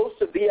supposed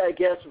to be, I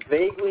guess,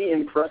 vaguely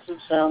impressive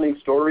sounding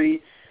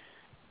story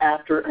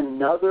after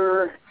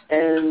another,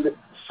 and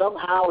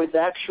somehow it's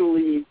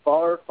actually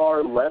far,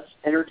 far less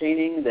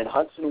entertaining than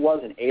Hudson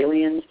was in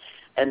Aliens.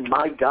 And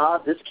my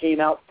God, this came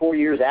out 4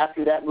 years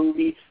after that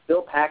movie.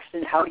 Bill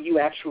Paxton, how do you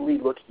actually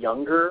look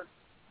younger?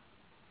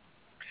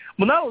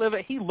 Well, not only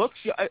that, he looks.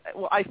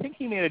 I think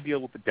he made a deal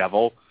with the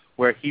devil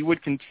where he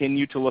would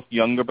continue to look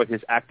younger, but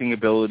his acting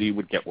ability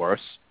would get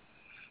worse.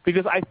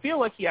 Because I feel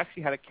like he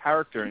actually had a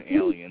character in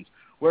Aliens,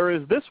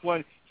 whereas this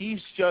one, he's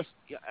just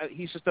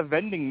a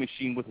vending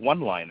machine with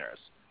one-liners.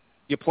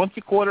 You plunk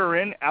your quarter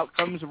in, out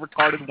comes a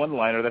retarded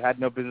one-liner that had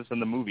no business in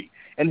the movie.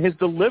 And his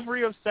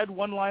delivery of said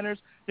one-liners,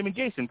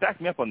 Jason,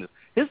 back me up on this.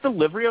 His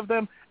delivery of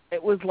them,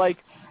 it was like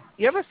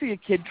you ever see a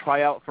kid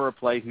try out for a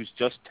play who's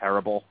just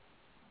terrible?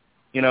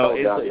 You know,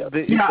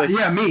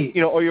 me.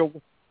 You know, or you're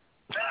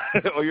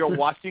or you're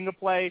watching a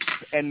play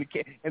and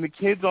the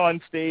kids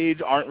on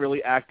stage aren't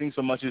really acting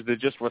so much as they're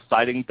just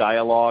reciting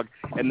dialogue,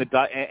 and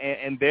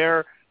and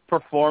their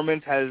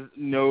performance has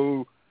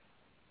no.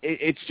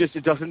 It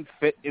doesn't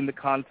fit in the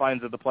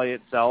confines of the play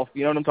itself.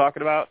 You know what I'm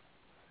talking about?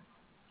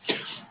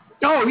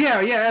 Oh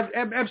yeah,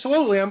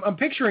 absolutely. I'm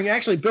picturing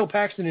actually Bill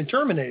Paxton in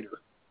Terminator.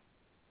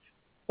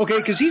 Okay,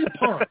 because he's a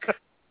punk.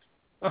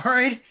 All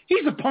right,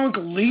 he's the punk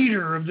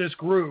leader of this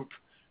group.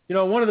 You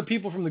know, one of the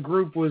people from the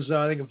group was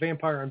I think a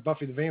vampire on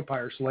Buffy the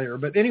Vampire Slayer.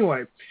 But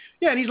anyway,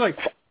 yeah, and he's like,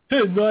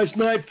 "Hey, nice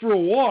night for a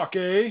walk,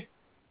 eh?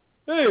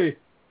 Hey,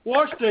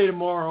 wash day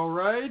tomorrow,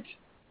 right?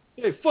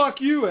 Hey,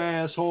 fuck you,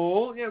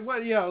 asshole." Yeah,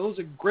 well, yeah, those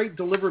are great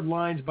delivered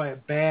lines by a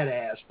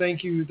badass.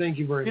 Thank you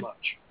very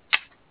much.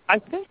 I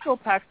think Bill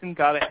Paxton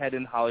got ahead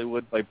in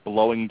Hollywood by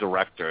blowing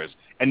directors,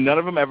 and none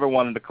of them ever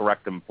wanted to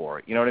correct him for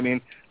it. You know what I mean?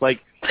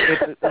 Like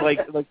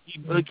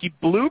he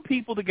blew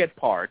people to get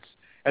parts,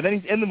 and then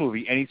he's in the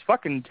movie, and he's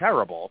fucking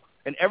terrible,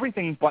 and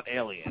everything but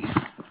Aliens.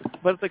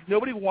 But it's like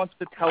nobody wants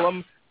to tell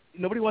him,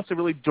 nobody wants to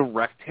really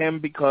direct him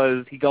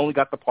because he only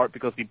got the part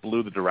because he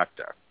blew the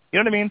director. You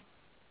know what I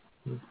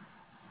mean?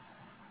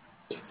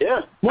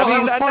 Yeah. Well,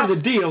 that was part of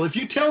the deal. If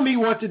you tell me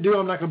what to do,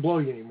 I'm not going to blow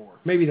you anymore.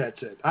 Maybe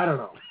that's it. I don't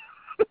know.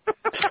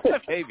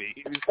 Maybe.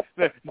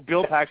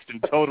 Bill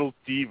Paxton, total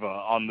diva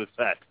on the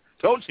set.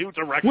 Don't you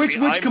direct which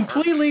me. Which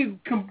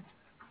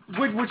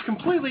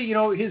completely, you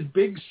know, his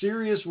big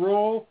serious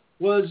role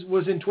was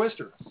in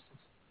Twister,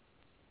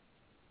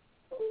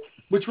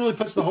 which really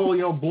puts the whole,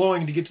 you know,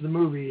 blowing to get to the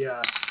movie,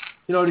 you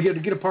know, to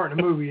get a part in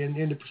the movie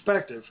into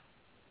perspective.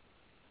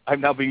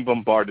 I'm now being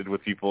bombarded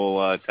with people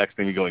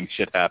texting me going,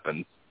 "Shit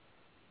happens."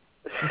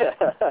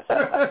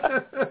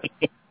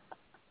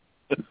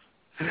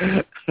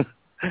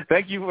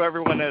 Thank you,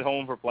 everyone at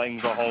home, for playing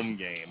the home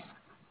game.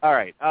 All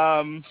right.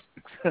 I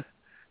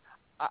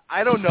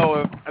don't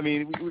know if,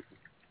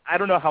 I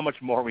don't know how much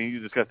more we need to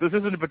discuss. This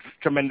isn't a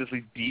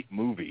tremendously deep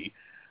movie.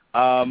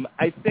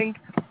 I think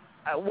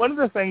one of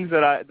the things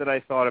that I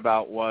thought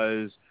about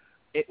was,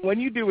 when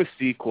you do a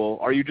sequel,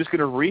 are you just going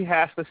to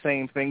rehash the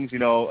same things? You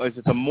know, is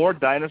it a more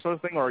dinosaur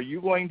thing, or are you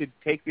going to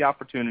take the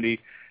opportunity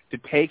to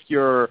take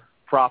your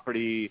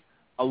property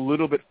a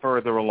little bit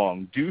further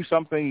along, do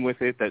something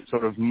with it that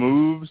sort of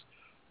moves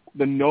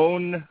the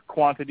known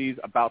quantities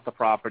about the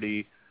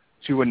property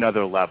to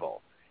another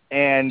level?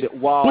 And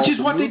while which is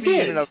what they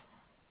did.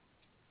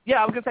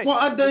 Yeah, I was gonna say.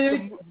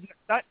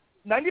 Well,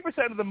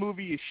 90% of the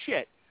movie is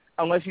shit,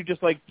 unless you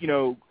just like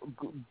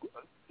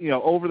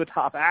over the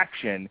top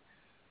action.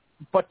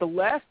 But the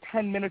last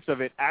 10 minutes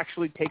of it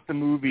actually take the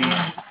movie.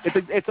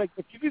 It's like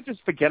if you could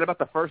just forget about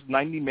the first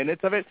 90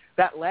 minutes of it,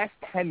 that last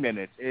 10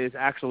 minutes is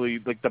actually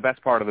like the best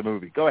part of the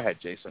movie. Go ahead,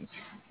 Jason.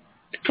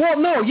 Well,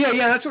 no,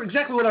 yeah, that's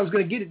exactly what I was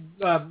going to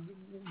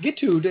get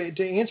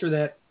to answer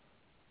that.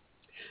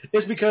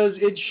 Is because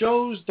it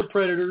shows the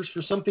Predators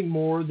for something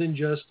more than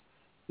just,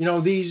 you know,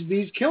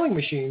 these killing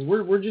machines.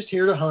 We're just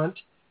here to hunt.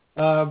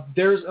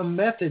 There's a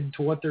method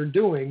to what they're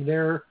doing.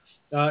 There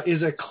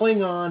is a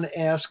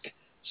Klingon-esque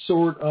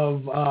sort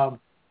of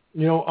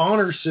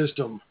honor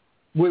system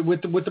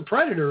with the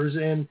Predators,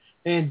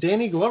 and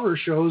Danny Glover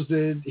shows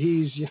that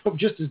he's, you know,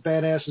 just as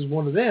badass as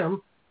one of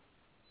them.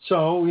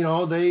 So, you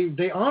know,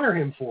 they honor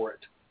him for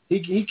it.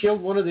 He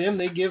killed one of them.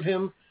 They give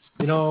him,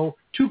 you know,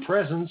 two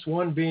presents,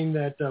 one being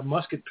that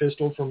musket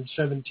pistol from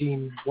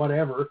 17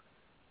 whatever,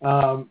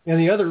 and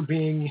the other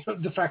being, you know,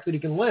 the fact that he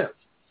can live.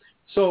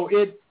 So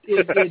it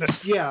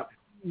yeah,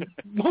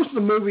 most of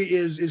the movie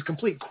is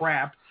complete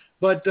crap.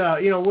 But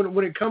you know,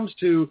 when it comes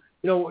to,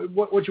 you know,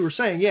 what you were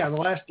saying, yeah, the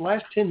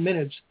last 10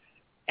 minutes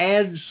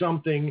adds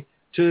something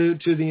to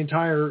the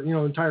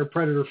entire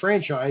Predator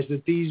franchise,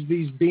 that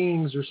these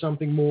beings are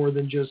something more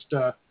than just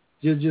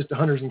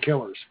hunters and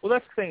killers. Well,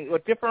 that's the thing.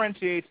 What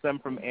differentiates them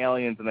from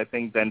Aliens, and I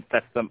think then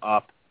sets them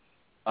up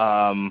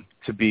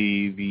to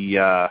be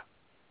the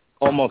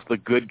almost the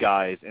good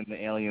guys in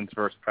the Aliens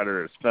vs.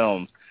 Predators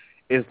films,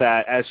 is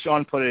that, as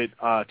Sean put it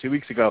 2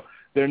 weeks ago,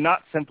 they're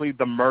not simply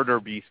the Murder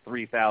Beast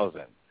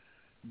 3000.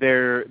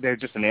 They're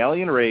just an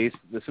alien race.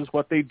 This is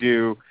what they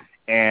do.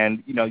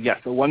 And, you know,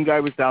 yes, the one guy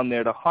was down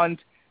there to hunt.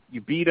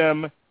 You beat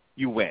him,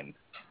 you win.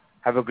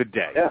 Have a good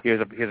day. Yeah.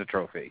 Here's a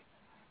trophy.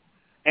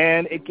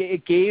 And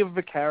it gave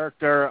the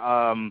character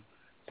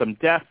some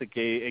depth.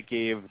 It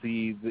gave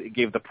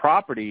the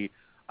property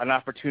an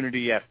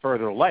opportunity at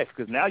further life,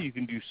 because now you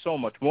can do so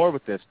much more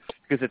with this,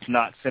 because it's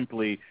not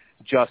simply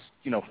just,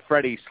 you know,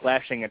 Freddy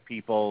slashing at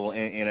people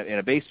in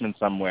a basement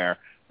somewhere,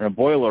 or a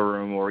boiler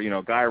room, or, you know,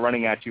 a guy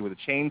running at you with a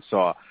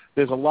chainsaw.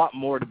 There's a lot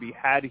more to be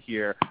had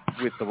here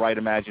with the right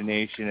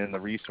imagination and the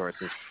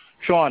resources.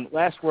 Sean,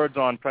 last words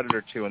on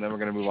Predator 2, and then we're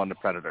going to move on to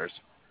Predators.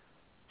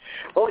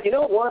 Well, you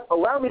know what?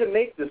 Allow me to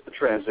make this the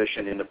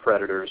transition into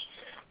Predators.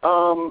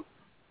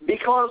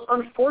 Because,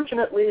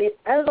 unfortunately,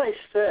 as I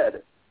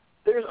said,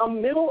 there's a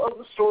middle of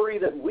the story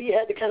that we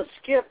had to kind of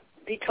skip,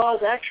 because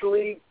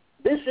actually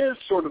this is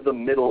sort of the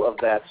middle of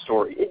that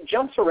story. It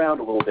jumps around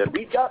a little bit.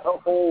 We've got a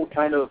whole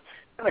kind of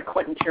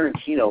Quentin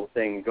Tarantino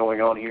thing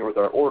going on here with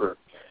our order.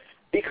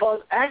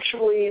 Because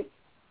actually,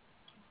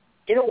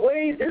 in a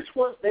way, this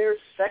was their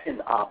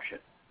second option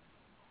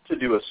to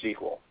do a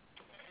sequel.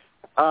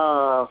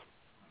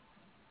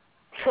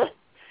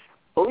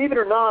 Believe it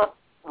or not,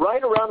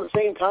 right around the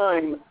same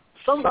time,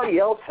 somebody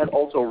else had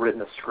also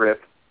written a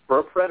script for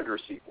a Predator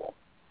sequel,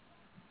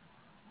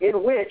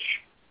 in which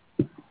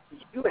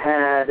you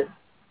had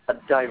a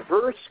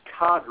diverse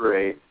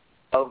cadre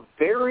of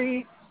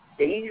very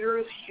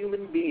dangerous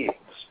human beings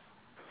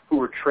who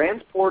were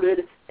transported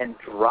and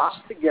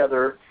dropped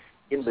together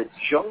in the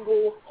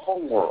jungle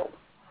homeworld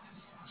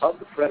of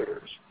the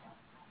Predators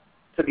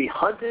to be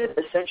hunted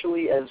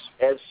essentially as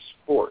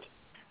sport,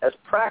 as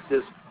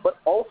practice, but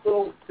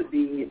also to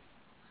be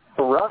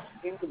thrust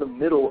into the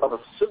middle of a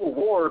civil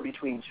war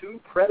between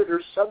two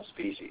Predator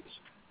subspecies.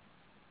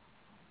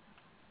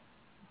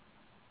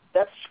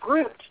 That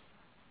script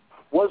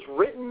was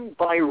written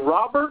by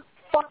Robert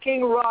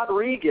fucking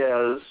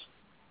Rodriguez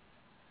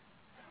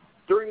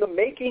during the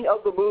making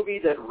of the movie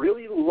that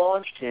really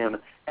launched him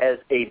as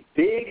a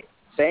big,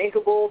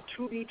 bankable,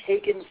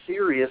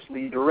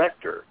 to-be-taken-seriously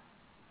director,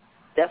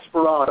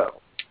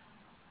 Desperado.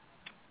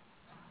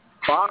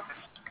 Fox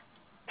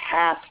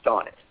passed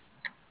on it.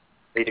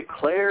 They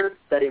declared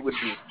that it would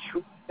be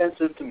too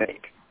expensive to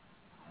make.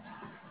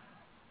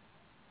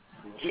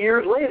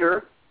 Years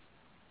later,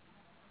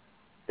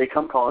 they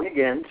come calling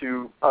again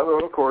to,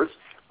 of course,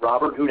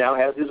 Robert, who now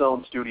has his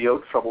own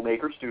studio,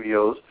 Troublemaker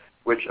Studios,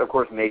 which, of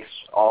course, makes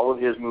all of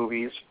his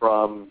movies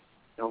from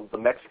the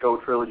Mexico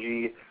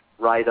trilogy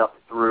right up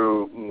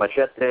through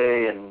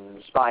Machete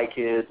and Spy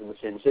Kids and the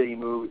Sin City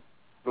movies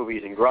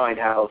and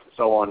Grindhouse and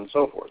so on and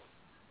so forth.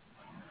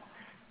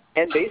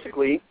 And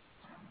basically,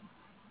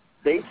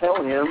 they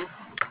tell him,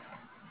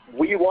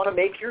 we want to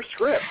make your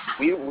script.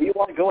 We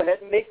want to go ahead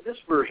and make this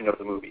version of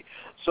the movie.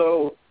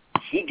 So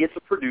he gets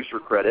a producer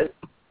credit,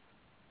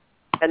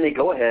 and they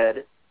go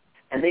ahead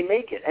and they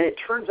make it. And it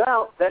turns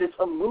out that it's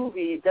a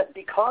movie that,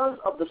 because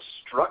of the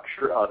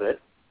structure of it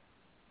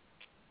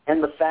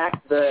and the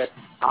fact that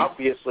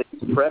obviously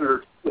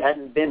Predator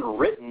hadn't been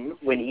written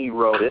when he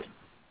wrote it,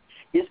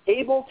 is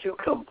able to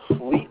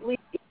completely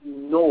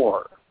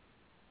ignore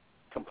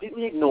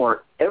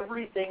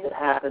everything that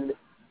happened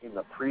in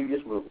the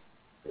previous movie.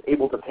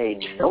 Able to pay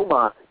no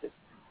mind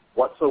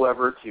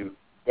whatsoever to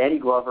Danny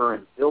Glover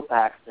and Bill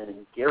Paxton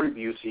and Gary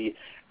Busey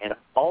and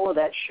all of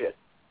that shit.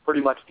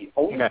 Pretty much the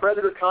only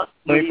Predator continuity.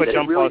 Let me put you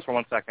on pause for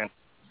 1 second.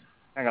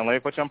 Hang on, let me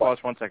put you on pause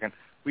for 1 second.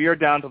 We are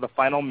down to the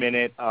final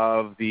minute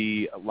of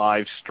the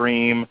live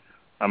stream.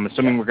 I'm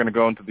assuming we're going to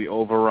go into the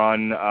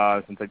overrun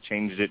since I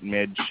changed it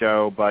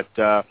mid-show. But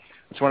I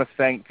just want to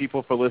thank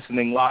people for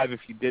listening live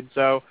if you did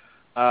so.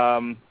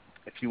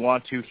 If you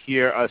want to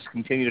hear us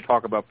continue to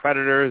talk about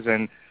Predators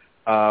and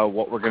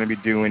what we're going to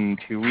be doing in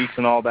 2 weeks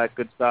and all that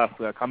good stuff,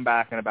 come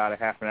back in about a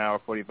half an hour,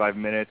 45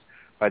 minutes.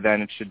 By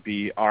then it should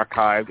be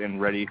archived and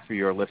ready for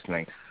your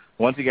listening.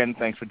 Once again,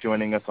 thanks for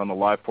joining us on the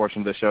live portion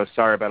of the show.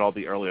 Sorry about all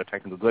the earlier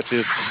technical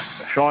glitches.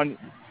 Sean,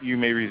 you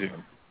may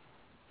resume.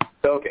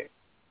 Okay.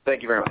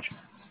 Thank you very much.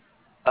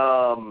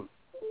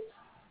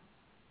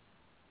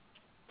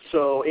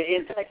 So,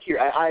 in fact, here,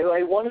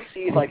 I want to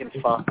see if I can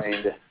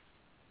find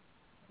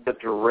the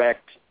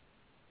direct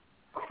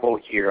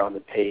quote here on the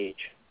page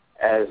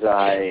as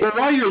I... But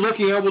while you're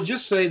looking, I will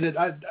just say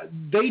that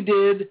they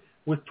did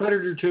with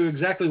Predator 2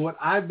 exactly what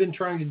I've been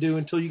trying to do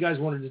until you guys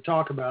wanted to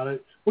talk about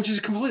it, which is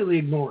completely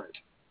ignore it.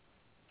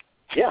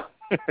 Yeah.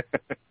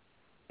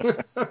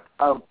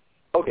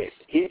 Okay,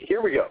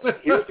 here we go.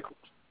 Here's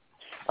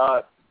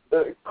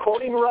the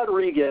quoting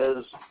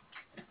Rodriguez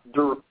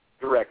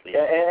directly.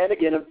 And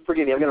again,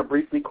 forgive me, I'm going to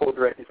briefly quote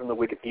directly from the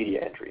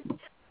Wikipedia entry.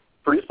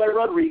 Produced by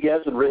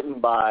Rodriguez and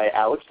written by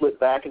Alex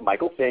Litvak and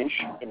Michael Finch,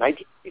 in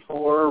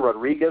 1954,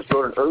 Rodriguez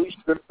wrote an early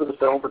script for the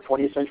film for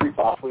 20th Century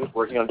Fox when he was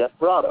working on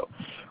Desperado.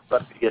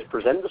 Rodriguez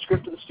presented the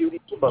script to the studio,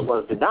 but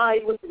was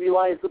denied when he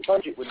realized the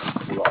budget would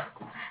be too low.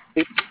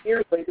 15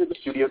 years later, the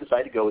studio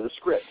decided to go with the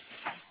script.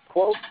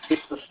 Quote,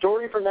 it's the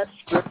story from that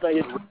script I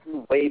had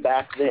written way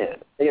back then.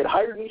 They had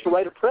hired me to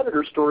write a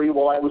Predator story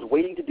while I was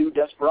waiting to do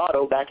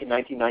Desperado back in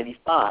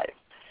 1995.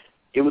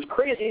 It was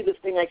crazy, this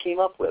thing I came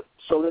up with.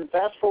 So then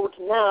fast forward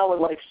to now, and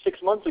like 6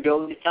 months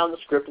ago, they found the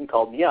script and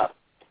called me up.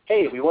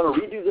 Hey, we want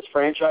to redo this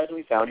franchise, and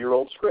we found your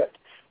old script.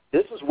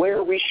 This is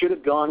where we should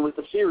have gone with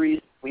the series.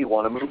 We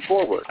want to move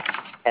forward.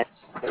 And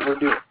that's what we're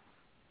doing.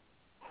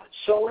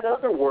 So in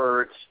other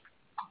words,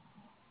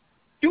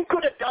 you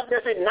could have done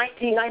this in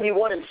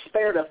 1991 and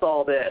spared us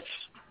all this.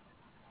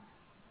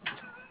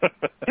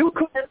 You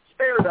could have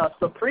spared us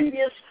the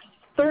previous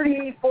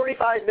 30,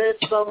 45 minutes,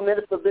 some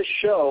minutes of this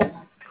show.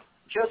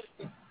 Just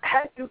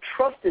had you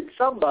trusted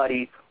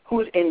somebody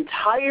whose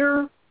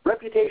entire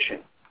reputation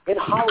in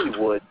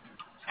Hollywood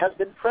has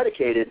been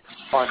predicated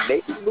on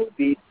making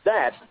movies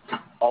that,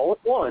 all at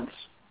once,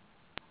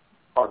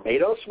 are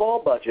made on a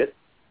small budget,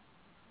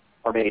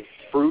 are made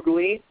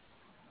frugally,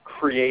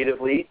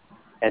 creatively,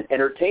 and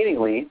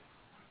entertainingly,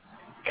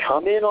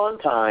 come in on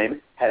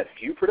time, have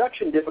few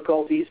production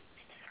difficulties,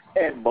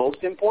 and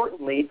most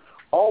importantly,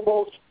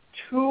 almost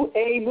to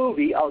a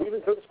movie, I'll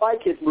even throw the Spy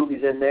Kids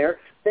movies in there,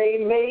 they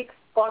make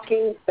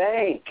fucking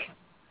bank.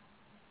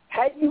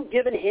 Had you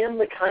given him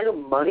the kind of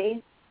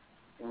money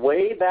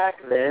way back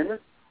then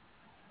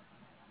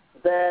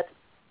that...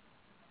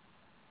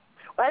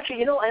 Well, actually,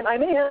 you know, I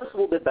may have this a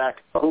little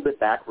bit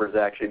backwards,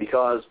 actually,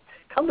 because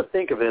come to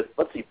think of it,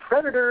 let's see,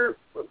 Predator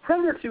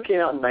 2 came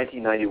out in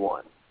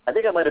 1991. I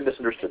think I might have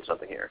misunderstood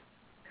something here.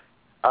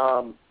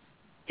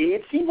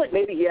 It seems like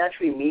maybe he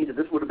actually means that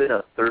this would have been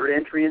a third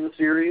entry in the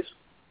series.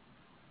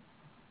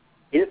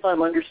 If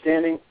I'm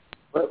understanding,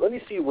 let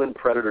me see when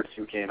Predator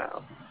 2 came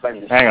out.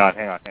 Hang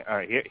on. All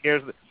right,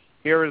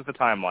 here is the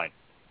timeline.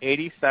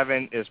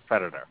 87 is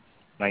Predator.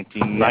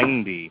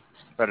 1990,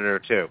 Predator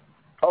 2.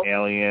 Oh,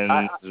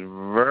 Aliens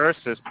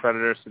versus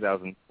Predators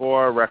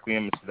 2004.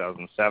 Requiem is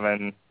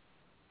 2007.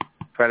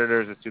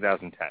 Predators is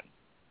 2010.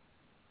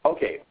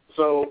 Okay,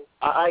 so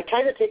I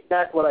kind of take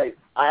back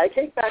I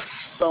take back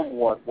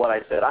somewhat what I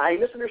said. I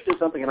misunderstood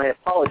something, and I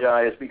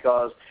apologize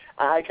because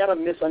I kind of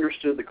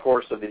misunderstood the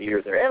course of the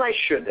year there, and I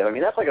should have. I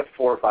mean, that's like a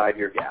 4 or 5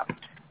 year gap.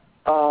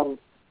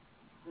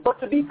 But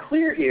to be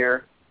clear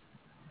here,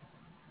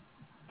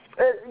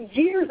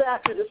 years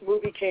after this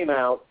movie came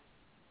out,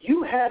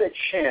 you had a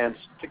chance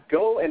to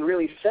go and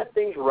really set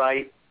things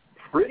right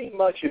pretty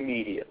much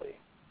immediately.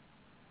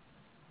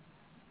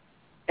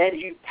 And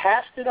you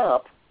passed it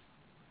up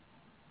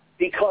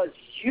because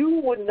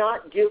you would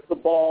not give the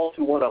ball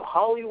to one of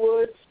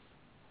Hollywood's,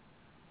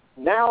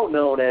 now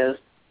known as,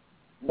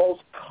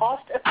 most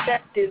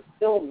cost-effective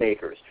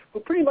filmmakers, who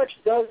pretty much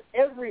does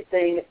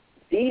everything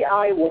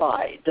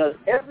DIY, does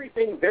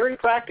everything very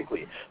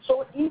practically.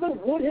 So it even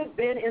would have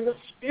been in the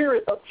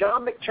spirit of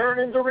John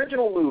McTiernan's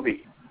original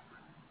movie.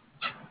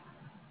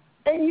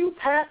 And you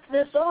passed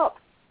this up.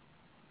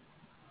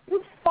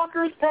 You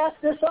fuckers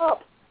passed this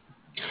up.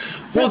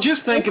 Well,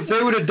 just think, if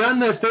they would have done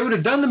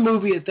the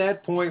movie at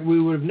that point, we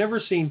would have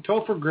never seen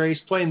Topher Grace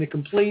playing the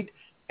complete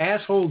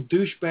asshole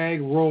douchebag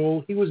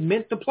role he was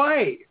meant to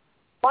play.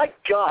 My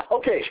God.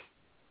 Okay,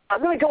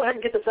 I'm going to go ahead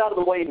and get this out of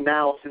the way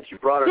now since you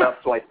brought it up,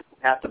 so I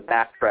have to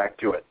backtrack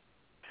to it.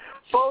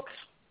 Folks,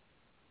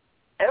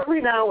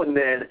 every now and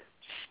then,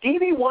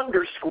 Stevie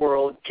Wonder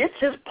Squirrel gets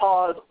his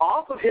paws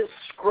off of his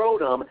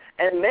scrotum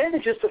and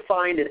manages to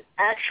find an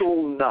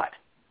actual nut.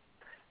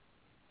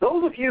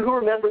 Those of you who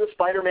remember the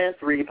Spider-Man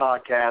 3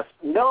 podcast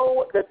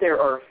know that there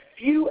are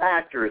few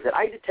actors that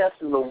I detest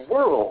in the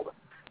world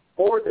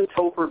more than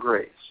Topher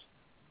Grace.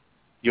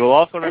 You will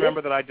also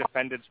remember that I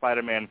defended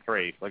Spider-Man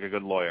 3 like a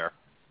good lawyer.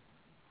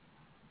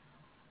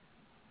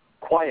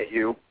 Quiet,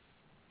 you.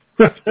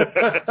 Go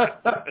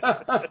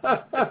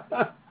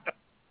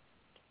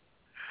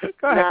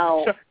ahead.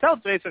 Now, tell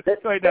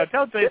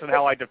Jason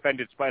how I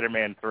defended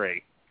Spider-Man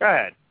 3. Go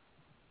ahead.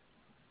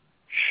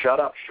 Shut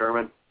up,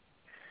 Sherman.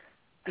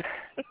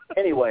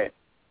 Anyway,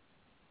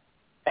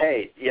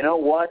 hey, you know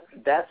what?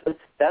 That's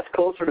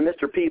closer to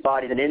Mr.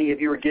 Peabody than any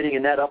of you are getting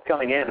in that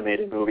upcoming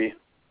animated movie.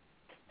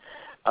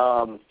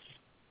 I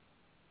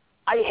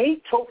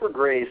hate Topher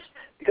Grace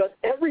because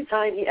every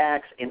time he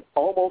acts in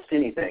almost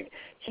anything,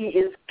 he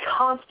is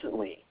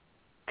constantly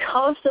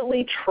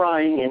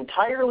trying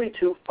entirely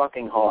too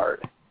fucking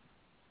hard.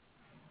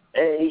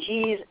 And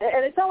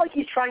it's not like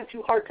he's trying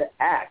too hard to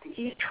act.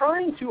 He's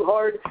trying too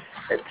hard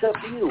to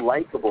be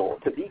likable,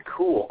 to be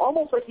cool.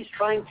 Almost like he's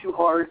trying too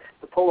hard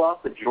to pull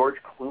off the George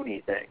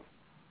Clooney thing.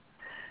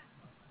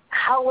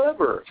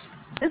 However,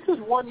 this is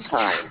one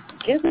time,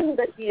 given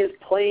that he is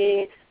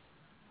playing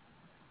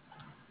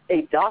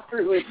a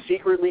doctor who is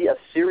secretly a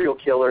serial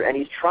killer and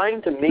he's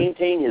trying to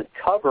maintain his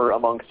cover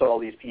amongst all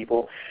these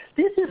people,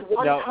 this is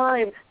one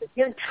time that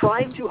him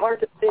trying too hard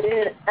to fit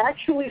in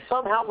actually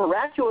somehow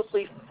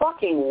miraculously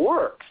fucking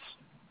works.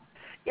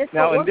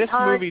 Now, in this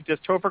movie, does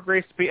Topher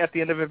Grace at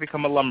the end of it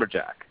become a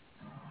lumberjack?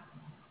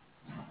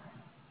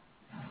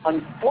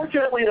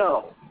 Unfortunately,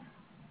 no.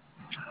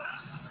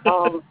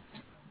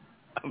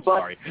 I'm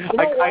sorry.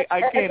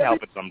 I can't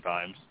help it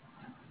sometimes.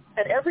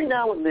 And every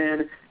now and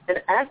then, an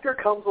actor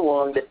comes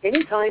along that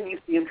anytime you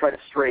see him try to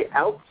stray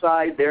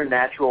outside their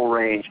natural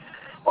range,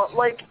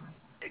 like,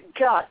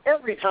 God,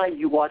 every time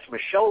you watch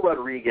Michelle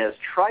Rodriguez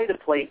try to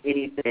play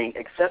anything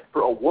except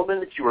for a woman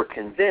that you are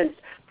convinced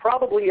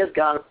probably has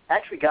got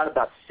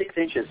about 6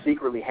 inches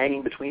secretly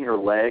hanging between her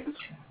legs,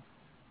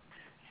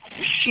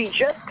 she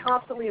just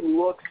constantly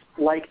looks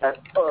like a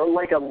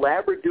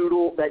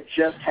labradoodle that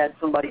just had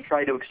somebody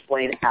try to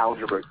explain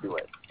algebra to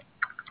it.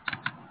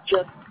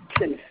 Just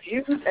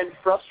confused and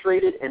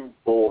frustrated and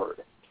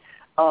bored.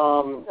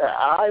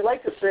 I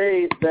like to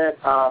say that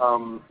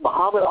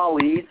Muhammad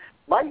Ali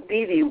might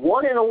be the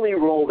one and only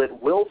role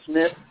that Will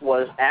Smith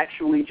was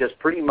actually just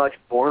pretty much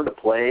born to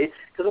play,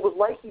 because it was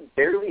like he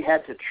barely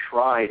had to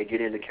try to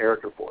get into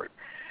character for it.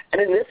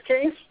 And in this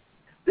case,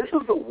 this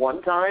was the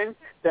one time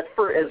that,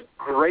 for as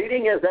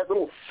grating as that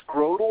little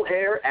scrotal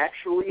hair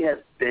actually has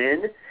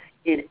been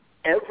in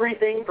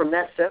everything from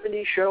that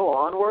 70s show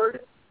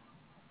onward,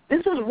 this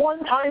is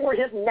one time where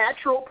his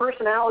natural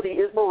personality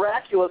is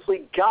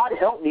miraculously, God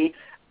help me,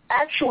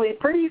 actually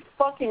pretty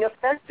fucking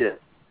effective.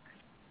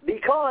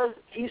 Because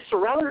he's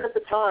surrounded at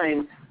the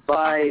time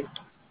by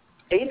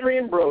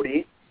Adrian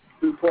Brody,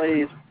 who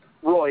plays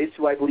Royce,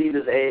 who I believe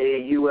is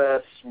a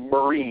U.S.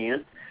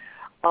 Marine,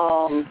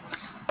 OG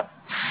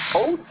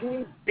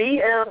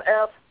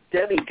BMF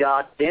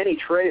demigod Danny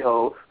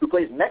Trejo, who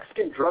plays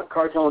Mexican drug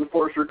cartel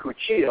enforcer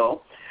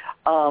Cuchillo,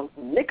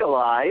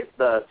 Nikolai,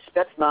 the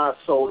Spetsnaz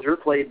soldier,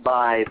 played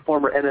by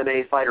former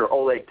MMA fighter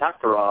Oleg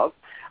Taktarov,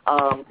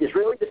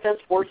 Israeli Defense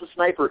Forces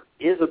sniper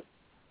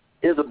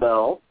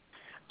Isabel,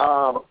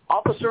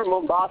 Officer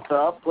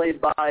Mombasa, played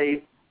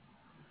by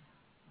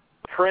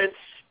Prince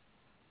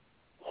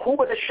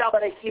Hubert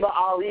Shabanehiba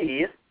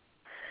Ali.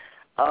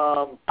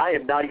 I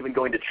am not even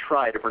going to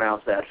try to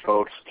pronounce that,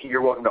 folks.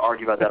 You're welcome to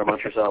argue about that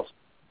amongst yourselves.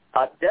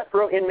 Death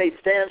Row inmate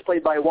Stans,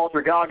 played by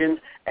Walter Goggins,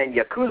 and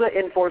Yakuza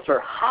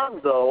enforcer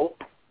Hanzo.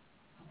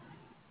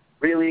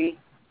 Really?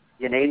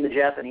 You named the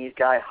Japanese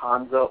guy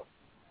Hanzo?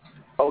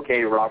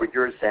 Okay, Robert,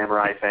 you're a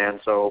samurai fan,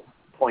 so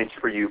points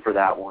for you for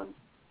that one.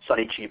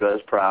 Sonny Chiba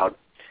is proud.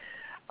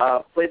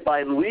 Played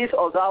by Luis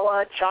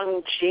Ozawa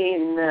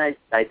Changchin.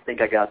 I think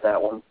I got that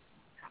one.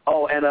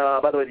 Oh, and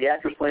by the way, the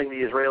actress playing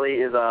the Israeli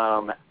is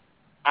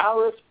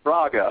Alice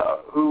Braga,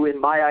 who in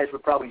my eyes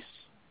would probably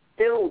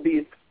still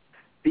be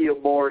a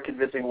more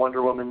convincing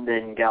Wonder Woman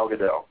than Gal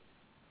Gadot.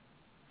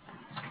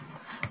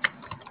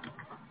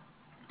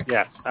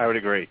 Yes, I would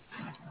agree.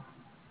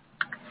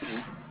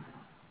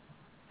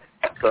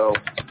 So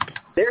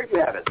there you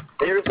have it.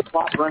 There's the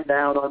plot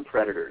rundown on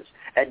Predators.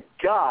 And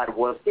God,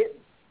 was it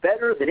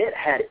better than it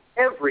had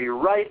every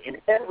right in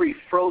every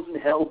frozen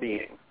hell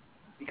being.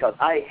 Because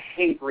I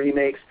hate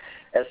remakes,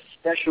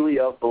 especially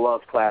of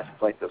beloved classics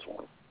like this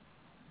one.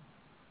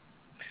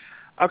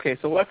 Okay,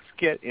 so let's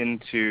get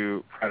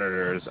into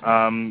Predators.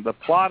 The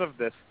plot of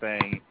this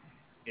thing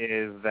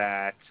is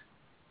that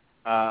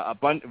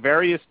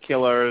various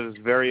killers,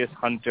 various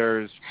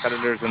hunters,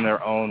 predators in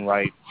their own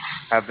right,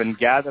 have been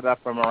gathered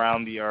up from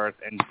around the earth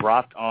and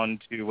dropped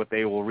onto what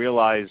they will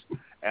realize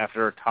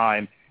after a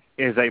time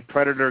is a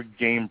predator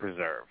game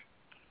preserve.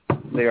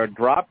 They are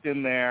dropped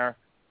in there.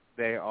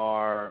 They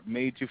are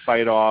made to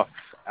fight off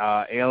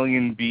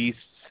alien beasts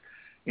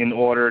in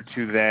order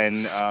to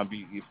then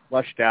be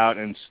flushed out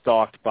and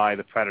stalked by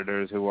the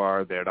predators who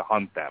are there to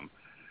hunt them.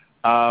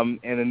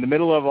 And in the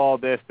middle of all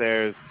this,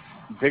 there's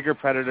bigger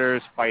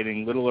predators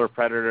fighting littler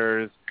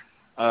predators,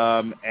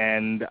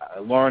 and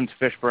Lawrence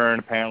Fishburne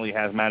apparently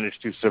has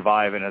managed to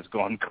survive and has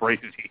gone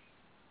crazy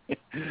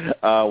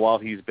while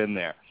he's been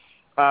there.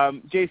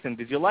 Jason,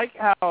 did you like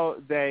how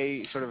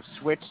they sort of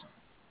switched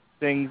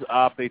things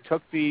up? They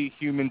took the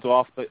humans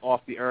off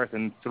the earth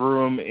and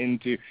threw them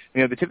into,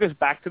 they took us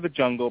back to the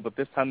jungle, but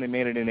this time they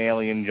made it an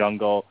alien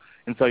jungle,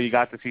 and so you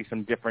got to see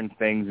some different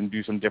things and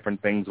do some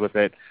different things with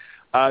it.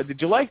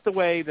 Did you like the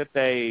way that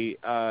they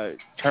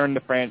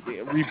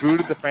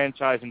rebooted the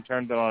franchise and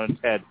turned it on its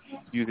head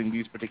using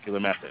these particular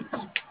methods?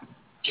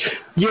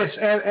 Yes,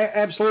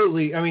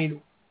 absolutely. I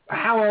mean,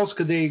 how else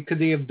could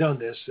they have done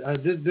this?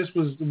 This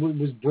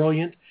was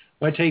brilliant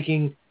by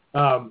taking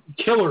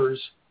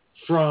killers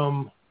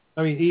from,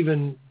 I mean,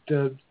 even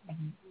the,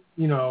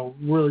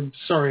 really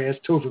sorry ass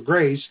Topher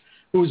Grace,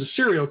 who was a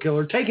serial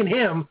killer, taking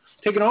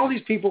all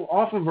these people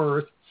off of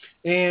Earth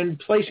and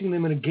placing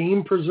them in a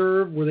game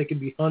preserve where they could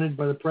be hunted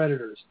by the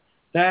predators.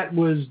 That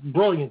was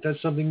brilliant.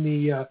 That's something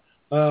the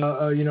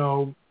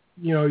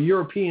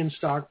European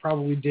stock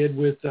probably did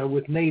with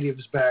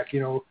natives back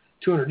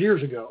 200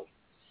 years ago.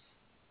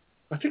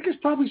 I think there's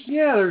probably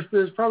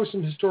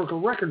some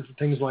historical record for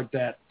things like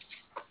that.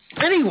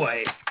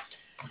 Anyway,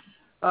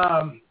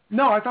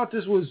 no, I thought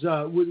this was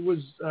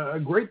a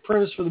great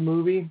premise for the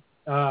movie.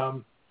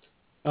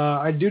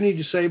 I do need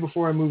to say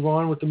before I move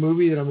on with the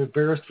movie that I'm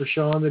embarrassed for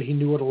Sean that he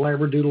knew what a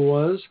Labradoodle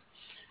was.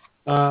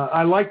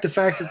 I like the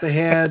fact that they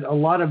had a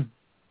lot of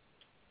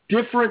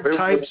different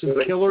types of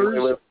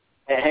killers.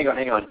 Hang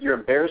on. You're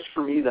embarrassed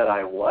for me that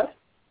I what?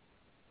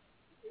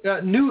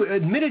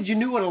 Admitted you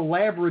knew what a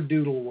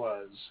Labradoodle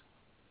was.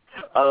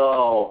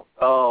 Oh,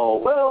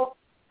 well,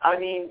 I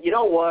mean, you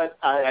know what?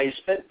 I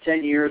spent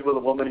 10 years with a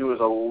woman who was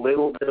a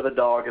little bit of a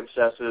dog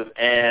obsessive,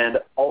 and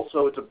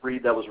also it's a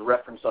breed that was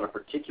referenced on a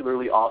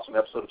particularly awesome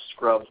episode of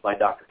Scrubs by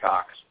Dr.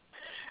 Cox.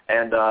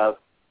 And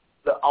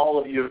all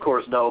of you, of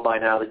course, know by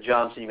now that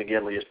John C.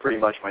 McGinley is pretty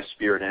much my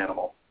spirit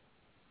animal.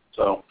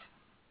 So.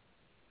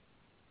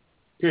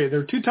 Okay, there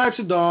are two types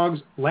of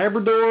dogs,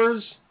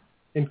 Labradors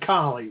and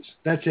Collies.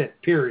 That's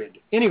it, period.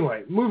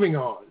 Anyway, moving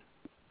on.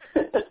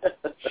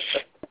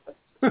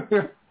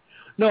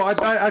 No,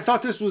 I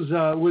thought this was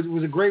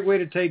a great way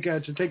to take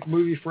the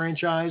movie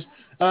franchise,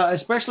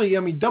 especially, I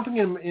mean, dumping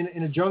him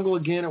in a jungle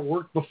again. It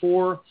worked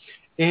before,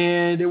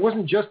 and it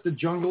wasn't just the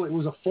jungle; it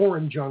was a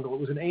foreign jungle. It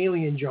was an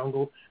alien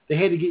jungle. They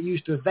had to get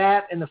used to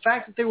that, and the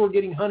fact that they were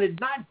getting hunted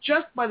not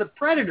just by the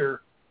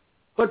predator,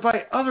 but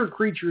by other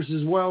creatures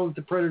as well that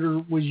the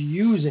predator was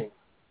using.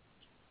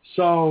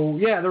 So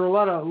yeah, there were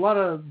a lot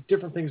of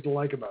different things to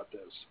like about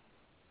this.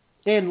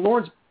 And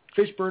Lawrence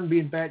Fishburne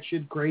being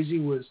batshit crazy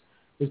was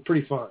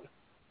pretty fun.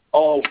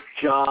 Oh,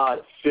 God,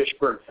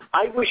 Fishburne.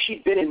 I wish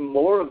he'd been in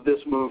more of this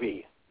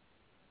movie.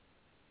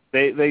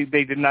 They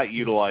did not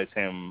utilize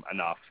him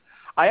enough.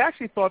 I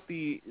actually thought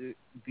the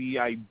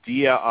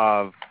idea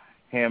of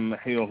him,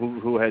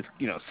 who has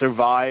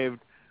survived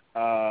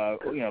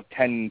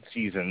 10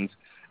 seasons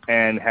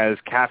and has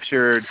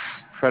captured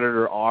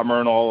Predator armor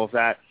and all of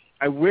that.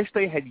 I wish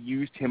they had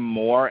used him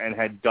more and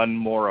had done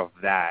more of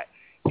that.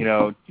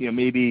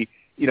 Maybe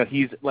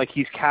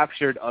he's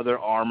captured other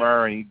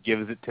armor and he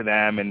gives it to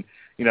them, and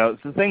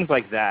so things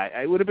like that.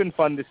 It would have been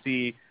fun to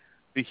see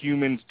the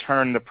humans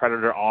turn the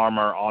Predator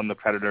armor on the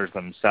Predators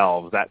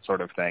themselves, that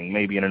sort of thing.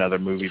 Maybe in another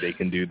movie they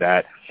can do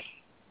that.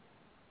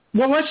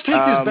 Well, let's take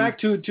this back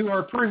to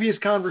our previous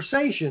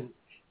conversation.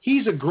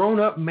 He's a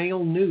grown-up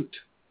male newt.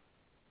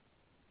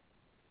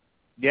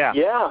 Yeah.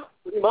 Yeah,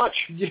 pretty much.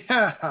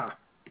 Yeah.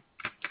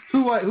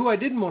 Who I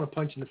didn't want to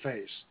punch in the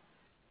face.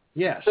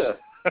 Yes.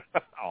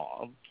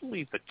 Oh,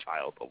 leave the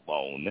child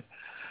alone.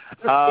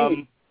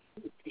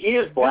 He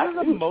is black.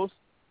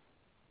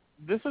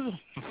 This is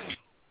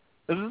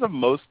a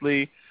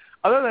mostly,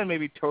 other than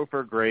maybe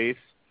Topher Grace,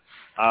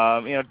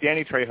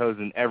 Danny Trejo's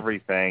in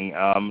everything.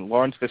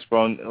 Lawrence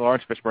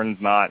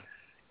Fishburne's not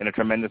in a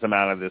tremendous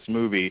amount of this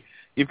movie.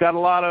 You've got a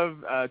lot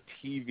of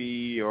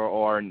TV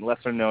or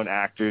lesser-known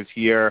actors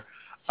here.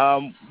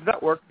 Does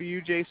that work for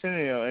you, Jason?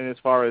 And as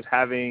far as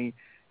having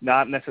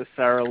not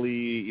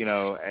necessarily,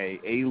 a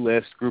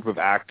A-list group of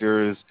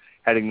actors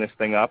heading this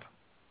thing up?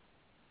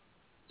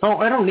 Oh,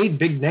 I don't need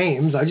big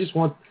names. I just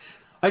want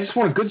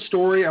a good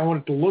story. I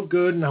want it to look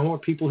good, and I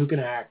want people who can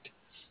act.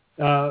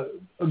 A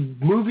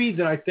movie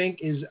that I think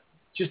is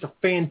just a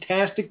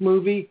fantastic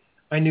movie.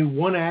 I knew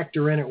one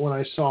actor in it when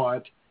I saw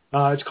it.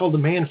 It's called The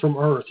Man from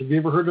Earth. Have you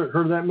ever heard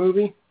of that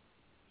movie?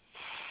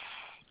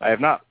 I have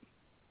not.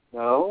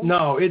 No.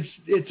 No,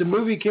 it's a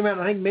movie that came out,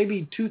 I think,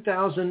 maybe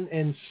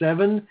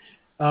 2007,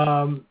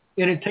 and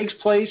it takes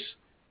place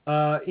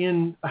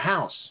in a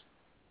house,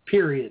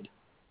 period.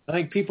 I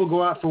think people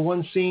go out for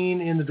one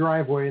scene in the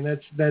driveway, and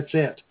that's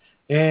it.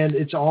 And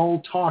it's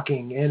all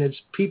talking, and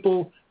it's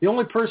people. The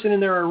only person in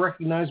there I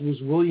recognized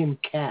was William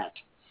Catt.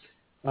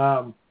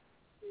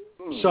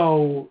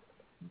 So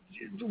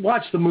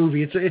watch the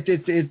movie. It's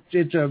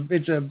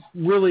a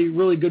really,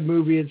 really good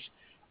movie. It's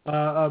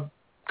a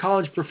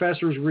college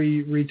professor's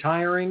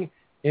retiring,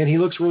 and he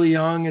looks really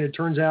young, and it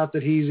turns out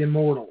that he's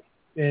immortal.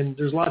 And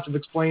there's lots of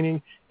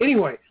explaining.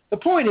 Anyway, the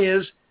point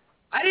is,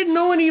 I didn't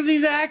know any of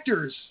these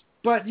actors,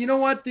 but you know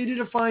what? They did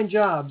a fine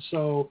job.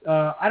 So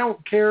I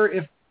don't care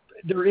if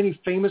there are any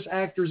famous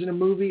actors in a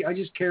movie. I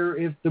just care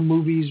if the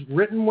movie's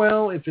written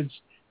well, if it's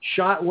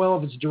shot well,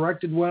 if it's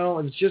directed well,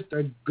 if it's just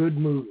a good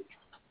movie.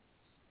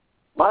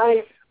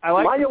 My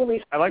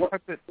only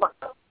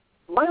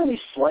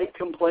slight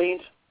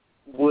complaint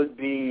would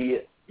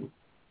be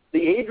the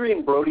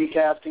Adrian Brody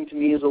casting. To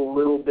me, is a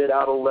little bit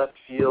out of left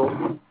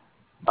field.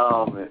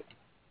 And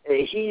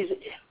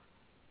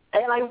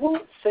I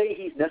won't say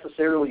he's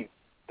necessarily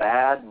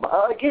bad.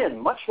 Again,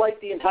 much like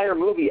the entire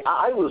movie,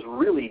 I was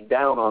really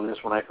down on this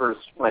when I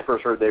first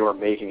heard they were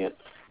making it.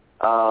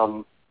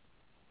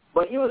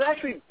 But he was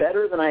actually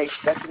better than I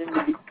expected him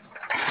to be.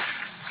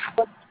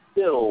 But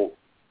still,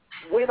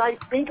 when I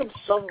think of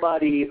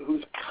somebody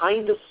who's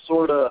kind of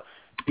sort of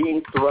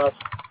being thrust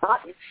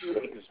not into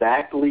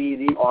exactly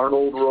the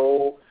Arnold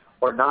role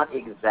or not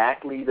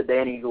exactly the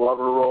Danny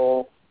Glover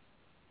role,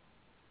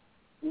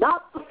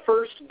 not the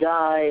first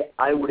guy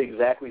I would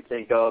exactly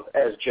think of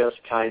as just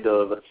kind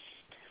of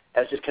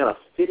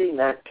fitting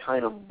that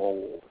kind of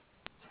mold.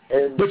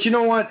 But you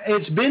know what?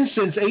 It's been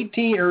since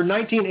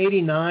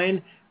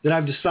 1989 that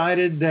I've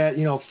decided that,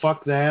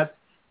 fuck that.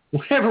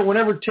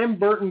 Whenever Tim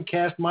Burton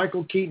cast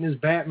Michael Keaton as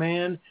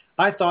Batman,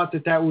 I thought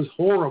that was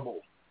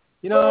horrible.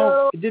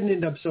 It didn't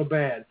end up so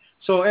bad.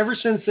 So ever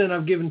since then,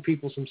 I've given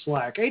people some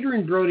slack.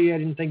 Adrian Brody, I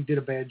didn't think did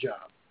a bad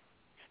job.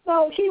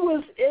 No, he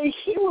was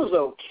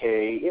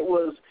okay. It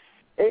was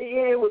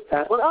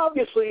that. But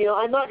obviously,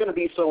 I'm not going to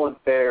be so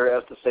unfair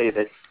as to say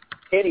that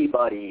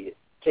anybody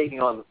taking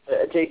on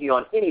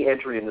any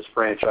entry in this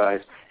franchise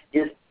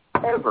is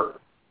ever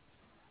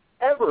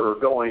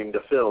going to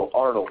fill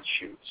Arnold's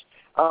shoes.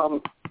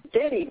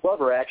 Danny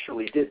Glover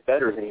actually did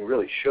better than he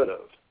really should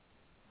have.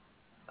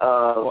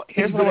 Well,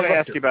 here's what I want to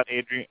ask you about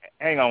Adrian.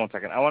 Hang on one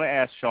second. I want to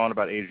ask Sean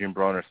about Adrian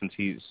Broner since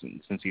he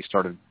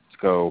started to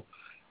go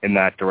in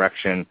that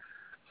direction.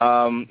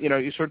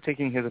 You're sort of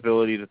taking his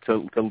ability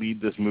to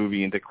lead this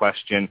movie into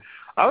question.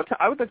 I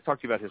would like to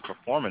talk to you about his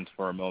performance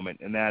for a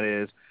moment, and that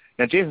is,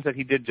 now Jason said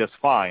he did just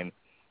fine.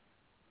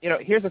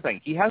 Here's the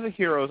thing. He has a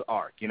hero's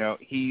arc.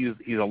 He's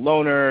a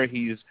loner.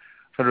 He's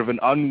sort of an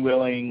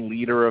unwilling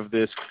leader of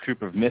this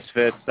troop of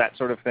misfits, that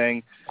sort of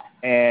thing.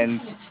 And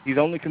his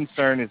only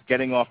concern is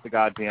getting off the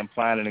goddamn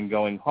planet and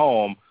going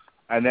home.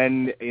 And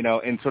then,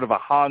 in sort of a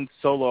Han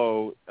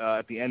Solo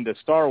at the end of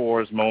Star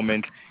Wars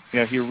moment,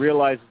 he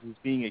realizes he's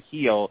being a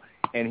heel,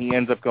 and he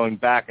ends up going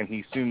back, and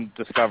he soon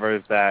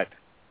discovers that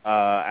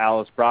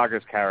Alice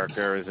Braga's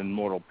character is in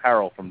mortal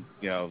peril from,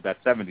 that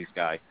 70s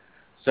guy.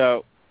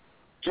 So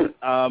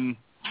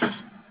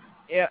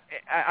Yeah,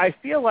 I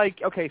feel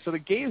like, okay, so they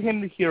gave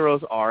him the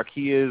hero's arc.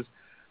 He is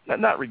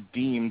not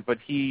redeemed, but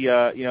he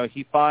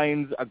he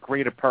finds a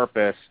greater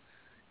purpose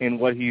in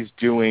what he's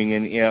doing,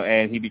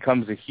 and he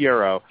becomes a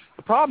hero.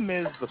 The problem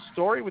is the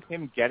story with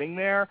him getting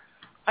there,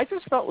 I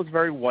just felt was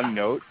very one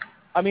note.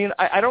 I mean,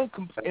 I don't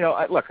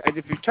look,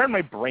 if you turn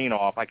my brain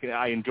off,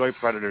 I enjoy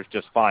Predators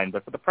just fine,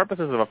 but for the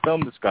purposes of a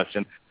film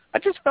discussion, I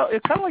just felt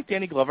it's kind of like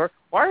Danny Glover.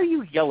 Why are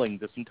you yelling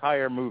this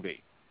entire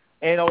movie?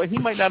 And he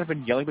might not have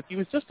been yelling, but he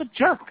was just a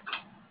jerk.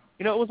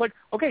 It was like,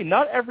 okay,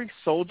 not every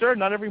soldier,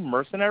 not every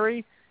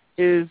mercenary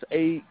is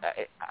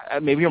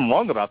maybe I'm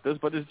wrong about this,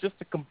 but is just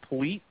a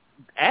complete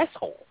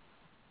asshole.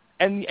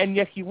 And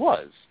yet he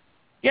was.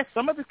 Yes,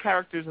 some of the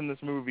characters in this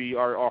movie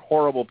are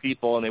horrible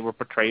people, and they were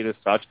portrayed as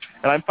such,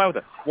 and I'm fine with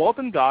it.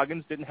 Walton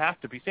Goggins didn't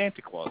have to be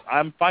Santa Claus.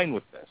 I'm fine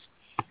with this.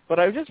 But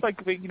I was just like,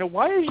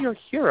 why is your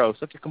hero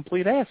such a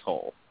complete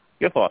asshole?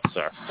 Your thoughts,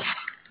 sir?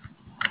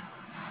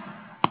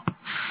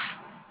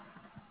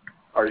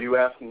 Are you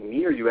asking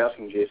me or are you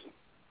asking Jason?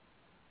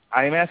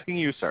 I am asking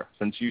you, sir,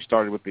 since you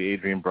started with the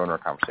Adrian Broner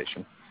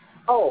conversation.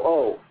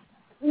 Oh,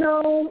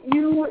 no,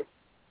 you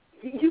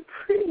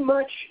pretty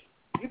much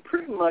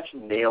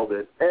nailed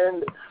it.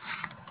 And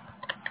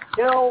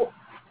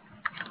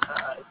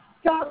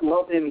God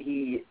love him.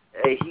 He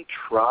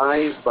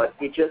tries, but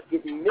it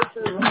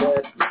misses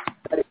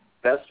that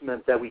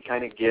investment that we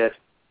kind of get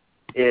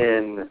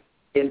in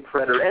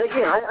Predator. And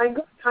again, I'm going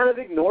to kind of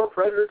ignore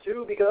Predator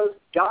 2 because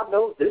God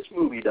knows this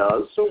movie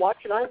does, so why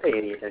should I pay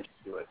any attention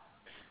to it?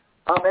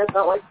 It's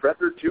not like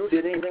Predator 2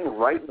 did anything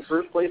right in the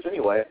first place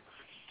anyway.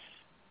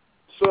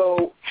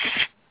 So,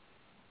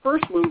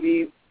 first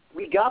movie,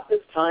 we got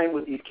this time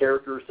with these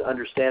characters to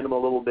understand them a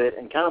little bit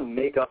and kind of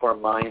make up our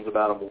minds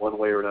about them one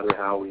way or another,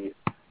 how we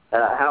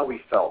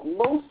felt.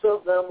 Most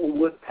of them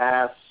would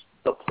pass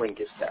the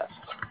Plinkett test,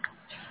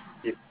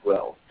 if you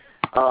will.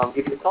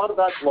 If you thought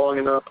about it long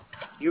enough,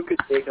 you could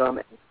take them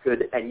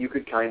and you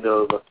could kind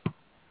of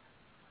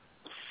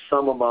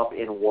sum them up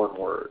in one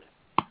word.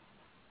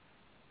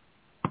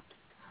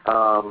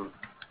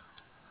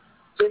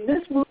 In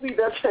this movie,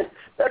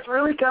 that's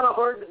really kind of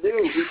hard to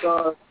do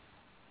because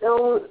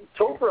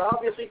Topher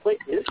obviously played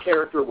his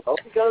character well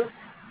because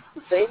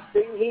the same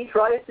thing he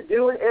tries to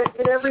do in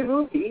every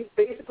movie. He's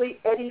basically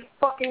Eddie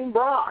fucking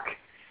Brock.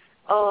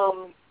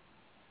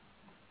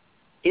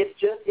 It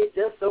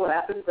just so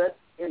happens that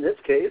in this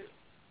case,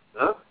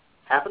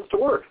 happens to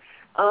work.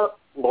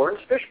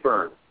 Lawrence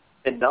Fishburne,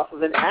 enough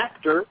of an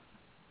actor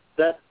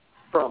that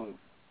from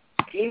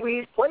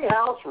Pee-wee's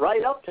Playhouse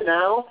right up to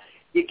now,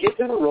 you give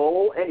him a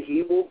role and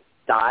he will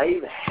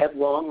dive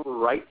headlong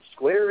right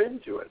square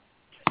into it.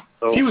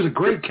 So, he was a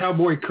great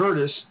Cowboy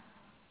Curtis.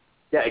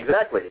 Yeah,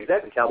 exactly,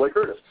 Cowboy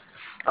Curtis.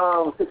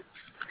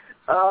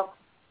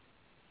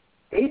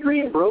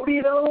 Adrian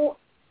Brody, though,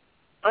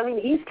 I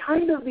mean, he's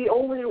kind of the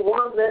only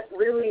one that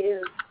really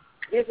is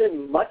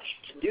given much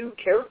to do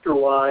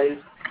character-wise,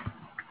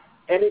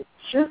 and it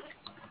just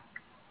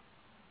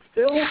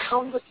still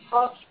comes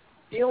across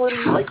feeling,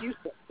 like you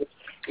said,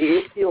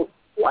 it feels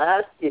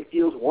flat, it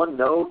feels one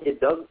note,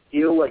 it doesn't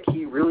feel like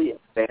he really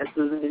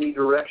advances in any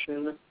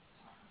direction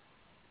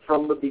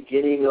from the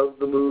beginning of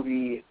the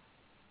movie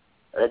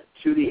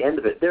to the end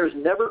of it. There's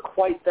never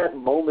quite that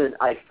moment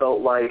I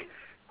felt like,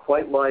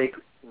 quite like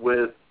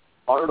with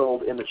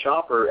Arnold in the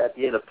chopper at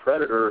the end of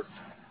Predator,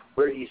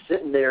 where he's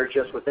sitting there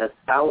just with that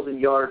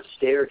 1,000-yard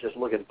stare, just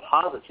looking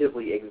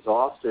positively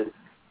exhausted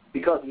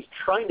because he's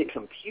trying to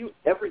compute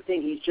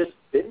everything he's just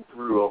been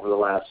through over the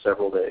last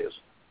several days.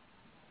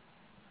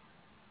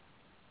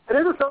 I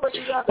never felt like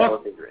he got that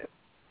with Adrian.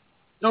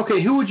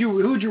 Okay, who would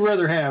you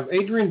rather have,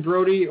 Adrian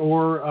Brody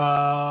or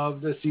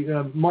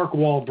Mark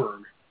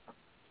Wahlberg?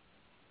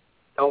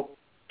 Oh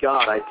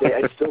God,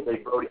 I'd still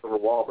take Brody over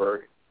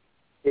Wahlberg.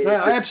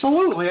 Yeah,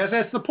 absolutely.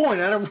 That's the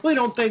point. I really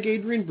don't think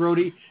Adrian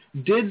Brody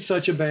did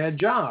such a bad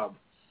job.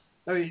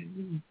 I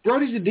mean,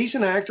 Brody's a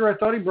decent actor. I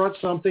thought he brought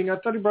something.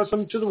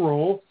 to the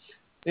role,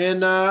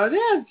 and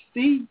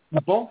he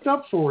bulked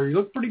up for it. He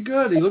looked pretty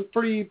good. He looked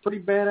pretty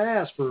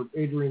badass for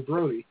Adrian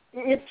Brody.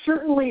 It's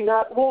certainly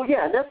not. Well,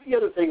 yeah, and that's the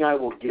other thing I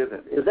will give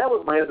him. Is that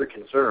was my other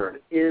concern.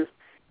 Is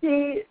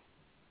he?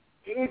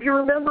 If you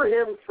remember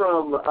him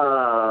from,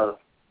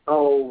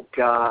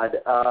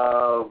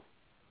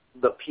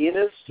 The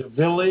Pianist, The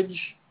Village.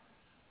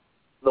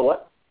 The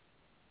what?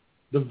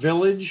 The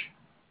Village.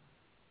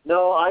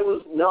 No, I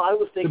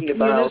was thinking The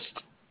about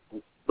Pianist?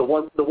 the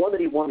one that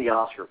he won the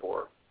Oscar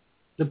for.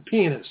 The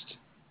Pianist.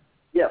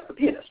 Yes, The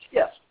Pianist.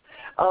 Yes.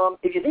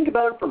 If you think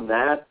about it from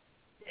that,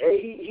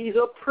 he's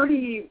a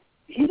pretty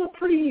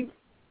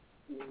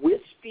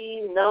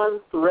wispy,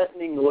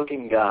 non-threatening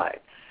looking guy.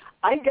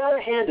 I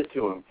gotta hand it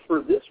to him.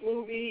 For this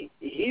movie,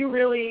 he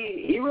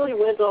really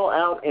went all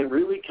out and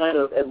really kind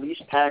of at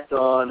least packed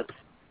on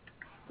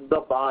the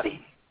body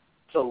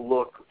to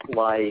look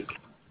like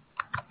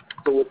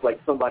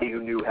somebody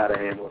who knew how to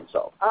handle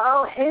himself.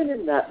 I'll hand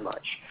him that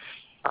much.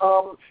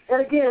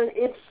 And again,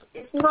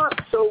 it's not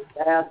so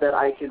bad that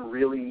I can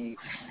really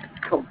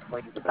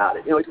complain about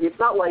it. You know, it's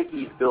not like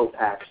he's Bill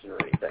Paxton or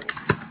anything.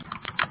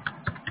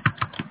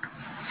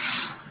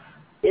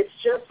 It's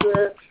just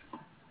that,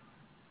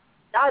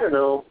 I don't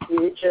know,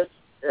 it just,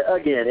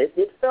 again,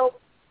 it felt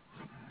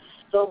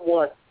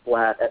somewhat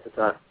flat at the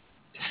time.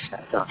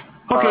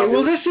 Okay,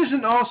 well, this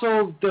isn't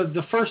also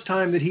the first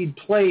time that he'd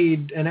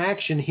played an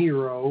action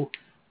hero.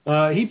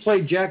 He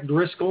played Jack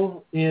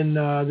Driscoll in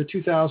the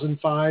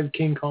 2005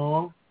 King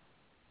Kong.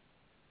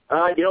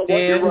 You know what,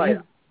 you're right.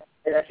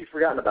 I'd actually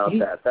forgotten about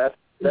that. That's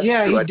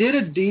yeah, true. he did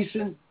a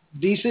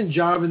decent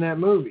job in that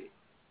movie.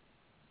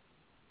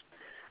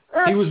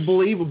 He was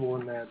believable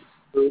in that.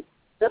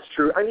 That's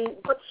true. I mean,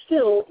 but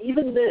still,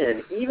 even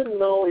then, even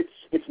though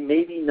it's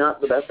maybe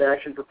not the best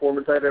action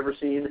performance I've ever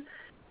seen,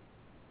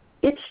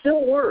 it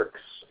still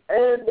works.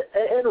 And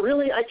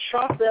really, I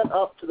chalk that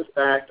up to the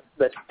fact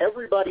that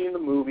everybody in the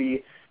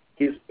movie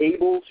is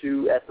able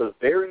to, at the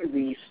very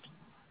least,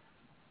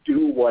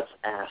 do what's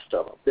asked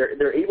of them.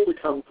 They're able to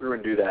come through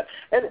and do that,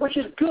 and which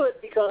is good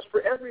because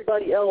for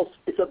everybody else,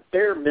 it's a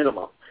bare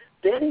minimum.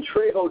 Danny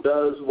Trejo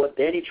does what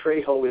Danny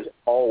Trejo is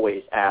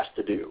always asked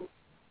to do.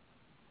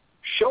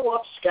 Show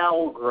up,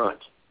 scowl, grunt.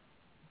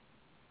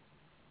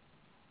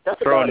 That's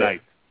throw a about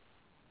knife.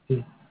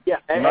 It. Yeah,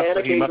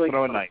 He must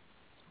throw a knife.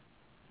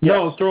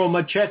 No, Yes. throw a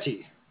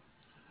machete.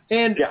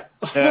 And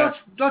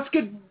let's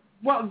get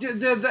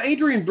the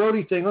Adrian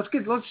Brody thing. Let's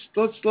go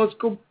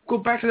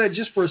back to that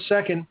just for a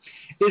second.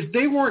 Is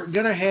they weren't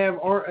going to have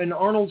an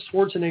Arnold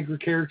Schwarzenegger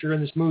character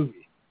in this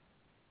movie.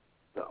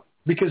 No.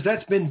 Because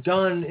that's been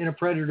done in a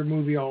Predator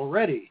movie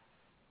already.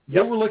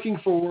 They were looking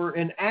for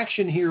an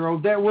action hero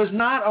that was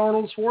not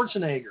Arnold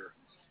Schwarzenegger.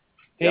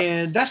 Yep.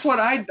 And that's what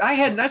I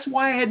had. That's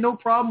why I had no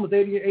problem with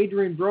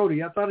Adrian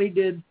Brody. I thought he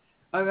did.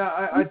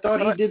 I thought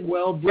he did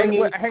well.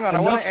 Hang on. I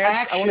want to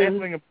add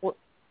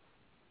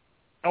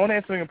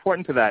something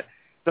important to that.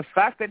 The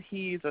fact that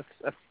he's a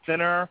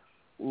thinner,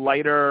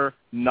 lighter,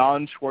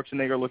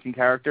 non-Schwarzenegger-looking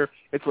character,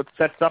 it's what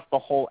sets up the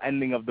whole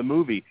ending of the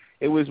movie.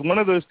 It was one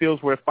of those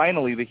deals where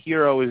finally the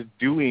hero is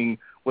doing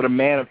what a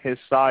man of his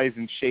size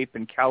and shape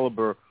and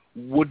caliber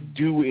would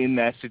do in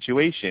that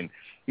situation.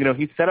 You know,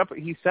 he set up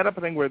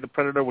a thing where the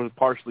Predator was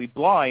partially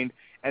blind,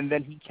 and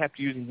then he kept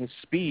using his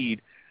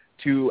speed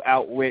to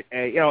outwit.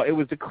 It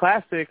was the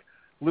classic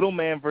little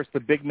man versus the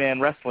big man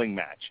wrestling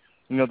match.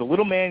 You know, the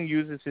little man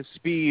uses his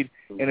speed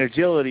and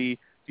agility,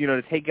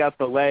 to take out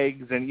the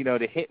legs and,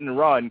 to hit and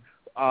run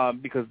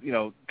because,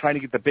 trying to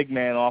get the big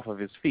man off of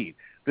his feet.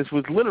 This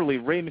was literally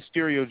Rey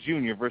Mysterio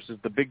Jr. versus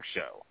the Big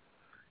Show.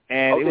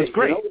 And it was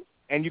great.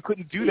 And you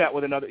couldn't do that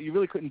with you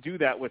really couldn't do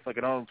that with like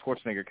an Arnold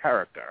Schwarzenegger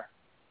character.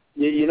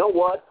 You know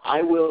what?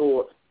 I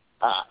will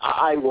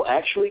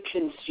actually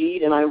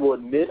concede, and I will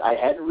admit I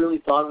hadn't really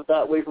thought of it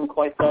that way from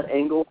quite that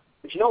angle.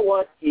 But you know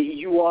what?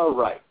 You are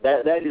right.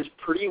 That is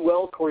pretty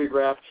well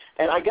choreographed,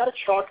 and I got to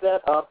chalk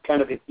that up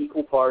kind of in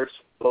equal parts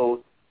both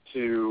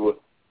to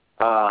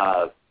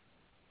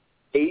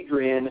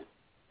Adrian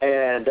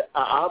and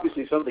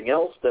obviously something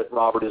else that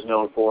Robert is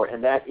known for,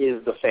 and that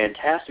is the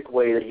fantastic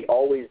way that he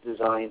always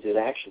designs his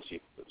action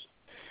sequences.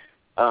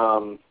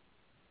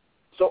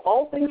 So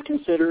all things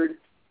considered,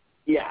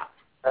 yeah.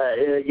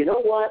 You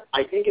know what?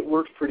 I think it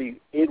works pretty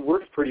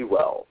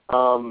well.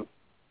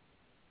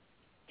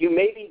 You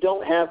maybe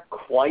don't have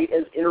quite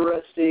as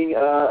interesting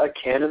a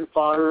cannon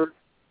fodder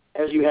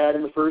as you had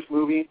in the first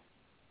movie,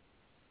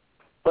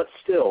 but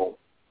still,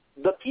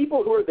 the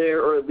people who are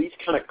there are at least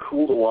kind of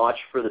cool to watch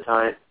for the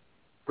time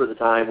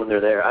when they're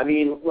there. I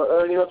mean,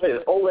 let's say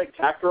this. Oleg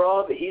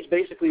Taktarov, he's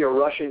basically a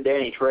Russian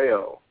Danny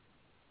Trejo.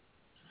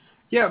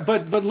 Yeah,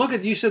 but look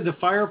at, you said the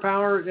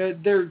firepower.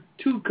 They're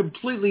two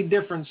completely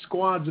different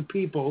squads of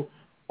people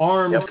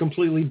armed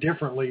completely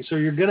differently. So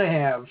you're gonna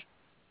have,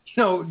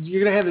 a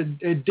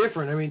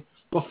different. I mean,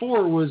 before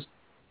it was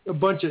a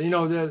bunch of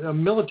the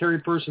military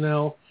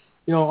personnel,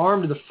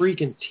 armed to the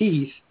freaking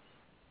teeth,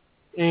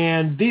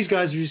 and these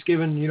guys are just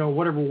given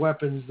whatever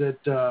weapons that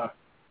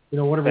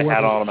whatever they weapons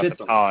had on them fit at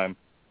the time.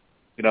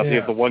 So you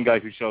have the one guy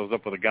who shows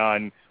up with a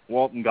gun.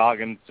 Walton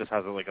Goggins just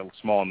has a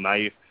small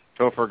knife.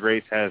 Topher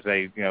Grace has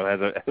a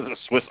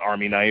Swiss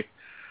Army knife.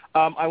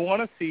 I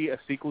want to see a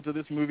sequel to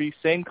this movie.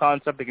 Same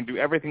concept. They can do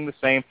everything the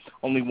same.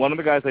 Only one of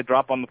the guys they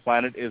drop on the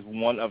planet is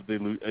one of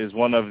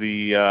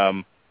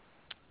the.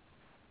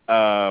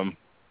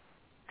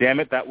 Damn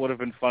it! That would have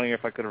been funnier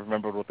if I could have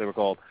remembered what they were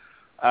called.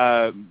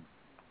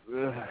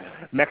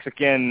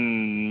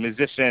 Mexican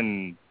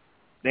musician.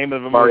 Name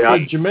of the movie.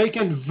 The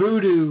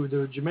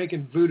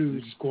Jamaican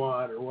Voodoo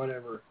Squad or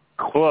whatever.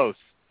 Close.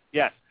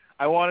 Yes.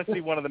 I want to see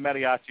one of the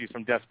mariachis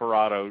from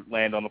Desperado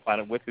land on the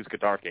planet with his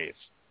guitar case.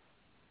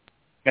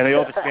 And they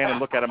all just stand and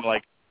look at him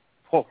like,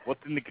 whoa,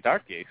 what's in the guitar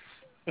case?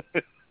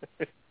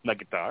 Not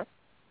guitar.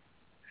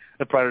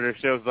 The Predator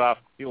shows up.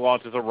 He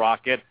launches a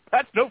rocket.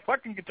 That's no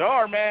fucking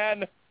guitar,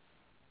 man.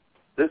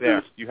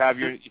 You have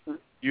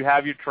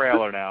your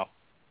trailer now.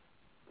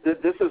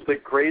 This is the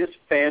greatest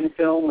fan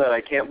film that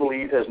I can't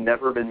believe has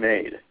never been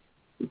made.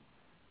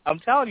 I'm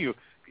telling you,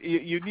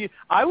 you need.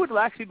 I would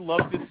actually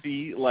love to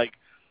see like,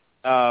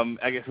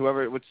 I guess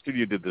what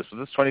studio did this?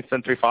 Was this 20th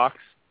Century Fox?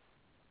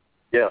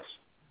 Yes.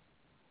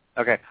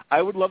 Okay,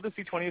 I would love to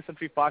see 20th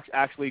Century Fox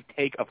actually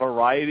take a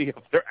variety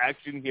of their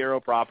action hero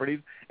properties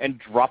and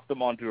drop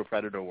them onto a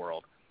Predator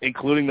world,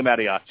 including the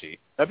mariachi.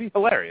 That'd be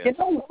hilarious. You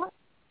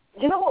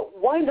know what?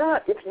 Why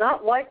not? It's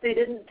not like they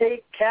didn't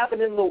take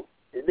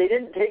they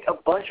didn't take a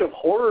bunch of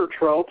horror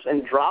tropes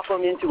and drop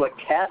them into a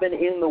cabin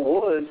in the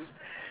woods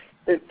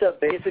to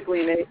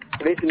basically make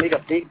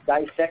a big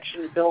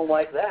dissection film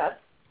like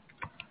that.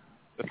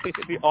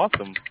 It'd be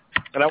awesome,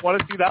 and I want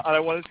to see that. And I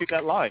want to see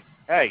that line.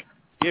 Hey,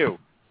 you.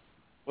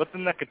 What's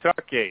in that guitar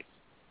case?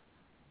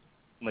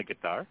 My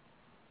guitar.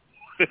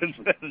 And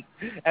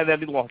then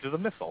he launches a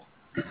missile.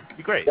 It'd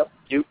be great. Yep.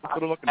 That's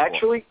what I'm looking for.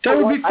 That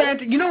would be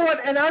fantastic. You know what?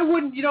 And I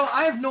wouldn't.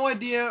 I have no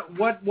idea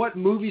what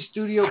movie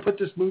studio put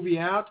this movie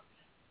out,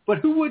 but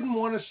who wouldn't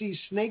want to see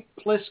Snake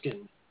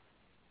Plissken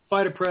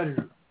fight a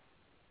Predator?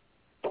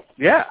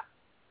 Yeah.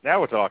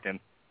 Now we're talking.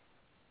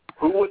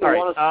 Who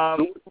wouldn't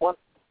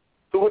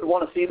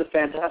want to see the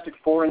Fantastic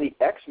Four and the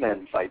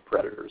X-Men fight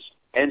Predators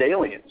and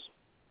aliens?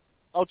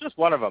 Oh, just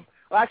one of them.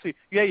 Well, actually,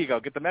 there you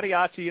go. Get the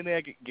mariachi in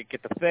there.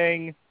 Get the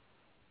Thing.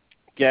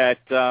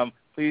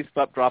 Please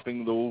stop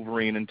dropping the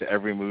Wolverine into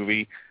every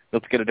movie.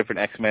 Let's get a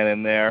different X-Men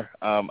in there.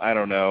 I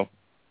don't know.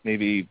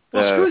 Maybe.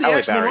 Screw the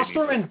X-Men. Let's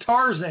throw in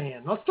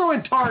Tarzan.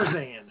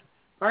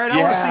 All right, I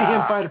want to see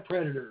him fight a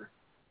Predator.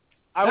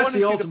 I want to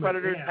see the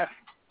Predators. Yeah.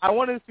 I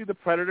want to see the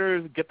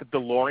Predators get the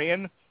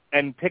DeLorean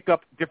and pick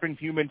up different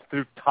humans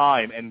through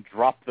time and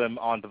drop them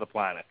onto the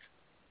planet.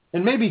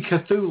 And maybe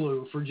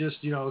Cthulhu for just,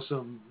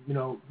 some,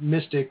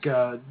 mystic,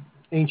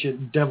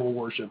 ancient devil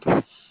worship.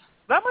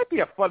 That might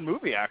be a fun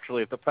movie,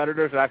 actually, if the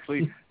Predators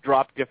actually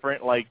drop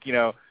different, like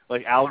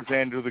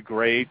Alexander the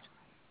Great,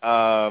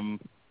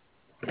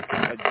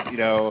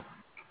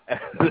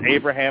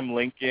 Abraham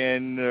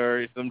Lincoln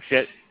or some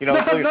shit. No,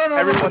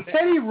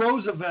 Teddy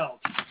Roosevelt.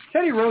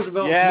 Teddy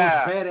Roosevelt was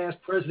the most badass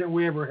president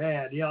we ever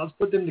had. Yeah, let's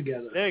put them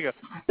together. There you go.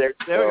 There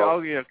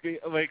we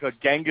go. Like a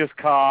Genghis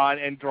Khan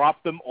and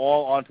drop them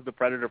all onto the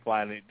Predator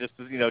planet, just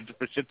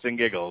for shits and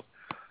giggles.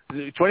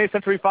 20th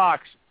Century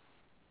Fox,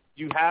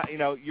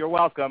 you're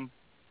welcome.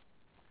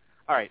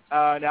 All right.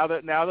 Now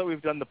that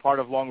we've done the part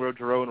of Long Road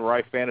to Ruin where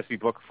I fantasy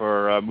book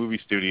for movie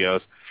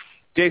studios,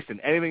 Jason,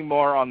 anything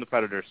more on the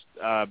Predators?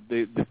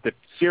 The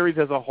series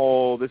as a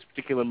whole, this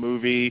particular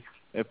movie.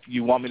 If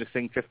you want me to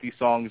sing 50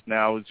 songs,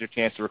 now is your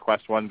chance to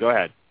request one. Go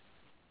ahead.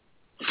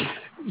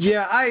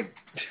 Yeah, I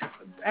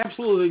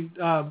absolutely.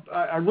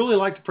 I really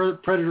like the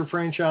Predator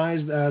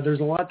franchise. There's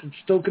a lot that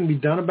still can be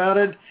done about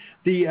it.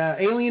 The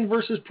Alien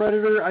versus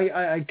Predator,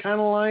 I kind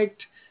of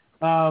liked.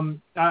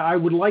 I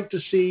would like to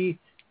see.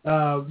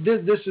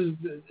 This is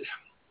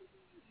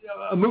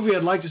a movie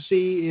I'd like to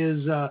see.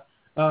 Is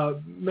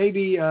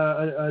maybe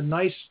a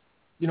nice,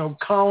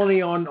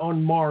 colony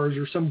on Mars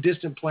or some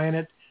distant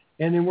planet.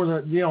 And then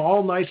we're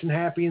all nice and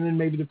happy, and then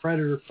maybe the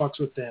Predator fucks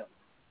with them.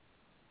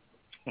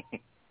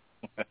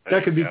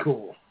 That could be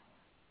cool.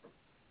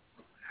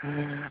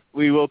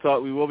 We will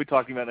be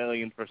talking about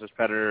Aliens versus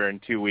Predator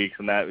in 2 weeks,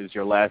 and that is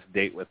your last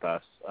date with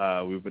us.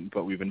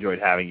 We've enjoyed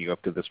having you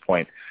up to this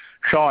point.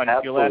 Sean,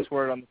 your last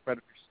word on the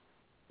Predators.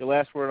 Your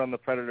last word on the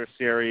Predator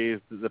series,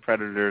 the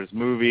Predators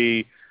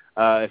movie.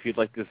 If you'd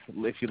like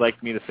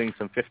me to sing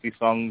some 50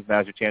 songs,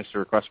 now's your chance to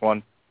request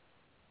one.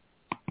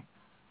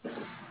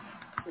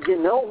 You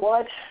know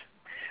what?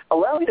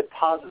 Allow me to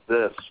posit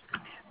this.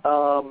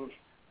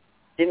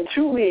 In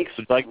 2 weeks,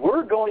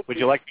 we're going. Would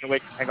you like me to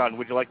wake? Hang on.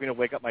 Would you like me to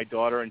wake up my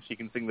daughter and she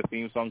can sing the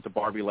theme song to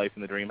Barbie: Life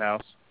in the Dream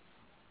House?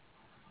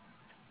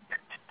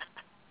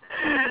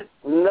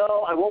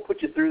 No, I won't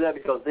put you through that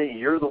because then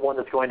you're the one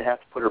that's going to have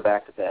to put her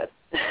back to bed.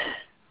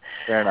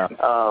 Fair enough.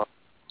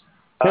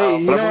 Hey,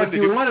 if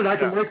you wanted, I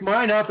can wake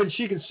mine up and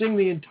she can sing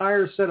the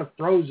entire set of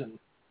Frozen.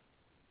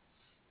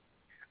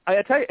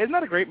 I tell you, isn't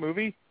that a great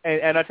movie?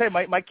 And I tell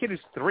you, my kid is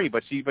 3,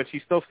 but she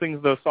still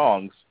sings those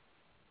songs.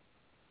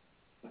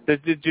 Does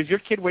your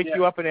kid wake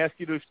you up and ask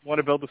you to want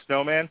to build a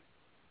snowman?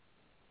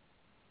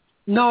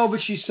 No, but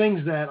she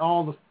sings that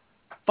all the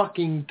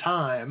fucking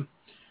time.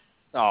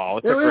 Oh,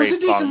 it's a great song.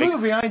 It's a decent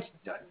movie.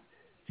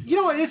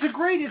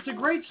 It's a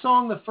great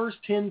song the first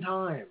 10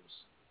 times.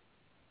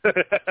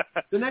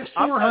 The next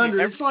 400,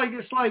 it's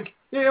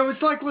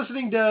like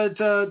listening to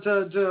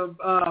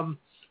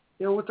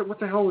what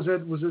the hell was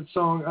that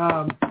song?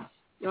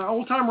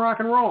 Old Time Rock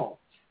and Roll.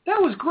 That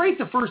was great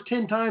the first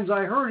 10 times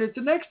I heard it.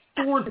 The next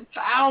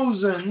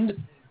 4,000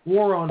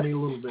 wore on me a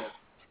little bit.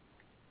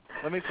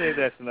 Let me say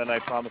this, and then I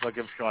promise I'll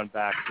give Sean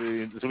back so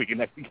we can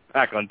get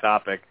back on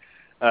topic,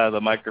 the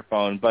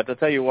microphone. But I'll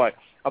tell you what,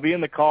 I'll be in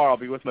the car, I'll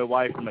be with my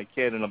wife and my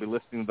kid, and I'll be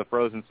listening to the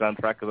Frozen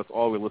soundtrack because that's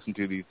all we listen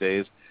to these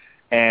days.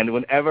 And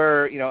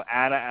whenever,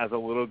 Anna as a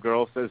little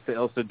girl says to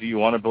Elsa, do you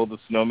want to build a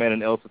snowman?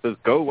 And Elsa says,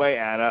 go away,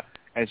 Anna.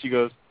 And she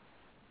goes,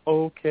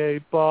 okay,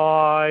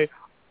 bye.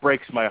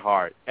 Breaks my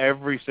heart.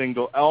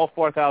 All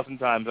 4,000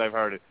 times I've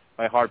heard it.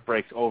 My heart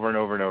breaks over and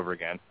over and over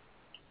again.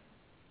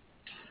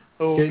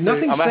 Okay,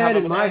 nothing sad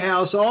in my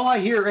house. All I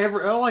hear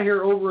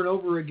over and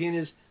over again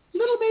is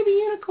little baby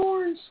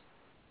unicorns.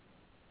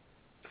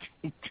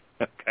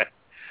 Okay.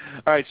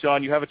 All right,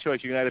 Sean, you have a choice.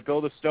 You can either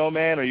build a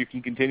snowman or you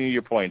can continue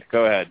your point.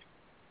 Go ahead.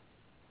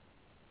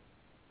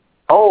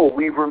 Oh,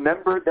 we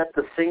remembered that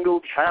the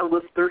single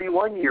childless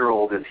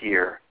 31-year-old is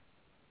here.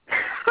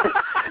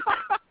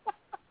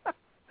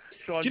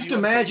 Sean, just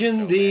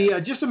imagine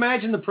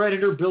the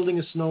Predator building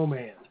a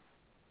snowman.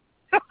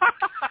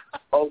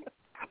 Oh,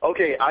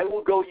 okay, I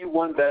will go you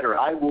one better.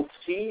 I will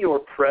see your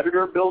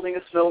Predator building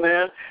a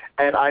snowman,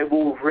 and I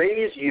will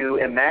raise you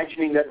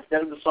imagining that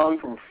instead of the song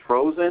from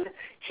Frozen,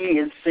 he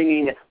is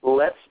singing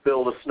 "Let's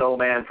Build a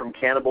Snowman" from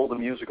Cannibal the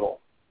Musical.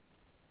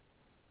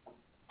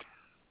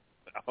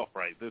 All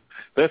right,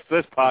 this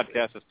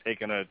podcast has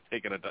taken a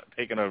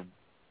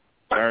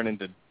turn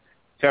into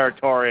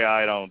territory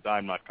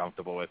I'm not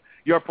comfortable with.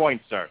 Your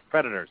point, sir.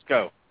 Predators,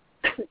 go.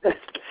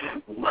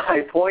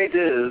 My point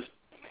is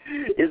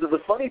that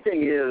the funny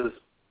thing is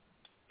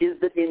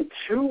that in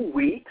 2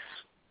 weeks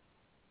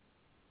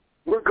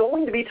we're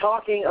going to be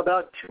talking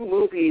about two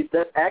movies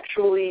that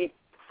actually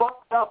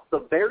fucked up the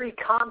very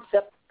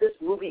concept this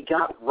movie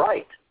got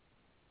right,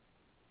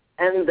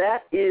 and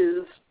that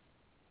is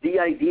the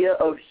idea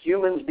of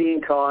humans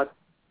being caught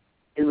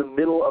in the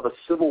middle of a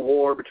civil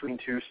war between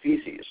two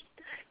species.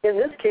 In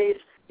this case,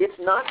 it's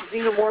not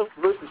xenomorphs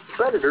versus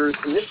predators.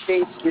 In this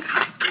case, it's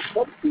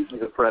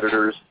subspecies of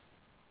predators.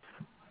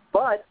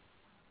 But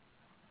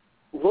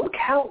look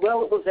how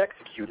well it was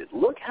executed.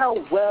 Look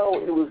how well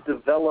it was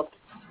developed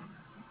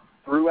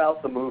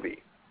throughout the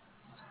movie.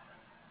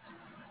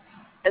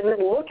 And then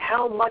look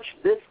how much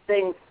this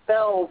thing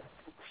fell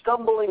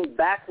stumbling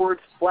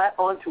backwards flat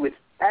onto its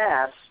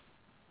ass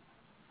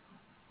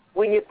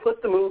when you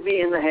put the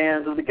movie in the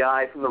hands of the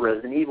guy from the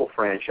Resident Evil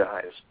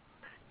franchise.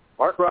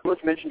 Mark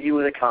Roberts mentioned you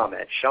in a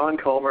comment. Sean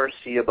Comer,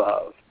 see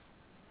above.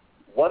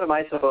 What am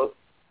I supposed...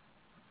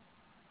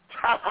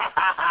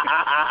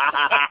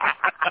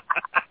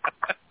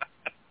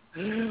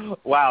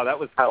 Wow, that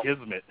was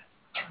kismet.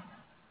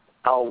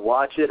 I'll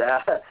watch it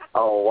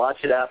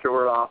after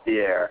we're off the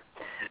air.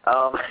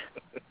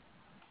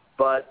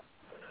 But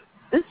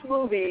this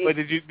movie... Wait,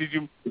 did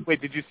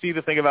you see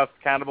the thing about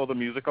Cannibal the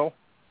Musical?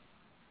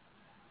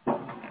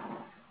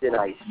 Did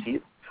I see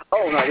it?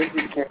 Oh, no, I didn't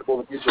see the Cannibal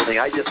the Musical thing.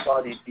 I just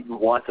saw these people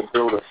want to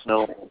build a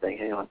snowman thing.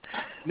 Hang on.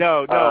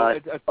 No,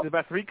 it's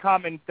about 3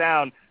 comments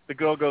down, the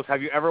girl goes,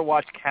 "Have you ever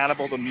watched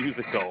Cannibal the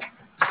Musical?"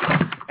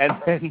 And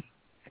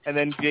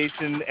then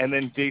Jason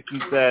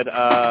said,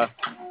 I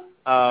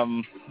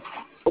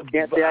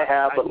can't say I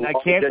have, but I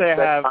can't say I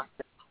have.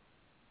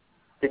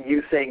 Than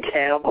you saying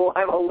cannibal,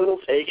 I'm a little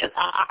taken.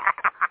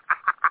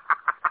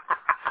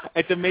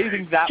 It's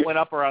amazing that went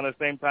up around the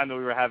same time that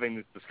we were having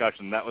this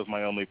discussion. That was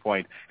my only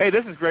point. Hey,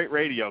 this is great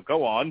radio.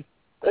 Go on.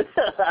 That's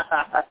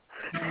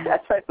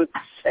what I was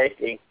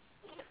saying.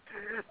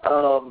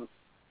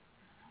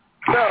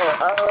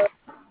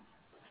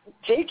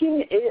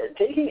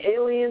 Taking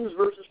Aliens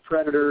versus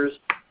Predators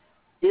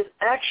is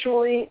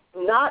actually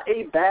not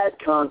a bad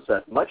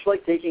concept, much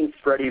like taking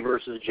Freddy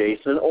versus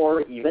Jason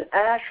or even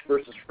Ash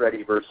versus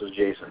Freddy versus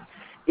Jason.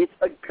 It's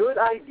a good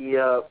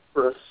idea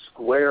for a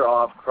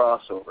square-off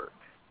crossover.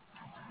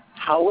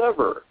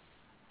 However,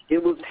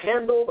 it was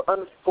handled,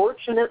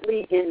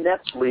 unfortunately,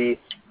 ineptly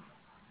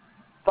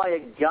by a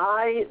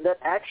guy that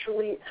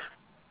actually,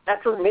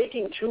 after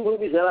making 2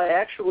 movies that I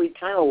actually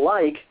kind of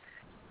like,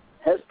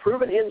 has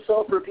proven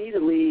himself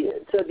repeatedly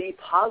to be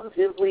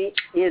positively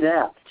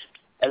inept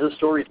as a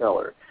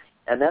storyteller.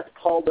 And that's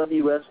Paul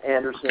W.S.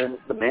 Anderson,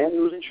 the man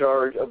who was in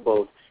charge of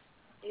both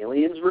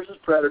Aliens versus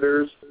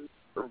Predator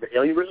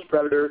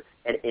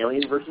and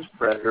Alien versus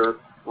Predator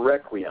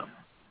Requiem.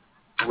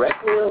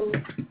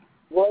 Requiem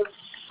was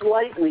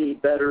slightly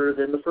better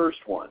than the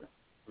first one.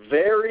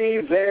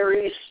 Very,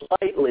 very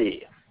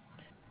slightly.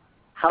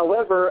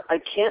 However, I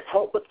can't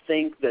help but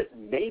think that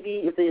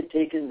maybe if they had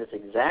taken this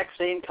exact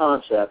same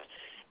concept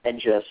and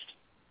just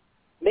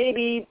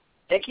maybe,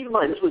 and keep in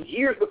mind, this was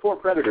years before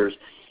Predators,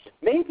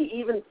 maybe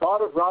even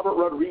thought of Robert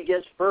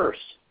Rodriguez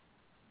first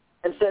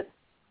and said,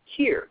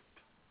 here,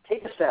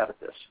 take a stab at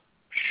this.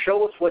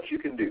 Show us what you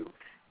can do.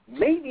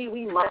 Maybe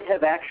we might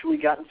have actually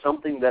gotten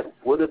something that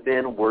would have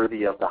been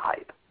worthy of the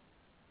hype.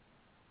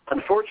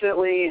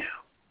 Unfortunately,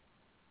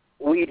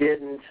 we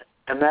didn't,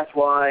 and that's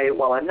why,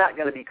 while I'm not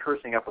going to be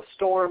cursing up a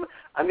storm,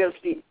 I'm going to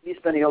be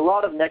spending a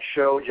lot of next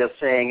show just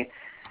saying,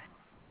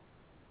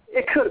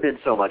 it could have been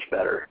so much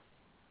better.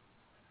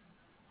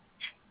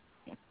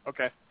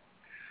 Okay.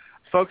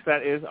 Folks,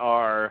 that is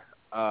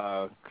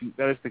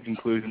the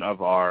conclusion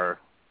of our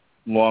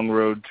Long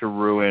Road to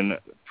Ruin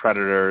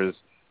Predators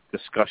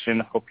discussion.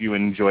 Hope you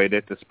enjoyed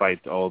it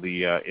despite all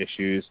the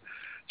issues.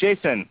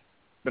 Jason,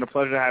 it's been a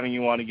pleasure having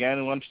you on again.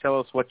 And why don't you tell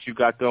us what you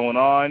got going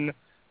on,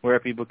 where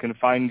people can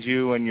find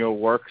you and your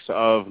works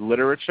of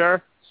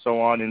literature, so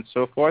on and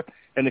so forth.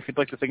 And if you'd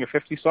like to sing a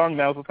 50 song,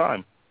 now's the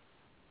time.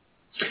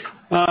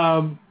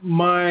 The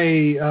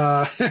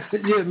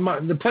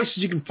places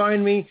you can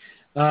find me,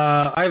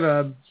 I have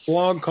a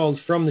blog called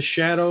From the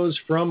Shadows,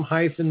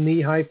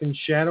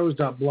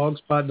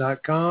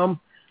 from-the-shadows.blogspot.com.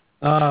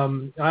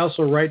 I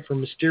also write for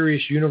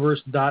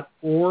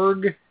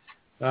mysteriousuniverse.org.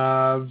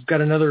 I've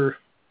got another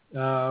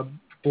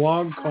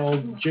blog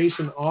called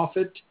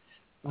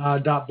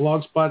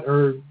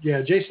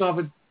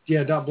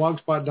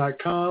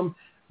jasonoffitt.blogspot.com.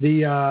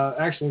 The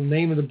actual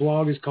name of the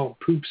blog is called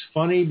Poops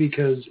Funny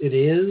because it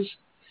is.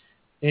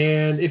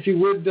 And if you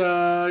would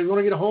you want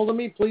to get a hold of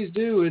me, please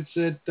do. It's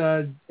at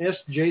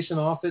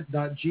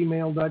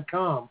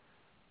sjasonoffitt.gmail.com.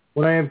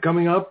 What I have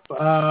coming up,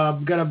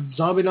 I've got a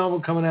zombie novel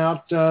coming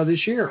out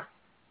this year.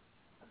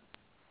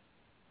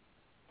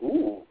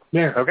 Ooh.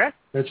 There. Okay.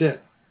 That's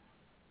it.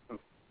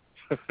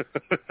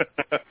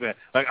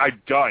 Like,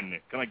 I'm done.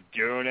 Can I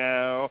go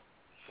now?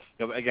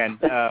 No, again,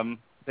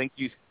 thank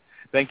you,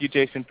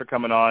 Jason, for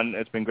coming on.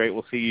 It's been great.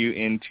 We'll see you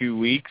in 2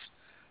 weeks.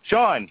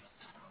 Sean,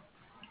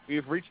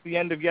 we've reached the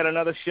end of yet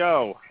another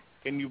show.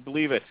 Can you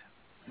believe it?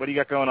 What do you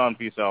got going on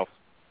for yourself?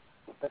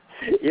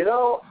 You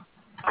know,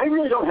 I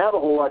really don't have a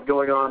whole lot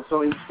going on,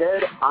 so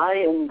instead I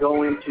am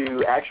going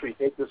to actually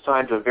take this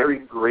time to very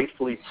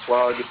gratefully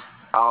plug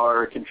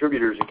our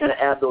contributors and kind of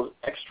add those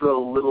extra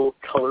little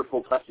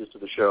colorful touches to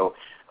the show.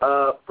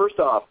 First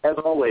off, as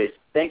always,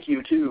 thank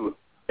you to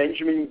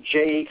Benjamin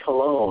J.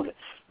 Colon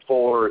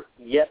for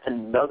yet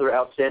another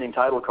outstanding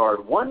title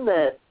card, one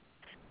that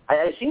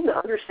I seem to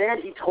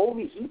understand he told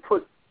me he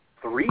put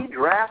 3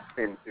 drafts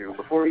into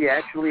before he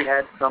actually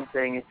had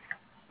something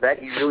that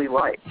he really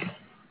liked.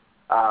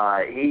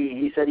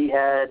 He said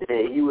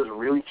he was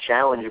really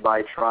challenged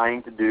by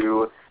trying to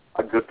do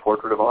a good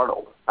portrait of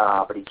Arnold.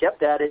 But he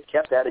kept at it,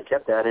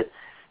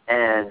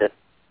 and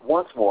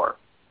once more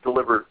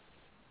delivered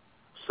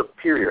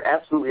superior,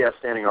 absolutely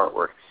outstanding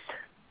artwork.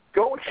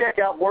 Go check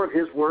out more of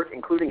his work,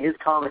 including his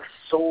comic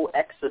Soul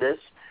Exodus,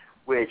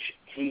 which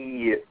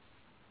he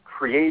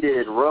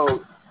created,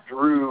 wrote,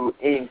 drew,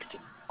 inked,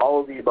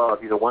 all of the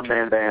above. He's a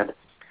one-man band.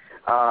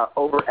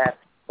 Over at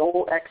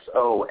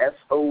SoulExo,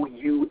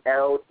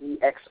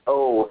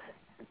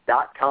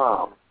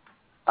 SoulExo.com.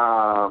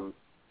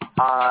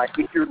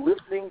 If you're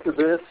listening to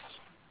this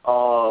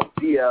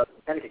via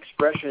Panic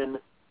Expression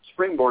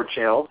Springboard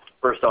channel,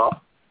 first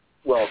off,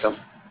 welcome.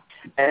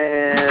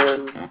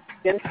 And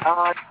you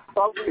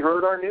probably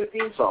heard our new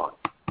theme song.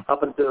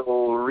 Up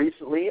until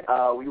recently,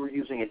 we were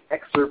using an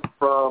excerpt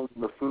from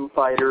the Foo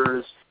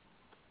Fighters'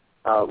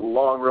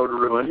 Long Road to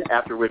Ruin,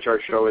 after which our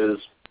show is,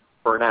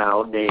 for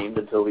now, named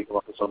until we come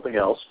up with something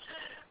else.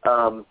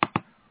 But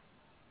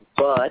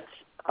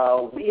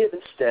we have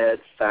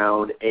instead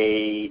found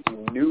a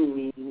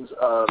new means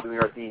of doing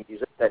our theme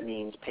music that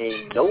means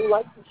paying no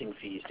licensing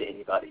fees to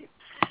anybody.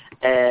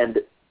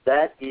 And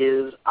that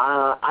is,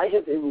 I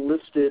have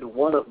enlisted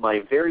one of my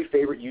very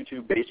favorite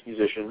YouTube-based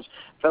musicians,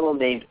 a fellow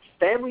named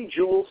Family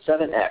Jewel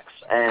 7X,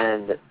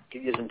 and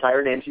give you his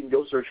entire name so you can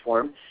go search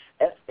for him,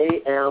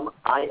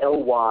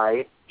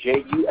 FAMILYJULES,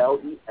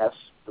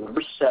 the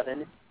number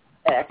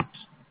 7X.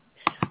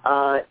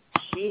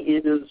 He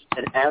is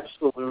an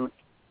absolute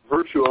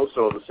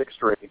virtuoso of the sixth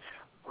string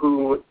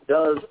who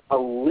does a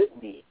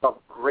litany of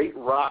great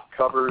rock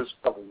covers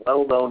of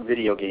well-known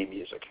video game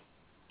music.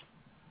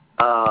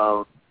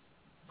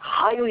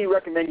 Highly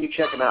recommend you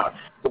check him out.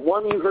 The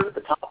one you heard at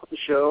the top of the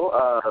show,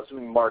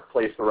 assuming Mark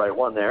placed the right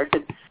one there,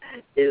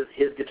 is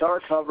his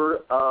guitar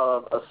cover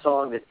of a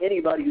song that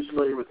anybody who's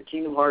familiar with the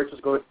Kingdom Hearts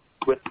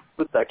with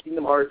the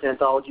Kingdom Hearts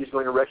anthology is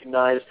going to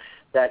recognize.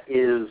 That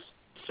is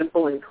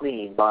Simple and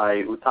Clean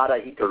by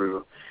Utada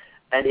Hikaru.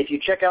 And if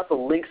you check out the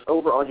links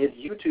over on his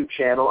YouTube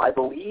channel, I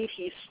believe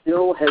he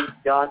still has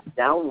got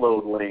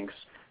download links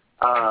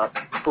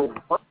for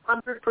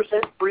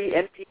 100% free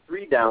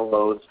MP3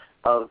 downloads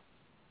of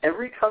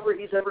every cover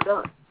he's ever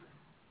done.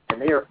 And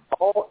they are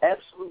all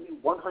absolutely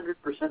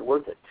 100%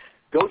 worth it.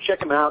 Go check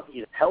him out.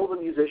 He's a hell of a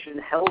musician,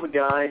 hell of a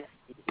guy.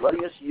 He's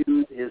letting us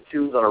use his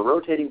tunes on a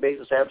rotating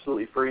basis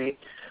absolutely free.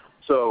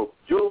 So,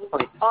 Jules, on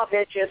the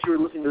offhand chance you were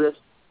listening to this,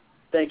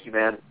 thank you,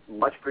 man.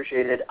 Much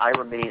appreciated. I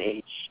remain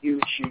a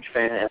huge, huge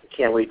fan, and I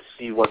can't wait to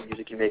see what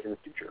music you make in the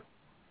future.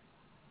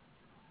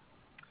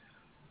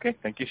 Okay,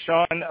 thank you,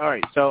 Sean. All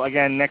right, so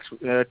again, next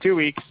 2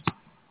 weeks,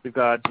 we've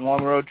got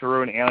Long Road to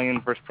Ruin,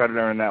 Alien vs.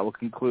 Predator, and that will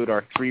conclude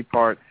our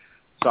 3-part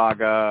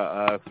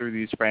saga through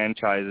these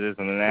franchises.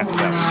 And then after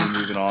that, we'll be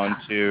moving on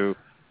to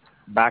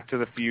Back to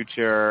the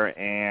Future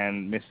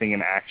and Missing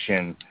in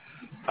Action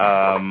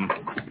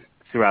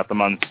throughout the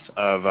months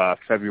of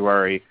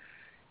February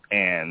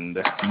and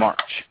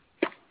March.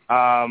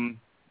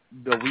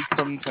 The week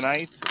from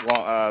tonight,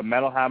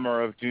 Metal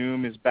Hammer of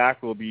Doom is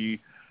back. We'll be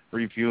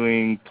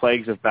reviewing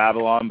Plagues of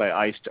Babylon by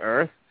Iced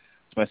Earth.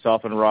 It's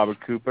myself and Robert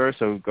Cooper,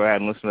 so go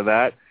ahead and listen to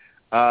that.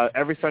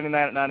 Every Sunday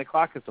night at 9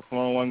 o'clock, it's the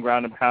 401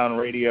 Ground and Pound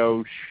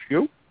radio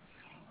show.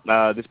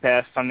 This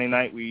past Sunday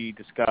night, we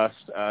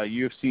discussed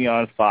UFC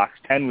on Fox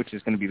 10, which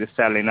is going to be this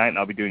Saturday night, and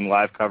I'll be doing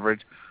live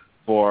coverage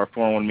for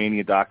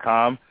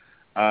 401mania.com.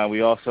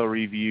 We also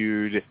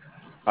reviewed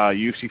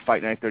UFC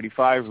Fight Night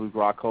 35, Luke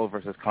Rockhold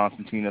versus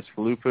Konstantinos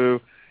Filippou.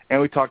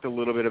 And we talked a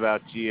little bit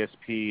about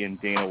GSP and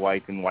Dana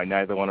White and why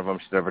neither one of them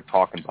should ever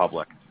talk in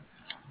public.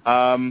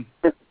 As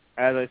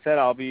I said,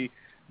 I'll be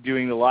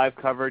doing the live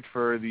coverage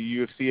for the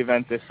UFC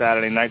event this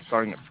Saturday night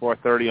starting at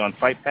 4:30 on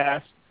Fight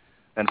Pass,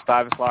 then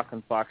 5 o'clock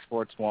on Fox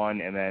Sports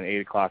 1, and then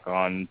 8 o'clock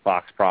on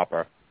Fox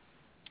proper.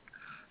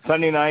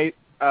 Sunday night,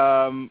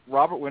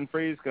 Robert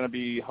Winfrey is going to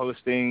be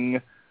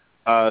hosting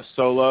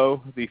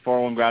Solo, the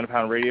 401 Ground &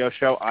 Pound radio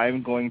show.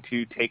 I'm going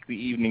to take the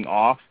evening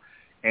off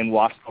and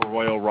watch the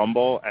Royal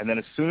Rumble, and then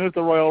as soon as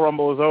the Royal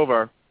Rumble is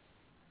over,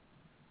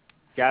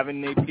 Gavin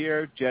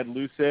Napier, Jed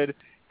Lucid,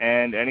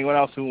 and anyone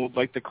else who would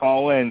like to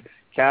call in,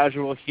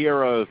 Casual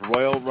Heroes,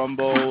 Royal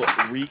Rumble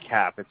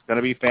recap. It's going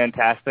to be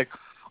fantastic.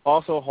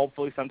 Also,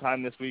 hopefully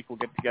sometime this week we'll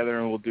get together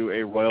and we'll do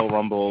a Royal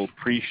Rumble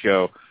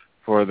pre-show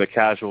for the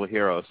Casual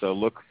Heroes. So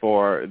look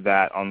for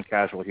that on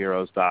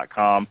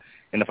casualheroes.com,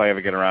 and if I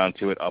ever get around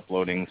to it,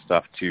 uploading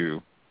stuff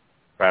to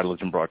Brad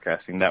Legend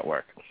Broadcasting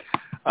Network.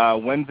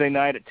 Wednesday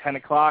night at 10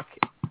 o'clock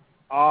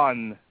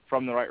on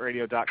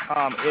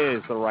FromTheRightRadio.com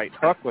is The Right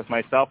Hook with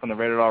myself and the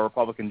Rated R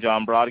Republican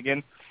John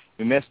Brodigan.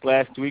 We missed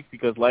last week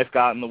because life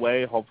got in the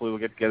way. Hopefully we'll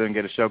get together and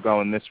get a show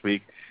going this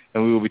week,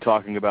 and we will be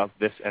talking about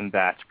this and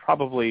that.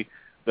 Probably,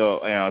 though,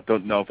 I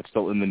don't know if it's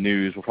still in the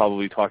news, we'll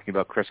probably be talking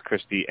about Chris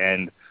Christie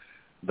and,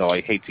 though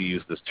I hate to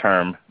use this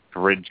term,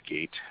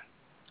 Bridgegate.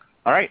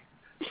 All right.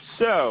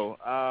 So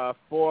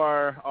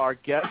for our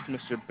guest,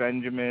 Mr.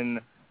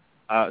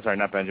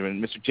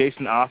 Mr.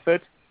 Jason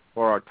Offit,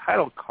 for our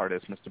title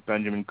cardist, Mr.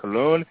 Benjamin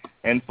Colon,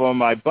 and for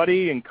my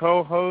buddy and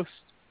co-host,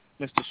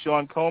 Mr.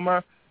 Sean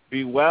Comer,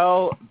 be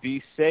well,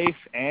 be safe,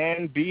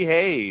 and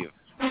behave.